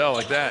to Manziel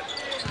like that.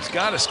 He's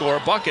got to score a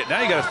bucket.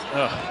 Now you got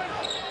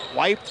to...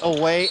 Wiped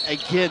away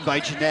again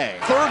by Janae.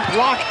 3rd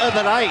block of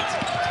the night.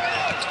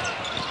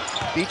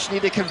 Beach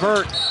need to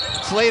convert.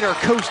 Slater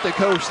coast to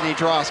coast, and he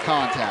draws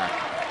contact.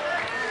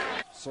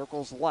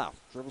 Circles left,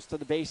 dribbles to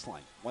the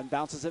baseline. One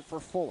bounces it for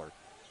Fuller.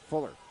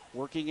 Fuller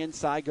working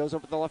inside, goes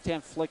over the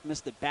left-hand flick,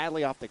 missed it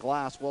badly off the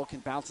glass.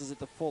 Wilkin bounces it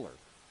to Fuller.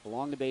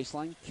 Along the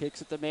baseline,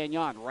 kicks it to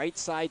Magnon. Right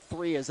side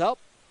 3 is up.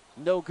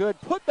 No good.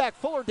 Put back,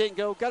 Fuller didn't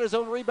go. Got his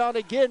own rebound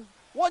again.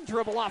 One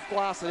dribble off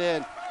glass and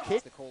in.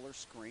 Kick the Kohler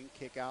screen,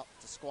 kick out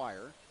to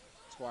Squire.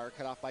 Squire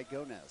cut off by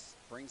Gomez.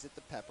 Brings it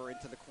to Pepper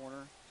into the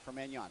corner for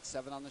Magnon.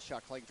 7 on the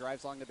shot clock,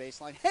 drives along the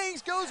baseline.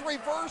 Hayes goes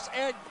reverse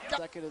and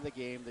second of the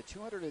game, the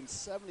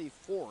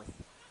 274th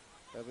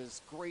of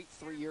his great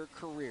 3-year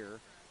career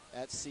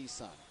at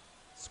CSUN.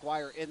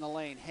 Squire in the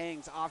lane,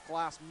 hangs off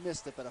glass,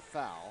 missed it, but a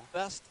foul.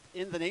 Best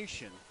in the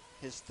nation.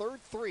 His 3rd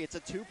 3. It's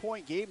a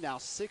 2-point game now,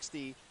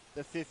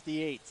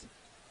 60-58.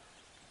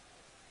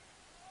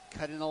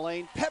 Cut in the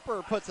lane.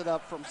 Pepper puts it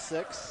up from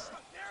 6.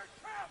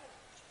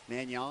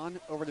 Magnon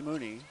over to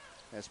Mooney,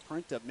 as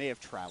Printup may have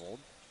traveled.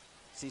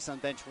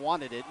 CSUN bench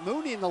wanted it.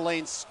 Mooney in the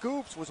lane,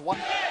 scoops, was one.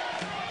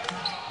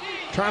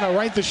 Trying to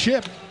right the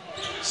ship.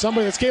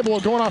 Somebody that's capable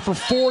of going off for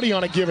 40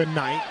 on a given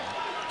night.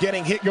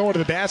 Getting hit going to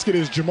the basket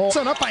is Jamal.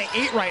 Up by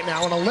 8 right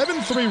now, an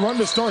 11-3 run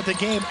to start the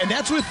game, and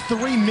that's with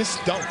 3 missed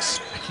dunks.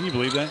 Can you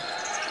believe that?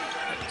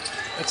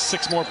 That's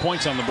 6 more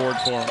points on the board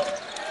for him.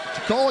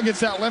 Goal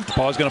against that left.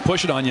 Paul's going to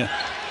push it on you.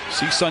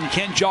 CSUN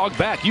can't jog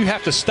back. You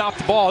have to stop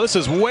the ball. This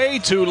is way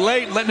too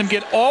late, letting him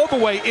get all the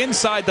way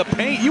inside the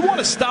paint. You want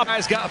to stop.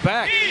 Guys got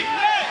back.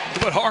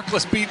 But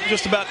Harkless beat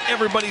just about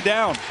everybody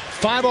down.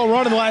 5-0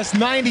 run in the last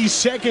 90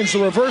 seconds. The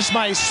reverse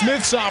by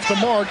Smith's off the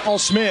mark. All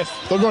Smith.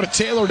 They'll go to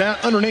Taylor down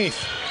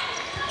underneath.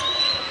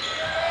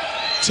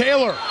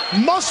 Taylor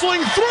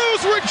muscling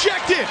through,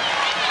 rejected.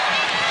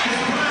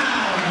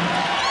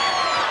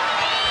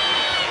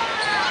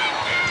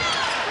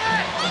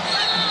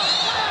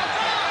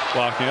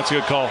 Blocking, that's a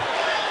good call.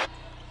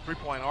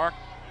 Three-point arc,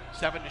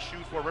 7 to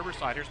shoot for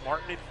Riverside. Here's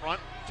Martin in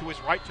front, to his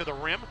right to the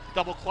rim.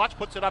 Double clutch,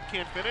 puts it up,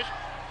 can't finish.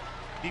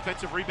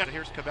 Defensive rebound.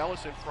 Here's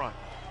Cabellas in front,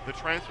 the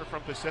transfer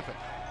from Pacific.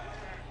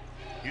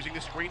 Using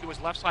the screen to his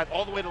left side,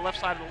 all the way to the left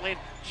side of the lane.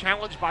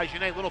 Challenged by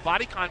Genet. Little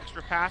body contact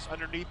pass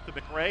underneath to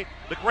McRae.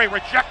 McRae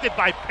rejected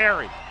by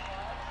Perry.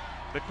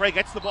 McRae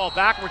gets the ball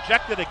back,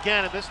 rejected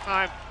again, and this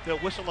time they'll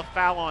whistle a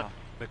foul on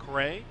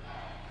McRae.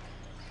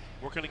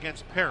 Working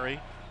against Perry.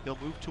 He'll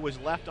move to his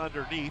left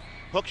underneath.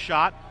 Hook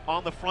shot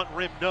on the front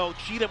rim. No.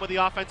 Cheatham with the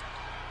offense.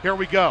 Here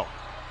we go.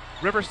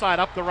 Riverside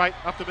up the right,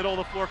 up the middle of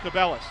the floor.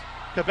 Cabellas.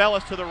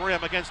 Cabellas to the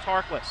rim against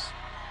Harkless.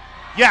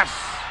 Yes.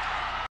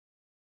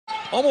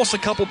 Almost a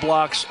couple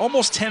blocks,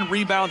 almost 10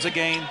 rebounds a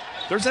game.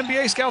 There's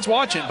NBA scouts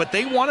watching, but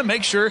they want to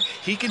make sure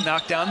he can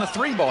knock down the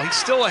three ball. He's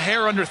still a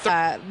hair under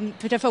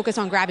to focus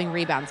on grabbing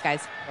rebounds,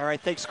 guys. All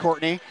right, thanks,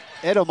 Courtney.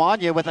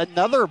 Edamanya with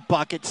another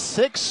bucket,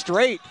 6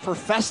 straight for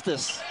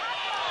Festus.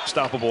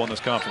 Stoppable in this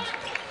conference.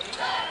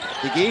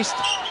 Big East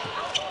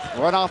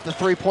run off the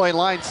three-point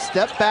line,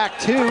 step back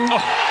 2.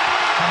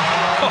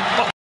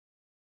 Oh.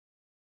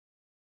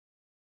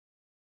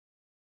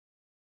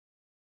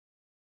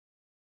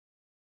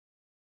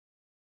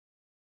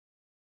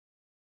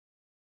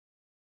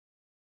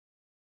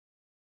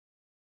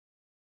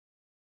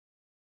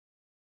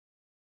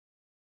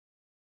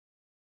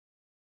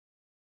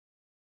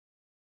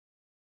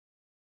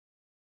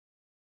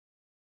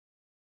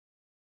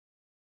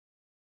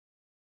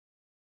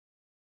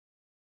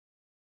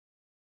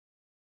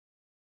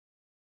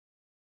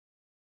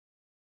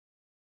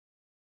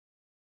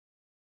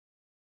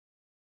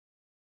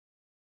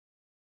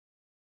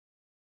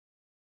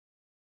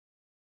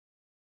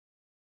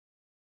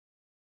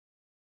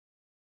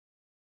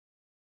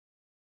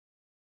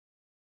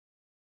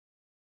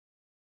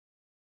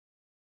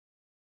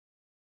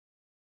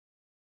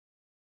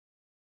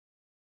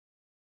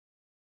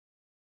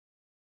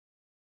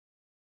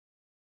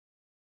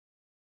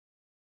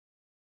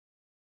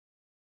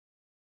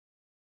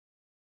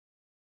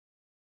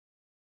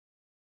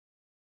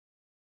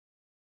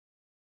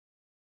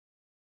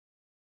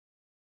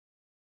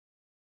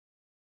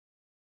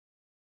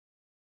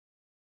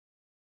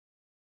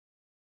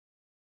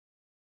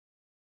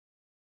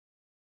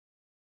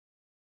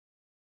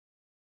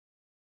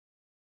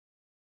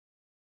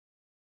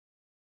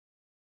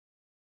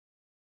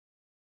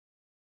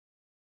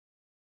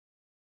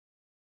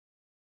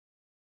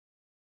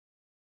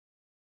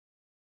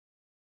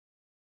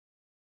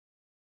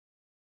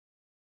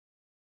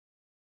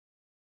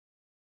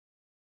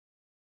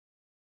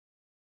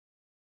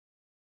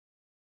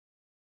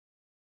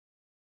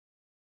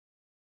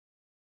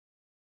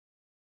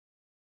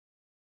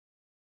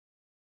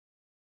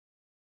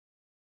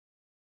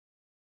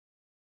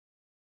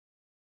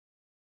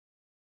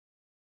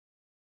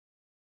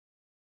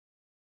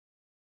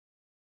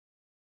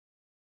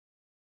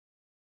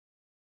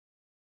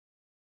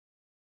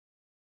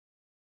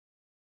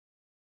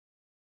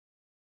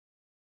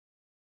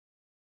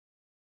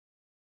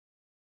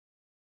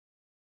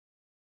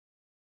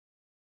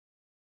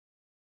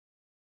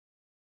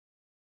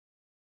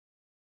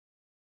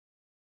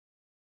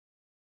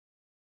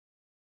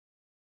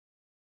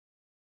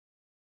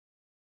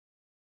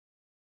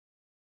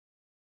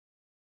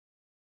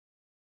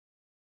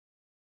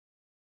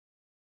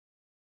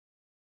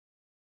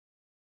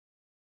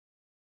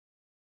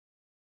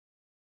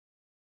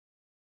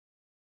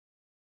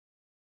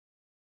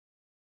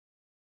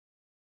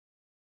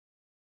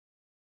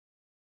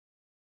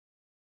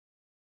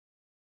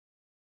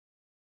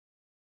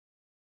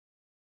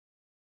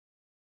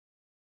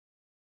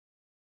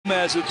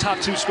 As the top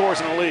 2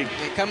 scorers in the league.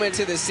 And coming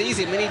into the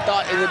season, many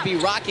thought it would be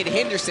Rocket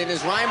Henderson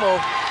as Rimo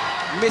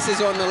misses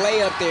on the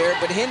layup there,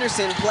 but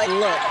Henderson played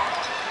look.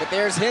 But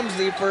there's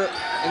Hemsley for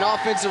an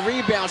offensive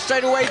rebound.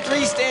 Straight away,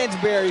 3,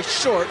 Stansberry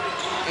short,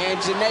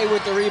 and Genet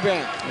with the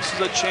rebound. This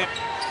is a champ.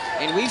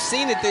 And we've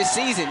seen it this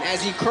season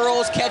as he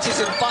curls, catches,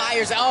 and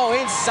fires. Oh,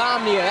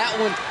 insomnia. That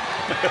one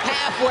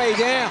halfway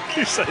down.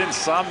 You said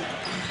insomnia.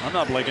 I'm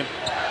not blinking.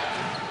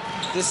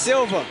 De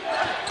Silva.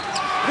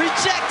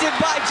 Rejected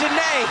by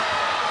Genet.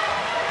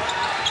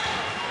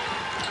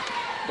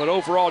 But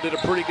overall did a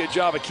pretty good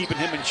job of keeping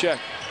him in check.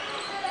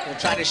 He'll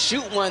try to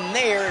shoot one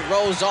there. It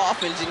rolls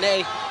off, and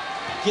Genet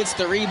gets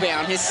the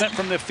rebound. His percent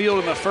from the field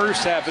in the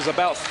first half is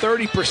about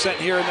 30%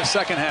 here in the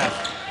second half.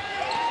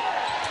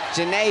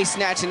 Genet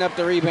snatching up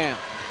the rebound.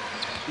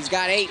 He's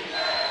got 8.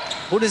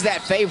 Who does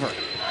that favor?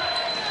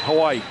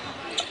 Hawaii.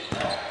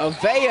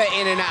 Avea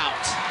in and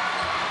out.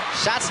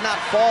 Shots not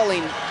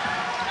falling.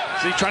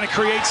 So he's trying to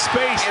create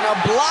space. And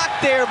a block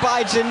there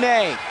by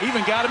Genet.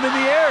 Even got him in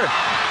the air.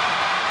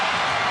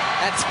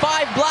 That's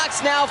 5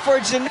 blocks now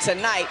for Genet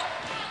tonight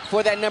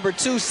for that number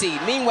 2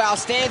 seed. Meanwhile,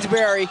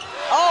 Stansberry,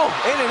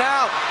 in and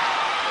out.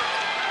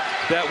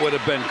 That would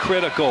have been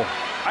critical.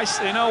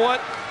 You know what?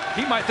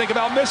 He might think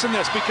about missing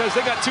this because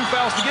they got 2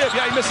 fouls to give.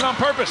 Yeah, he missed it on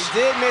purpose. He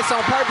did miss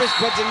on purpose,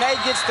 but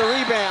Janae gets the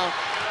rebound.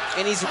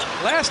 And he's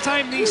last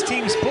time these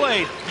teams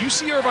played,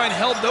 UC Irvine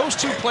held those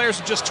 2 players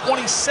to just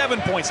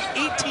 27 points,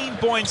 18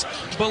 points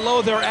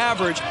below their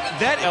average.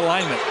 That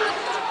alignment,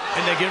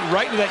 and they get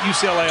right into that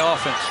UCLA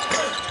offense.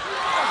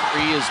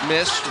 3 is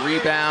missed.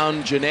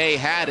 Rebound. Janae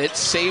had it,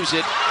 saves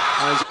it.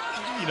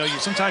 You know,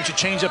 sometimes you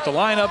change up the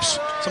lineups.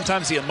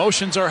 Sometimes the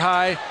emotions are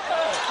high,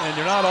 and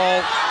you're not all,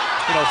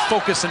 you know,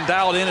 focused and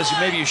dialed in as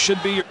maybe you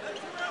should be.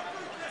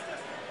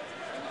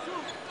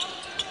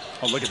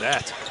 Oh, look at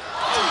that.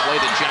 Play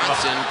to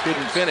Johnson,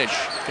 couldn't finish.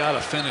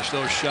 Gotta finish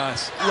those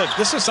shots. Look,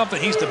 this is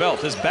something he's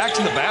developed. His back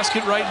to the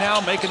basket right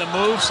now, making a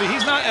move. See,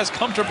 he's not as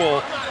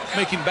comfortable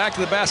making back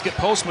to the basket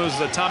post moves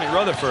as Tommy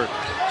Rutherford.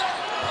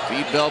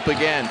 Feed Belp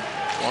again.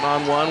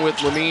 One-on-one with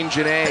Lamine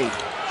Janae.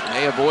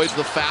 Janae avoids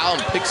the foul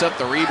and picks up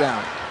the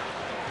rebound.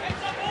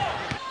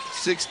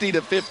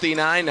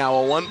 60-59 now,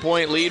 a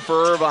 1-point lead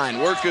for Irvine.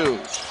 Werku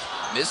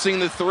missing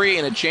the 3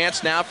 and a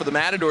chance now for the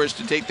Matadors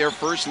to take their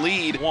first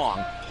lead.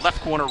 Wong,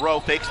 left corner row,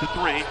 fakes the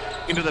 3,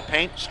 into the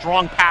paint,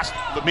 strong pass,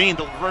 Lamine,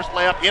 the reverse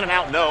layup, in and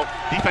out, no.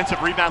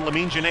 Defensive rebound,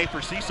 Lamine Janae for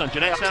CSUN.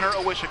 Janae center,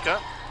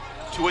 Owishika,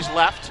 to his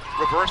left,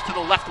 reverse to the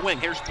left wing,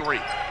 here's 3.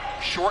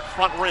 Short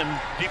front rim,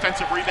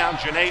 defensive rebound,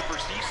 Janae for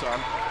CSUN.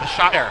 The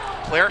shot there,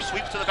 Claire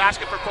sweeps to the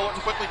basket for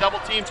Fullerton, quickly double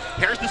teamed.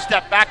 Here's the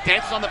step back,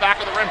 dances on the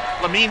back of the rim.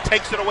 Lamine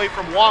takes it away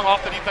from Wong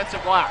off the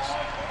defensive glass.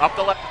 Up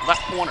the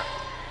left corner.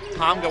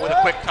 Tomga with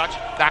a quick touch,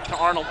 back to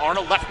Arnold.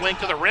 Arnold left wing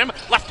to the rim,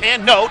 left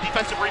hand, no.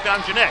 Defensive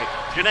rebound, Janae.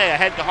 Janae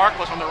ahead to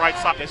Harkless on the right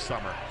side this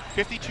summer.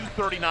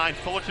 52-39,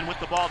 Fullerton with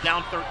the ball,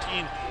 down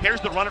 13.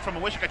 Here's the runner from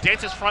Owishika,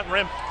 dances front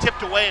rim,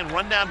 tipped away and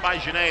run down by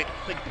Janae.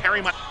 I think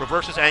Perry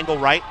reverses angle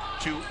right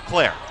to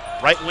Claire.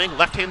 Right wing,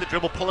 left-handed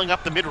dribble, pulling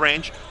up the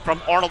mid-range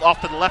from Arnold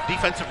off to the left.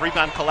 Defensive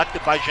rebound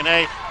collected by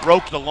Janae.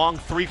 Rowe the long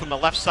 3 from the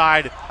left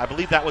side. I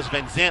believe that was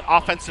Van Zandt.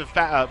 Offensive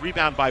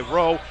rebound by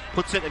Rowe.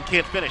 Puts it and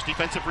can't finish.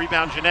 Defensive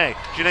rebound, Janae.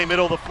 Janae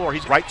middle of the floor.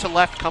 He's right to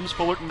left, comes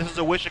Fullerton. This is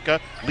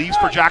Owishika. Leaves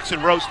for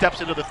Jackson Rowe, steps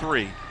into the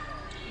 3.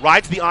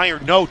 Rides the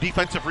iron, no.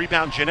 Defensive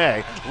rebound,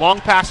 Janae. Long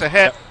pass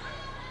ahead.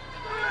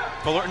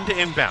 Fullerton to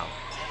inbound.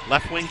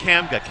 Left wing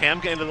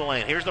Kamga into the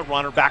lane. Here's the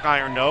runner, back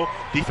iron, no.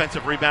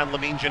 Defensive rebound,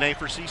 Lamine Janae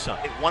for CSUN.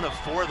 1 of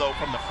 4 though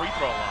from the free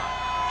throw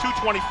line.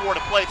 2:24 to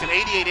play, it's an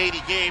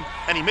 88-80 game,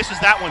 and he misses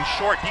that one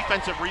short.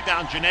 Defensive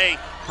rebound, Janae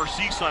for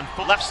CSUN.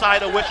 Left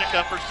side,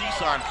 Owishika for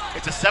CSUN.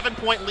 It's a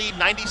 7-point lead,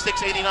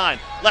 96-89.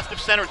 Left of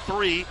center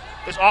 3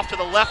 is off to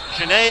the left,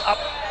 Janae up.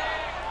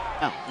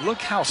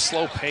 Look how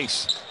slow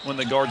pace when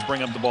the guards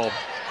bring up the ball.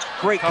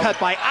 Great cut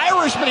by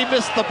Irish, but he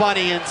missed the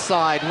bunny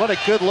inside. What a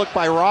good look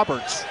by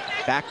Roberts.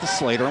 Back to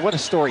Slater, and what a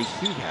story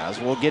he has.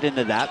 We'll get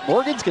into that.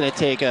 Morgan's going to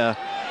take a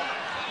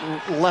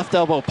left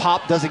elbow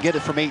pop, doesn't get it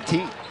from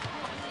 18.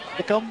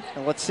 Pick him,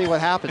 and let's see what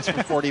happens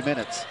for 40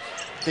 minutes.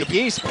 The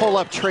Geese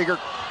pull-up trigger,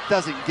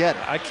 doesn't get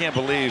it. I can't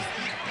believe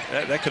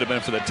that could have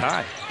been for the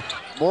tie.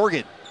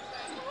 Morgan.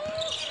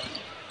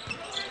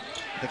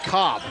 The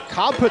Cobb.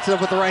 Cobb puts it up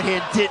with the right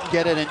hand, didn't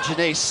get it, and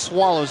Janae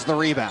swallows the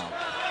rebound.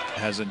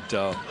 Hasn't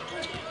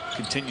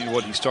continued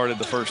what he started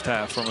the first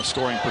half from a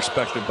scoring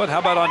perspective. But how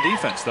about on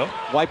defense, though?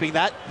 Wiping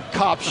that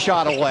Cobb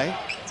shot away.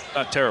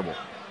 Not terrible,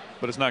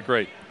 but it's not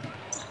great.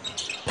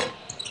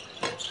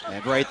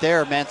 And right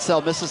there,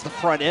 Mansell misses the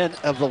front end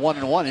of the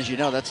 1-and-1. As you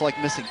know, that's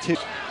like missing 2.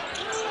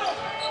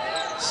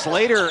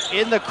 Slater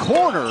in the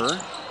corner,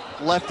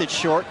 left it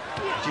short.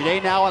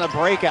 Janae now on a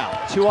breakout.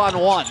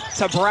 2-on-1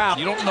 to Brown.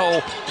 You don't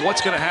know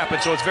what's going to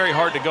happen, so it's very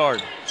hard to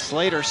guard.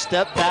 Slater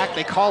step back.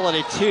 They call it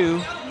a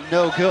 2.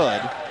 No good.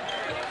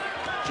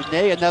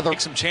 Janae another.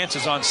 Take some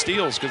chances on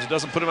steals because it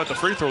doesn't put him at the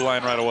free throw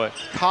line right away.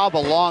 Cobb a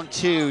long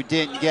 2,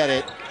 didn't get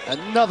it.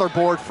 Another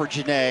board for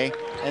Janae,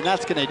 and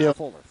that's going to do it.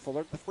 Fuller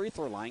at the free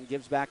throw line,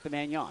 gives back to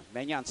Magnon.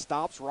 Magnon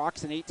stops,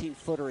 rocks an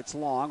 18-footer, it's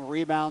long.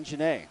 Rebound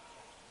Janae.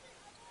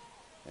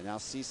 And now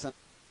CSUN.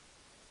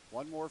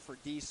 One more for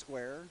D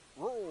square.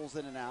 Rolls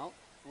in and out.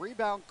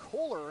 Rebound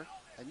Kohler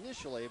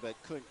initially, but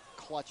couldn't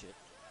clutch it.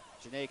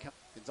 Janae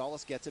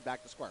Gonzalez gets it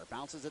back to square.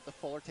 Bounces it to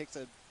Fuller, takes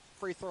a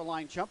free throw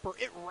line jumper.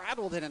 It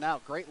rattled in and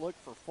out. Great look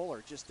for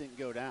Fuller, just didn't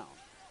go down.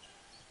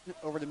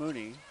 Over to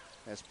Mooney,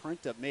 as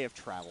Printup may have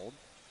traveled.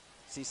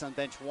 CSUN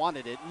bench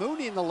wanted it.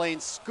 Mooney in the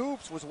lane,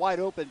 scoops, was wide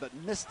open, but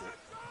missed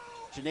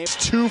it. Janae.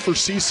 It's 2 for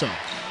CSUN.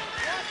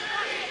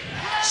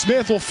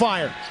 Smith will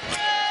fire.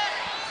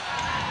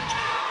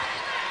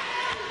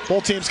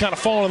 Both teams kind of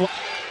falling.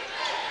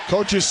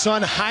 Coach's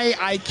son, high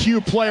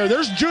IQ player.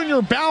 There's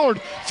Junior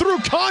Ballard through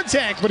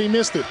contact, but he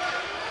missed it.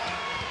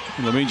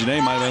 Lamine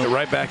Janae might have been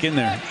right back in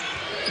there.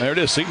 There it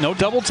is. See, no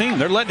double team.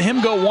 They're letting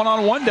him go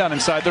one-on-one down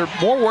inside. They're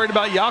more worried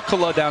about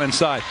Yakula down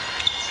inside.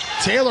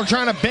 Taylor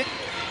trying to bend.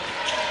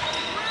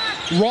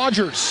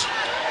 Rogers.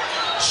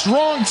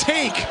 Strong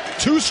take.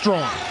 Too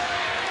strong.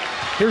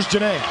 Here's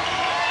Janae.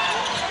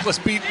 Let's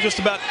beat just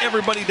about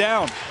everybody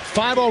down.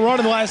 5-0 run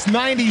in the last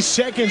 90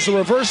 seconds. The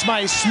reverse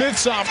by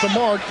Smith's off the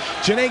mark.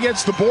 Janae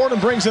gets the board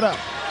and brings it up.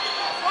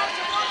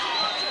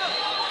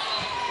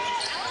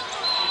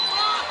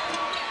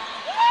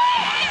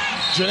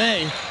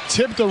 Janae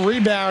tipped the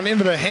rebound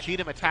into the hand.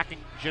 Cheatham attacking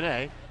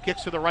Janae.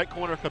 Kicks to the right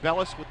corner.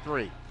 Cabellis with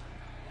 3.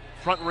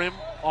 Front rim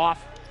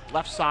off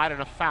left side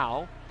and a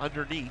foul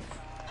underneath.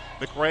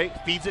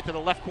 McRae feeds it to the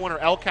left corner.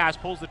 Elkaz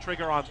pulls the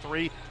trigger on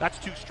 3. That's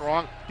too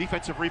strong.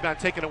 Defensive rebound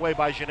taken away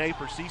by Janae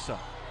for CISA.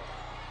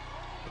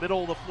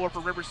 Middle of the floor for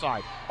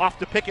Riverside. Off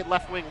to Pickett,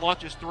 left wing,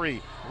 launches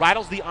 3.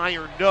 Rattles the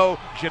iron, no.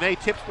 Janae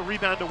tips the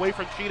rebound away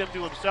from Cheatham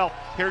to himself.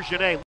 Here's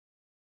Janae.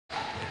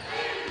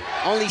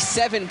 Only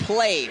 7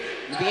 played.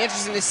 It'll be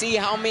interesting to see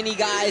how many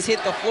guys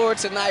hit the floor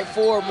tonight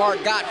for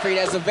Mark Gottfried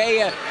as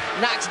Avea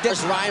knocks down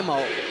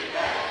Rimo.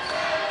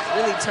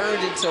 Really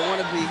turned into one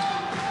of the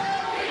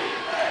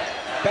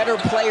better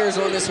players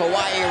on this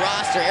Hawaii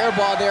roster. Air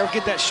ball there.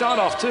 Get that shot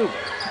off, too.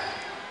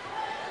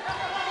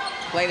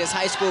 Played his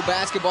high school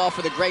basketball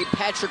for the great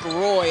Patrick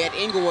Roy at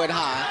Inglewood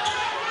High.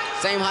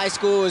 Same high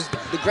school as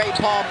the great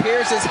Paul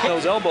Pierce.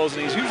 Those elbows,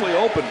 and he's usually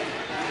open.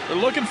 They're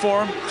looking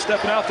for him,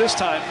 stepping out this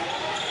time.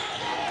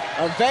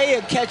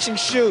 Avea catch and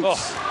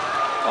shoots.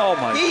 Oh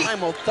my.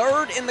 Rimo,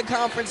 3rd in the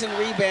conference in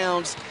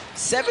rebounds,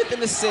 7th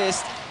in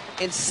assists,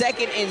 and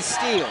 2nd in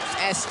steals.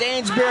 As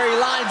Stansberry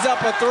lines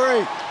up a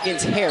 3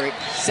 against Herrick.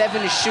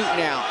 7 to shoot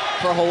now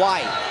for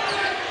Hawaii.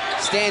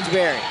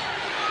 Stansberry.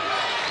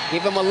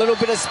 Give him a little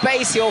bit of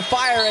space, he'll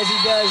fire as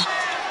he does.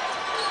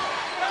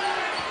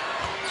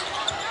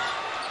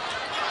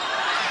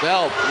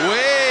 Bell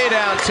way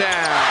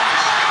downtown.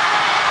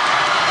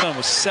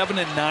 Was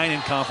 7-9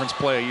 in conference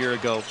play a year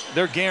ago.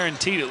 They're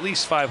guaranteed at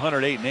least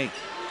 500, 8-8.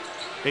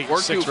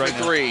 8-6 right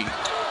now. 3.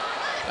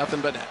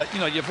 Nothing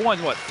but you've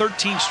won what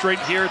 13 straight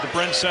here at the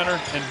Brent Center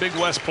in Big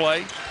West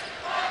play.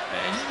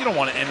 And you don't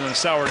want to end on a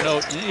sour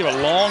note. You have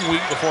a long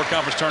week before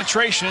conference tournament.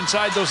 Penetration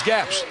inside those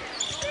gaps.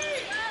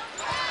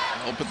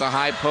 Up at the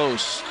high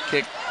post.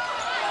 Kick.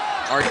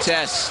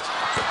 Artest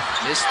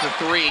missed the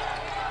 3.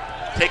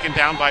 Taken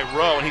down by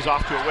Rowe, and he's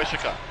off to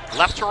Awishika.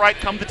 Left to right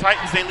come the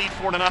Titans. They lead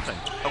 4-0.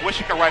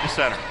 Awishika right to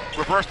center.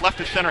 Reverse left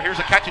to center. Here's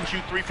a catch and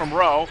shoot 3 from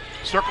Rowe.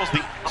 Circles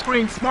the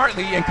screen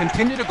smartly and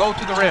continue to go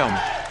to the rim.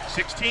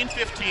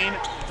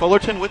 16-15.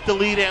 Fullerton with the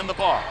lead and the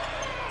ball.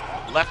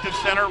 Left of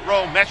center.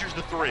 Rowe measures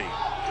the 3.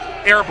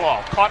 Air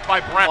ball caught by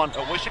Brown.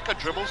 Awishika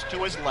dribbles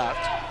to his left.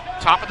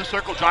 Top of the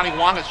circle. Johnny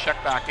Wong has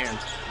checked backhand.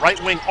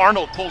 Right wing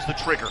Arnold pulls the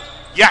trigger.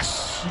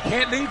 Yes. You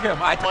can't leave him.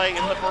 I play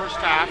in the first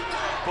half.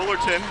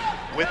 Fullerton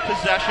with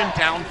possession,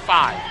 down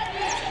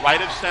 5.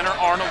 Right of center,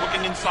 Arnold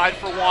looking inside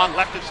for Wong.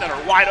 Left of center,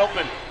 wide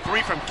open.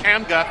 3 from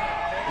Kamga.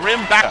 Rim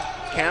back.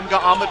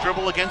 Kamga on the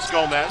dribble against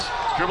Gomez.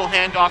 Dribble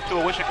handoff to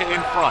Awishika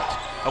in front.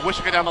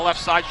 Awishika down the left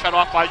side, shut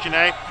off by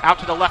Janae. Out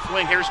to the left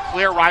wing. Here's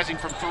Clear rising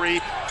from 3.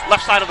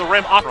 Left side of the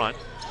rim, off front.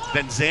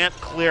 Then Zant,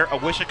 Clear,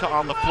 Awishika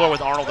on the floor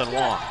with Arnold and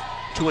Wong.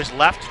 To his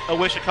left,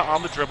 Awishika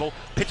on the dribble,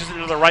 pitches it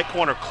into the right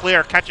corner.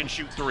 Clear, catch and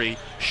shoot 3.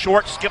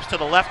 Short, skips to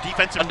the left,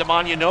 defensive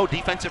Ndamanya, no.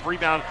 Defensive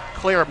rebound,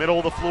 Clear, middle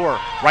of the floor.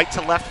 Right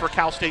to left for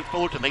Cal State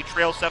Fullerton. They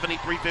trail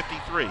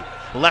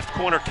 73-53. Left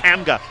corner,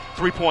 Kamga,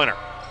 3-pointer.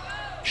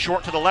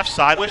 Short to the left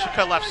side,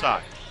 Awishika left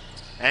side.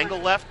 Angle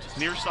left,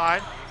 near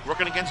side.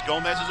 Working against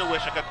Gomez is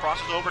Awishika.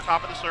 Crosses over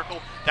top of the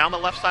circle, down the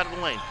left side of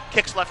the lane.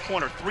 Kicks left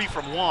corner, 3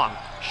 from Wong.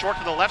 Short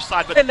to the left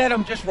side, but let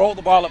him just roll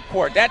the ball up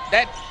court.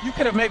 That you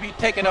could have maybe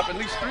taken up at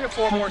least 3 or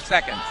 4 more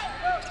seconds.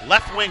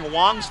 Left wing,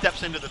 Wong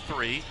steps into the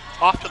 3.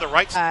 Off to the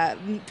right side.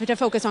 To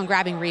focus on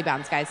grabbing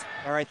rebounds, guys.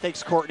 All right,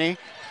 thanks, Courtney.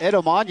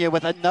 Ndamanya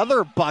with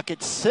another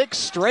bucket, 6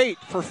 straight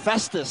for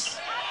Festus.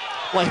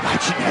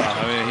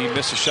 I mean, he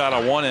missed a shot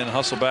on one end,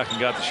 hustled back and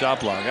got the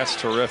shot block. That's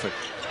terrific.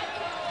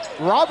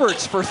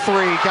 Roberts for 3,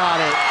 got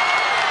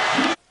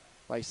it.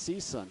 By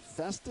CSUN,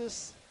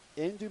 Festus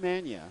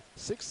Ndamanya,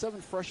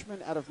 6'7"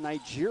 freshman out of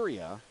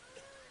Nigeria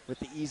with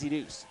the easy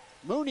deuce.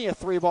 Mooney a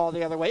 3-ball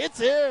the other way.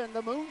 It's in,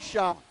 the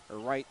moonshot. Or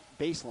right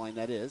baseline,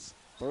 that is.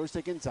 Throws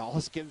to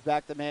Gonzalez, gives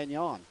back to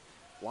Magnon.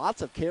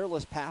 Lots of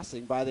careless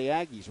passing by the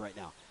Aggies right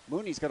now.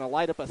 Mooney's going to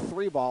light up a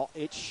 3-ball.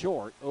 It's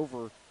short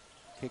over.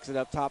 Kicks it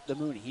up top to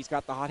Mooney. He's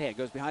got the hot hand.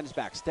 Goes behind his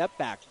back. Step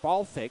back.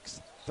 Ball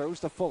fix.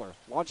 Throws to Fuller.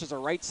 Launches a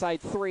right side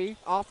 3.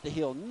 Off the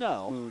heel.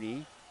 No.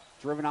 Mooney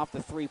driven off the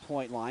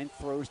 3-point line.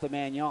 Throws to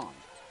Magnon.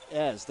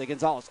 Ez to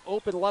Gonzalez.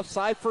 Open left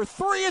side for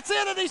 3. It's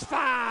in and he's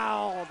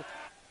fouled.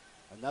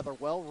 Another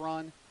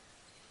well-run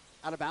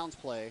out-of-bounds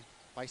play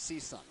by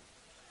CSUN.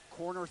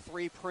 Corner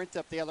 3. Print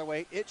up the other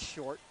way. It's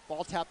short.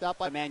 Ball tapped out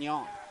by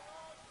Magnon.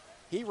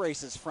 He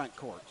races front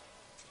court.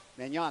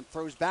 Magnon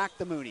throws back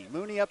to Mooney.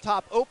 Mooney up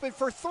top, open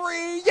for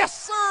 3.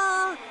 Yes,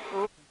 sir!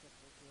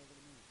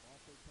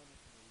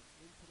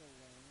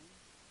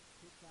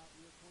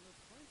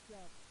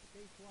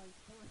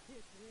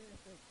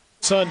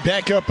 Sun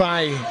back up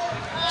by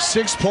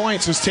 6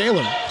 points as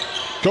Taylor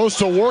goes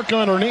to work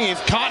underneath.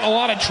 Caught a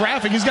lot of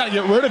traffic. He's got to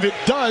get rid of it.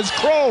 Does.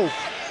 Crow.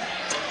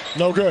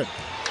 No good.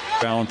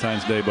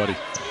 Valentine's Day, buddy.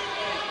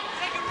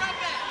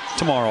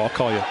 Tomorrow, I'll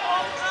call you.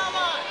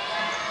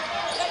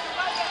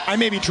 I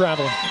may be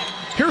traveling.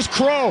 Here's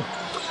Crow.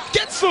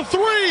 Gets the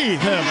three.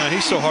 Man,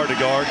 he's so hard to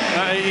guard.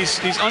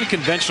 He's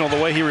unconventional the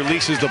way he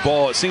releases the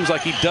ball. It seems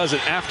like he does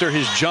it after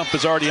his jump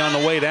is already on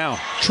the way down.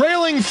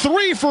 Trailing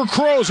three for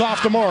Crows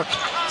off the mark.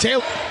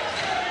 Taylor.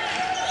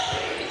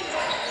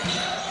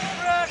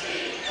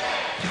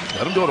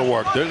 Let him go to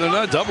work. They're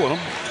not doubling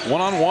him.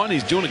 One-on-one,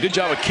 he's doing a good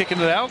job of kicking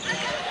it out.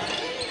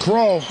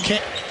 Crow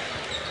can't.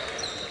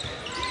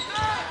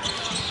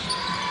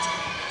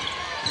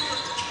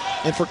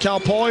 And for Cal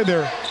Poly,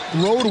 their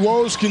road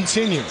woes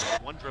continue.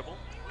 One dribble,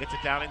 gets it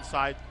down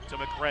inside to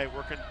McRae,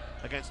 working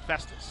against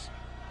Festus.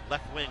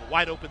 Left wing,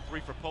 wide open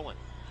three for Pullen.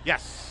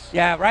 Yes.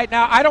 Yeah, right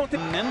now I don't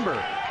think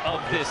member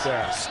of this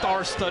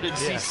star-studded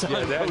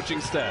CSUN coaching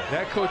staff.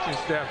 That coaching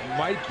staff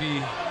might be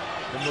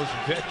the most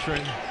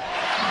veteran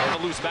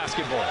of loose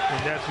basketball.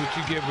 And that's what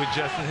you get with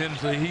Justin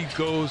Hemsley. He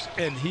goes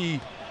and he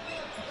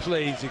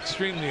plays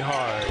extremely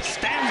hard.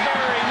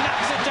 Stansbury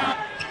knocks it down.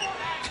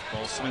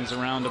 Ball swings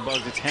around to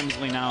Bugs. It's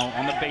Hemsley now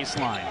on the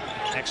baseline.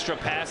 Extra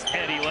pass.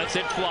 Eddie lets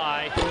it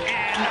fly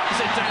and knocks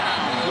it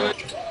down.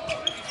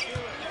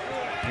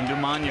 And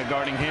Dumania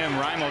guarding him.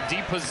 Rimo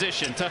deep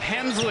position to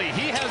Hemsley.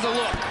 He has a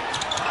look.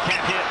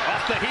 Can't hit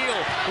off the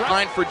heel.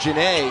 Line for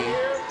Janae.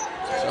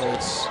 So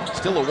it's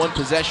still a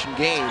one-possession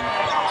game.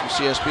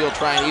 UCSB will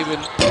try and even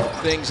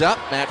things up.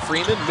 Matt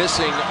Freeman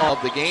missing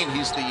of the game.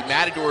 He's the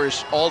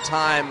Matadors'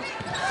 all-time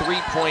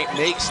three-point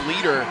makes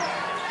leader,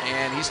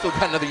 and he's still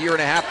got another year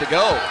and a half to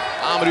go.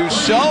 Amadou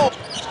Sow.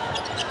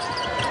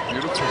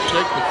 Beautiful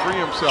shake to free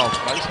himself.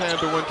 Nice hand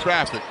to win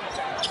traffic.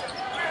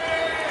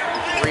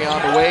 Three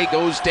on the way,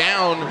 goes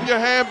down. Put your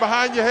hand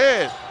behind your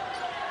head.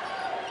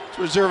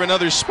 To reserve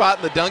another spot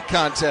in the dunk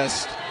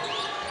contest.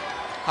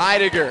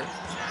 Heidegger,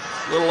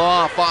 little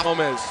off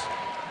Gomez.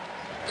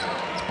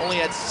 Only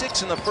had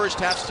 6 in the first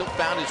half, still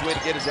found his way to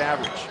get his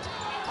average.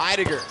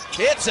 Heidegger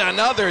hits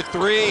another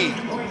three.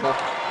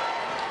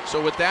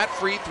 So with that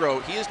free throw,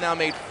 he has now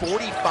made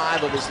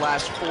 45 of his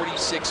last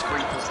 46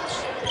 free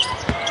throws.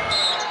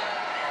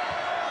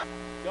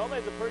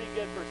 Gomez a pretty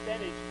good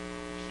percentage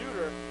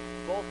shooter,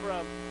 both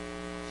from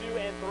 2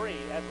 and 3.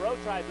 As Rowe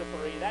tries the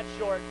three, that's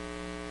short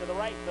to the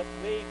right, the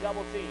Lee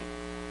double team.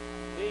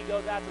 Lee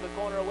goes out to the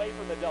corner away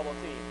from the double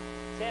team.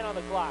 10 on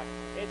the clock.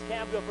 It's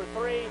Camgo for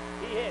 3.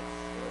 He hits.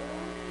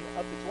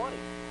 Up to 20.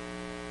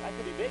 That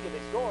could be big if they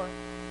score.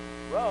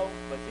 Rowe,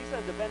 but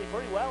CSUN's defending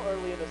pretty well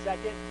early in the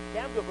second.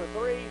 Camgo for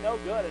 3, no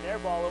good. An air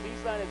ball.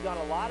 CSUN has gone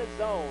a lot of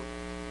zone.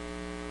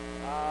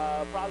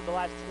 Probably the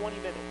last 20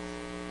 minutes.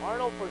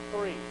 Arnold for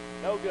 3,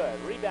 no good.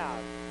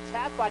 Rebound.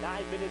 Tapped by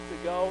 9 minutes to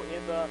go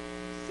in the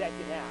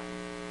second half.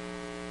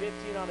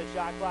 15 on the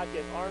shot clock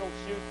as Arnold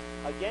shoots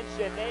against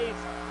Cheney's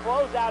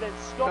closeout and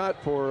score.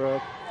 Not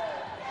for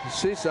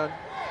CSUN.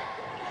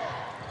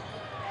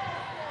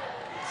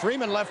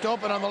 Freeman left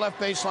open on the left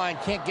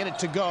baseline, can't get it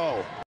to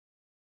go.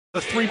 The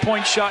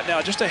three-point shot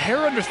now, just a hair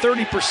under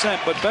 30%,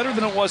 but better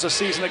than it was a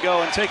season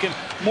ago and taking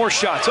more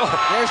shots. Oh,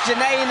 there's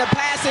Janae in the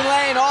passing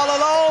lane, all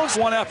of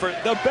those. One effort,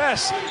 the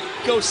best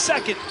goes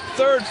second,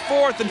 third,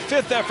 fourth, and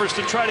fifth efforts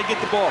to try to get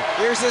the ball.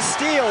 Here's a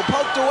steal,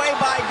 poked away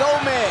by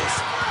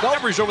Gomez.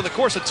 Average over the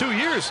course of 2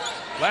 years.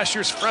 Last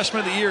year's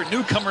Freshman of the Year,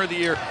 Newcomer of the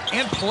Year,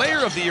 and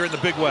Player of the Year in the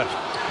Big West.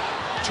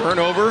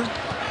 Turnover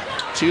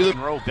to the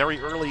row very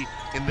early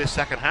in this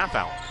second half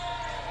hour.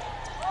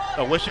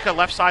 Wishica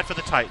left side for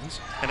the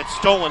Titans, and it's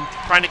stolen,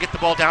 trying to get the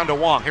ball down to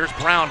Wong. Here's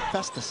Brown.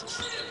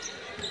 Festus.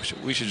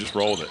 We should just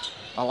roll with it.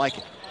 I like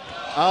it.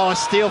 Oh, a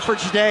steal for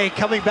Janae,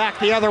 coming back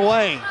the other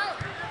way.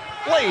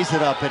 Lays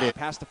it up at it.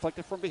 Pass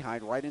deflected from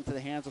behind, right into the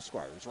hands of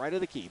Squires. Right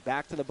of the key,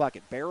 back to the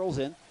bucket. Barrels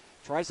in,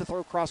 tries to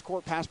throw cross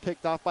court, pass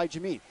picked off by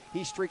Jameen.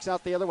 He streaks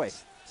out the other way.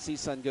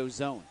 CSUN goes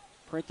zone.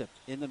 Printup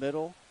in the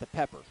middle, the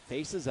Pepper.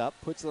 Faces up,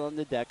 puts it on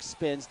the deck,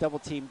 spins, double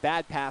team,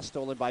 bad pass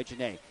stolen by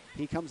Janae.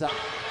 He comes out.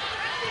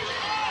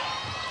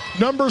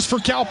 Numbers for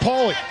Cal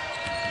Poly.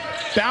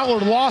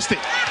 Ballard lost it.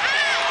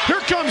 Here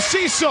comes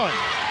CSUN.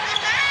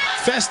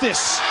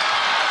 Festus.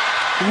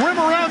 Rim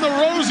around the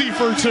rosy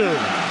for 2.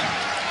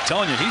 I'm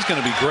telling you, he's going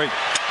to be great.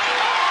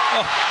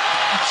 Oh,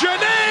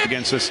 Janae!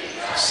 Against this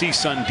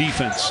CSUN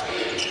defense.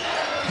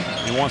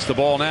 He wants the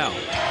ball now.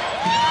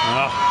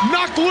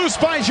 Knocked loose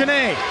by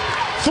Janae.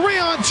 3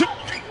 on 2.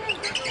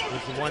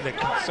 It's the one that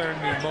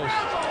concerned me most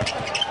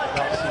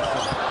about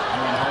CSUN.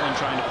 Holland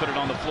trying to put it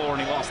on the floor,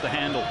 and he lost the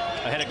handle.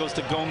 Ahead it goes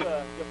to Gomez.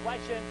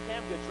 Deflection,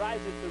 Camga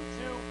drives it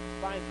through 2,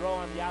 finds Rowe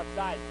on the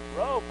outside.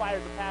 Rowe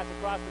fires a pass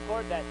across the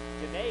court that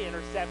Janae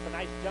intercepts, a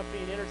nice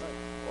jumping intercept.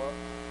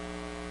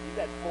 He's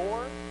at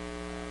 4,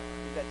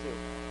 he's at 2.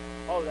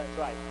 Oh, that's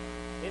right.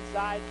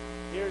 Inside,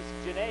 here's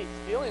Janae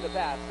stealing the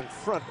pass. In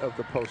front of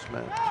the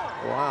postman.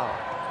 Wow.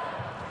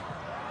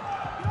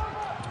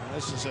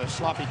 This is a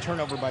sloppy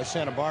turnover by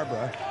Santa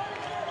Barbara.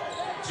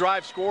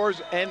 Drive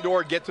scores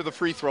and/or get to the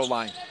free throw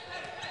line.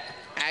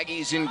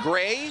 Aggies in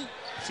gray.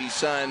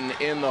 CSUN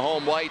in the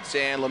home whites,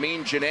 and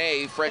Lamine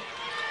Janae.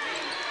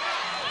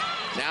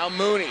 Now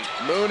Mooney.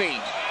 Mooney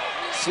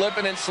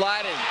slipping and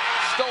sliding.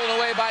 Stolen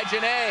away by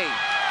Janae.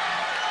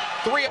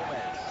 3.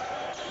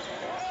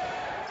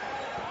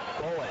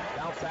 Bowen,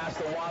 bounce pass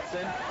to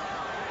Watson.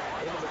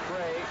 Into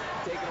McCray,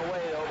 taken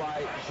away though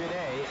by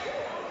Janae.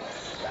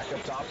 Back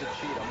up top to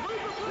Cheatham.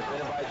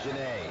 Defended by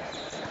Janae.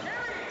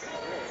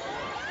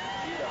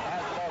 Cheatham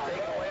has the ball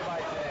taken away by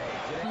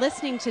Janae.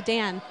 Listening to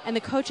Dan and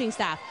the coaching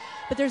staff,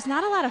 but there's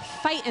not a lot of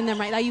fight in them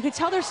right now. You could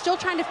tell they're still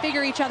trying to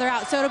figure each other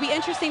out. So it'll be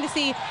interesting to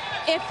see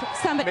if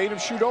somebody made him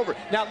shoot over.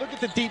 Now look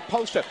at the deep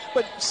post up.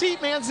 But see,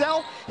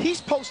 Manziel, he's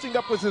posting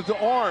up with his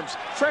arms.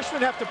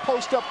 Freshmen have to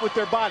post up with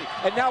their body.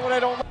 And now what I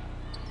don't.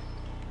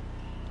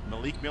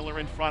 Malik Miller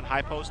in front,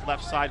 high post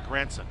left side,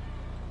 Granson.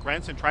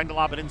 Granson trying to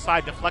lob it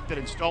inside, deflected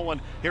and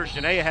stolen. Here's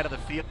Janae ahead of the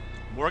field.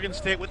 Morgan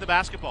State with the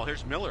basketball.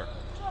 Here's Miller.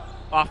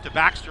 Off to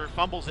Baxter,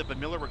 fumbles it, but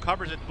Miller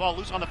recovers it. The ball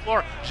loose on the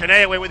floor.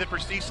 Janae away with it for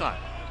CSUN.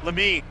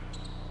 Lamine.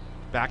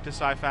 Back to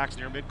Syfax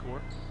near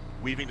midcourt.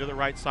 Weaving to the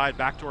right side,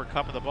 backdoor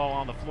cup of the ball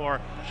on the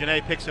floor.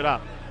 Janae picks it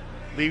up.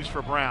 Leaves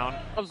for Brown.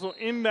 Will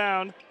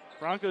inbound.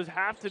 Broncos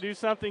have to do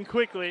something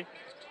quickly.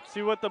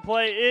 See what the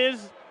play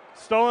is.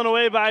 Stolen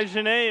away by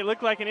Janae. It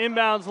looked like an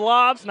inbounds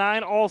lob.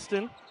 9,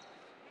 Alston.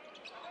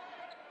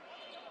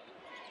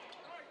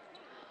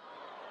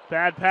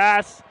 Bad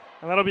pass.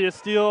 And that'll be a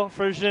steal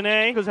for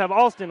Janae. Because have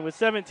Alston with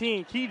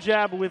 17,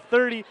 Kejab with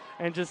 30,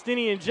 and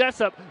Justinian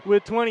Jessup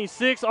with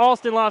 26.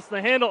 Alston lost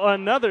the handle.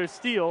 Another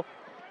steal.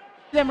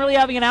 Them really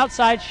having an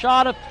outside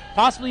shot of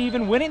possibly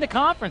even winning the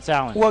conference,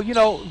 Allen. Well, you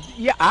know,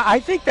 yeah, I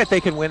think that they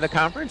can win the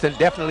conference and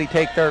definitely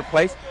take third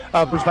place.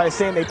 By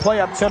saying they play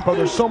up tempo,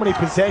 there's so many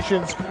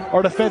possessions,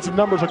 our defensive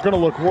numbers are going to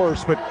look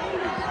worse, but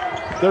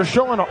they're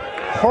showing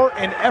heart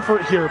and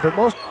effort here. But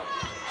most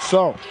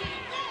so.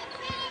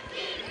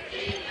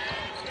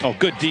 Oh,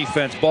 good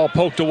defense. Ball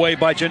poked away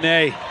by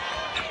Janae.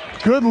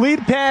 Good lead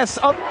pass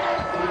up.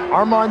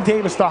 Armand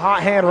Davis, the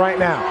hot hand right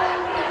now.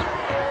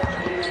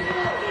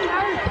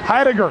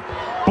 Heidegger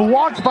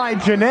blocked by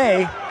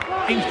Janae.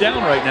 He's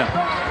down right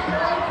now.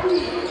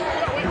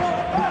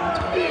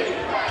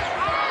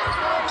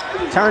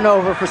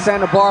 Turnover for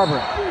Santa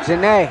Barbara.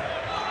 Janae.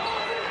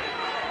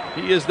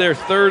 He is their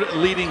third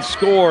leading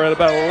scorer at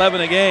about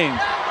 11 a game.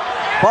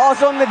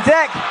 Ball's on the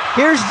deck.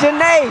 Here's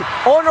Janae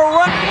on the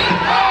run.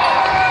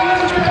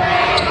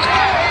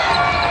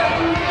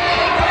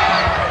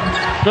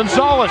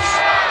 Gonzalez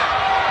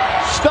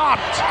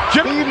stopped.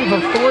 Leading for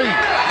 3.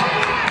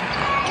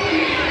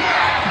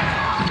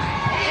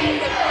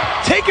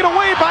 Taken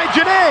away by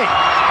Janae.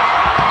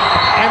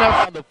 And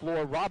on the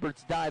floor,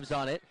 Roberts dives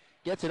on it,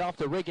 gets it off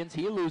to Riggins.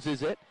 He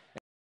loses it.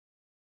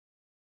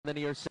 Then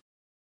he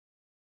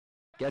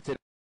gets it.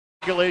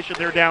 Regulation,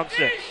 they're down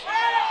 6.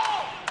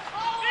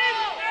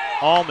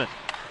 Allman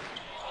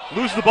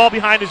loses the ball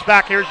behind his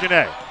back. Here's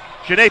Janae.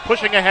 Janae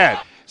pushing ahead.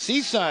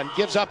 CSUN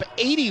gives up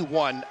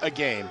 81 a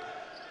game.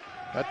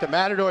 But the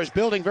Matadors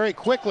building very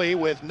quickly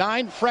with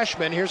 9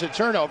 freshmen. Here's a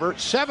turnover.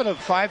 7 of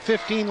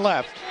 5:15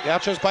 left.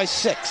 Gauchos by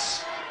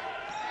 6.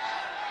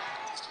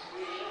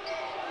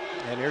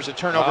 And here's a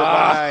turnover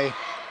by...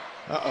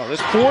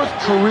 This 4th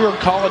career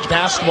college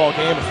basketball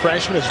game of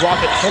freshman as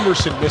Rocket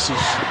Henderson misses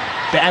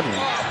badly.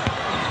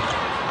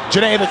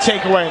 Janae the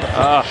takeaway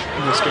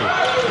in this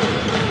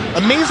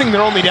game. Amazing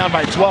they're only down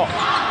by 12.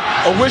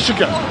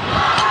 Owishika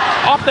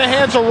off the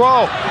hands of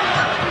Rowe.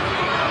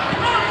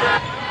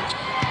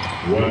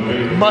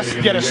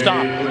 Must get a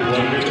stop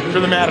for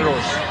the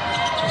Matadors.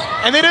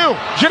 And they do.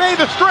 Janae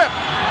the strip.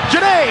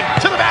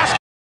 Janae to the basket.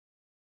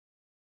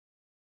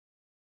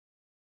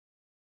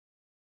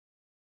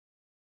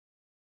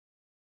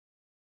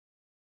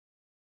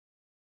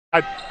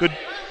 Good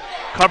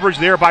coverage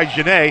there by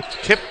Janae.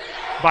 Tipped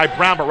by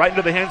Brown, but right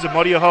into the hands of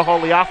Modia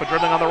Hoho-Liafa,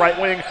 dribbling on the right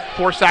wing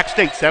for Sac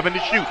State. 7 to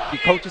shoot. The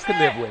coaches can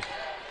live with.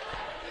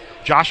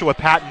 Joshua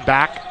Patton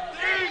back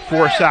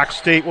for Sac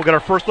State. We'll get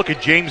our first look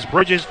at James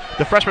Bridges,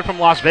 the freshman from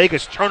Las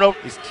Vegas. Turnover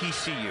is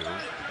TCU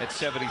at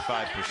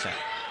 75%.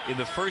 In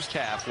the first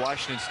half,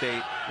 Washington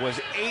State was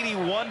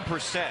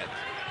 81%.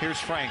 Here's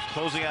Frank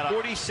closing out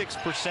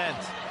 46%.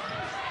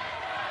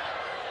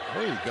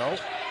 There you go.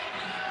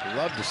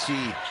 Love to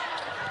see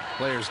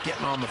players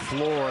getting on the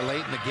floor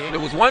late in the game.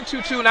 It was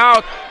 1-2-2,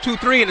 now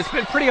 2-3, and it's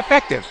been pretty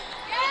effective.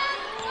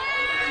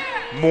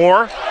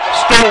 Moore,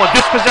 stolen,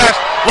 dispossessed.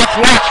 Let's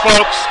watch,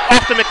 folks.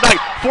 Off to McKnight.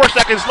 4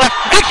 seconds left.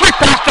 Entry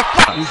pass to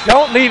Flash. You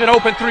don't leave an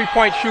open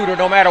three-point shooter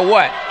no matter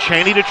what.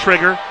 Chaney to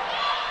trigger.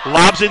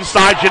 Lobs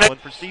inside. Janae.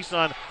 For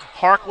CSUN,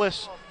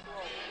 Harkless,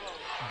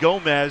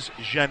 Gomez,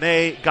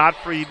 Janae,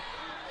 Gottfried,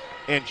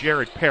 and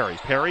Jared Perry.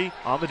 Perry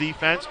on the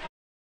defense.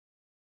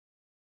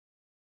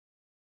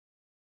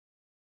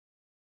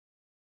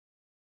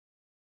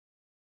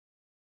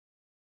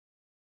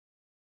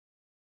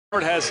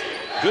 Has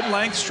good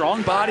length,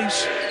 strong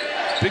bodies,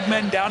 big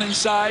men down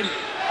inside.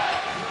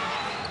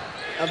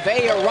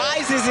 Avea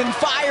rises and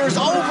fires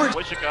over.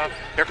 Wishika.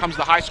 Here comes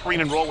the high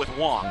screen and roll with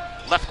Wong.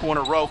 Left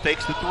corner row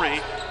fakes the 3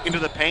 into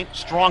the paint.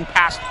 Strong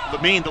pass.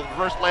 Lamine, the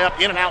reverse layup,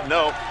 in and out.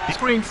 No. He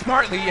screened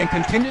smartly and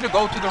continue to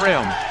go to the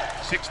rim.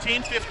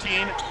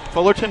 16-15.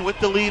 Fullerton with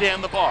the lead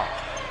and the ball.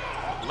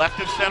 Left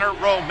of center.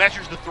 Rowe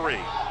measures the 3.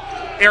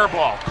 Air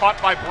ball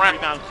caught by Brown.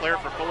 Rebound Claire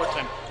for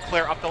Fullerton.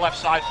 Claire up the left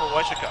side for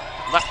Wishika.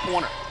 Left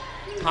corner.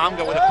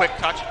 Comga with a quick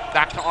touch,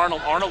 back to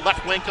Arnold. Arnold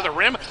left wing to the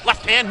rim,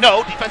 left hand,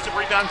 no, defensive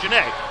rebound,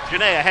 Janae.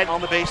 Janae ahead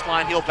on the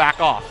baseline, he'll back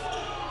off.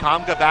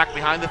 Comga back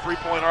behind the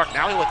three-point arc,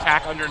 now he'll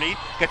attack underneath,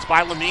 gets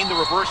by Lamine, the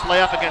reverse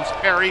layup against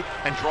Perry,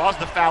 and draws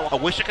the foul.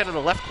 Awishika in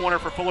the left corner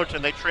for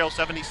Fullerton, they trail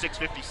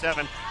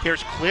 76-57.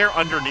 Here's Claire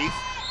underneath,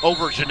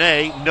 over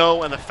Janae,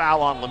 no, and the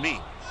foul on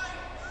Lamine.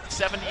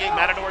 78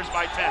 Matadors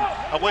by 10.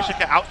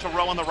 Awishika out to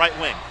Rowe on the right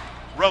wing.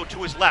 Rowe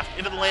to his left,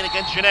 into the lane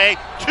against Janae.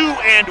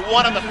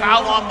 2-1 on the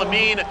foul on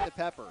Lamine.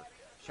 Pepper,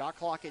 shot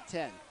clock at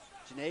 10.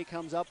 Janae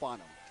comes up on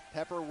him.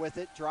 Pepper with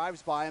it,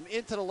 drives by him,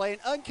 into the lane,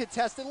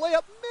 uncontested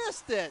layup,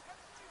 missed it.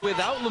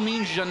 Without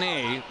Lamine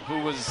Janae,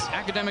 who was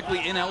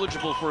academically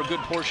ineligible for a good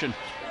portion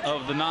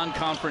of the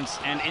non-conference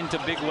and into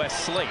Big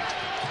West slate.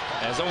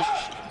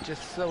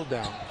 Just slow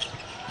down.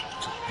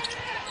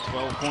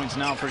 12 points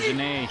now for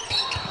Janae.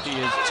 He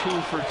is 2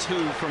 for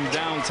 2 from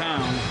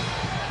downtown.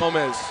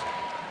 Gomez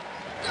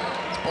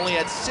only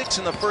had 6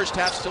 in the first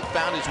half, still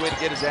found his way to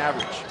get his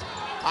average.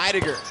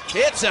 Heidegger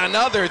hits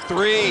another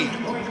three.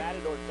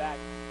 Matadors back.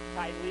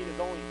 Tight lead is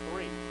only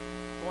 3.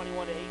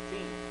 21-18.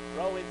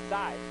 Rowe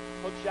inside.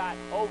 Hook shot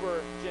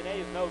over Janae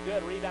is no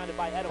good. Rebounded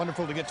by Edelman.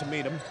 Wonderful to get to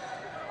meet him.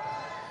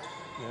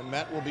 And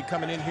Matt will be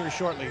coming in here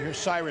shortly. Here's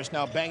Cyrus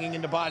now banging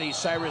into bodies.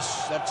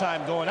 Cyrus that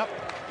time going up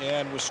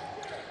and was...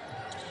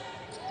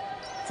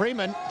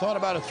 Freeman thought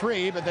about a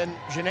 3, but then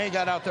Janae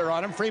got out there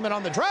on him. Freeman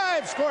on the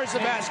drive, scores the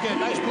basket.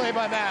 Nice play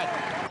by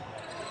Matt.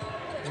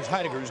 Here's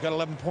Heidegger, who's got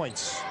 11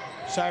 points.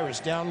 Cyrus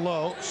down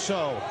low,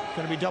 so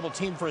going to be double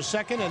teamed for a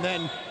second, and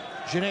then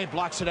Janae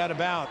blocks it out of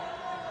bounds.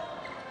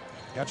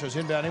 Gacho's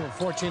inbounding with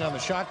 14 on the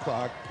shot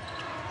clock.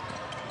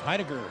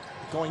 Heidegger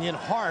going in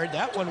hard.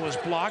 That one was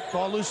blocked.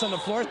 Ball loose on the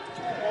floor.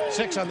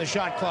 6 on the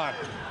shot clock.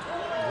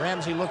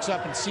 Ramsey looks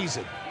up and sees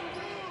it.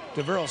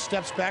 DeVerl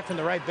steps back from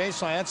the right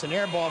baseline. That's an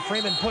air ball.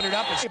 Freeman put it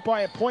up.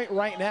 By a point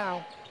right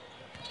now.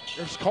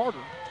 There's Carter,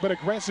 but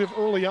aggressive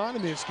early on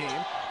in this game.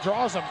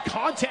 Draws him.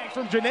 Contact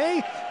from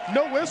Janae.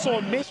 No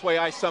whistle. This way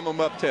I sum them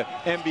up to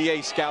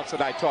NBA scouts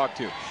that I talk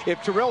to.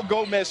 If Terrell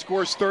Gomez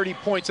scores 30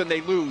 points and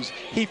they lose,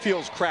 he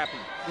feels crappy.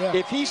 Yeah.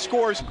 If he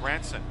scores...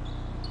 Granson.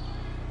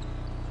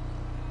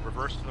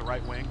 Reverse to the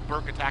right wing.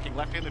 Burke attacking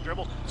left-handed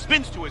dribble.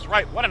 Spins to his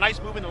right. What a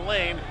nice move in the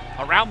lane.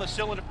 Around the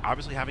cylinder.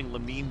 Obviously having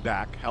Lamine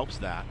back helps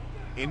that.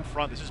 In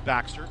front, this is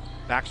Baxter.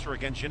 Baxter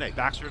against Janae.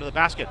 Baxter to the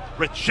basket.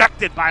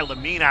 Rejected by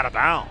Lamine out of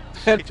bounds.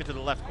 Gets it to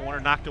the left corner,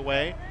 knocked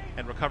away,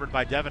 and recovered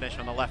by Devenish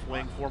on the left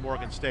wing for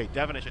Morgan State.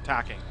 Devenish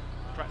attacking.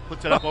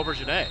 Puts it up over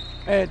Janae.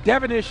 And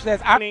Devenish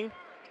says,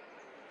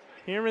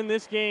 here in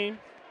this game,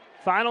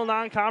 final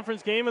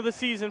non-conference game of the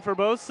season for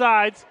both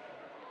sides.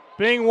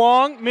 Bing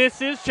Wong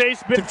misses.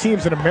 Chase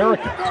teams in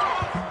America.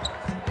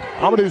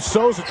 Amadou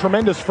So's a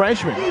tremendous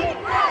freshman.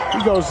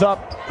 He goes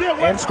up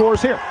and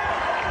scores here.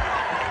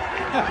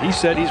 Yeah, he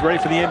said he's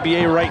ready for the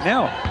NBA right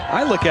now.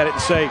 I look at it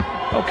and say,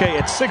 okay,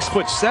 at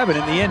 6'7" in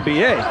the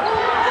NBA,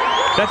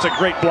 that's a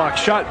great block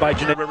shot by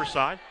Janae.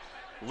 Riverside,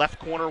 left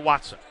corner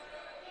Watson.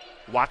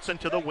 Watson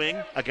to the wing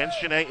against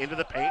Janae into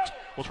the paint.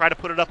 We'll try to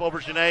put it up over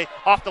Janae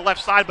off the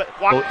left side, but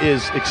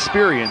is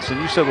experience, and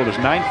you said, well, there's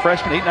 9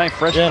 freshmen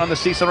on the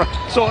season.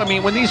 So I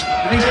mean, when these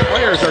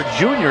players are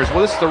juniors,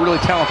 well, this is a really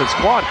talented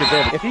squad because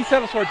they have. if he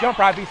settles for a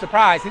jumper, I'd be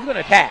surprised. He's going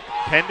to attack.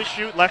 10 to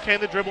shoot,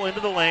 left-handed dribble into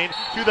the lane,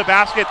 to the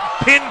basket,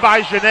 pinned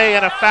by Janae,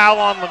 and a foul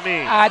on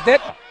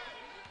Lamine.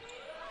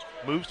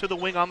 Moves to the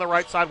wing on the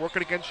right side,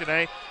 working against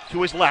Janae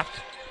to his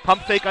left.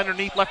 Pump fake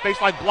underneath, left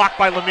baseline, blocked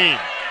by Lamine.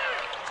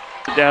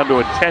 Down to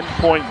a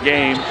 10-point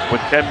game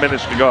with 10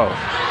 minutes to go.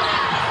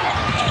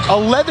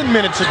 11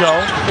 minutes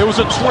ago, it was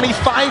a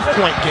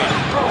 25-point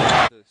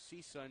game. The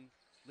CSUN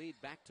lead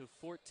back to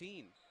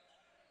 14.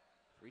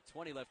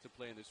 3:20 left to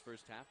play in this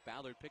first half.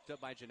 Ballard picked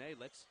up by Janae.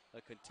 Let's a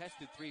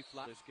contested 3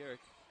 flat. Garrick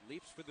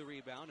leaps for the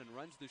rebound and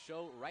runs the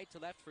show right to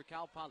left for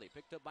Cal Poly.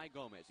 Picked up by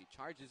Gomez. He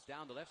charges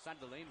down the left side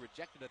of the lane,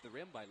 rejected at the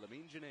rim by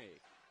Lamine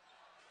Janae.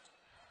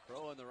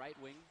 Pro on the right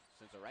wing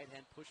sends a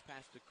right-hand push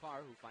pass to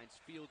Carr, who finds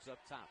Fields up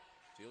top.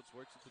 Fields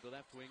works it to the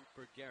left wing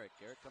for Garrick.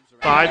 Garrick comes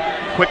around.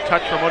 Side, quick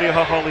touch from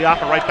Odiohoho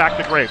Liapa, right back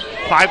to Graves.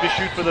 5 to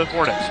shoot for the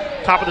Hornets.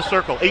 Top of the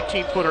circle,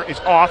 18-footer is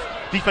off.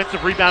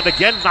 Defensive rebound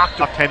again,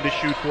 knocked up. 10 to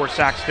shoot for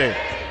Sac State.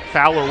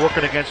 Fowler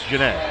working against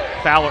Janae.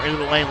 Fowler into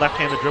the lane,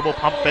 left-handed dribble,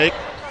 pump fake,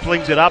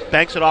 flings it up,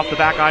 banks it off the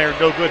back iron,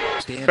 no good.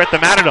 At the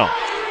Matador.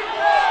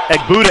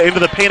 Egbuda into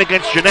the paint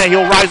against Janae.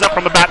 He'll rise up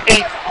from about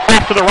 8,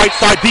 off to the right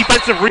side,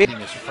 defensive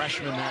rebound. As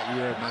freshmen that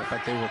year, as a matter of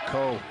fact, they were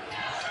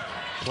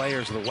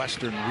co-players of the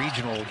Western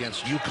Regional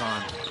against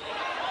UConn.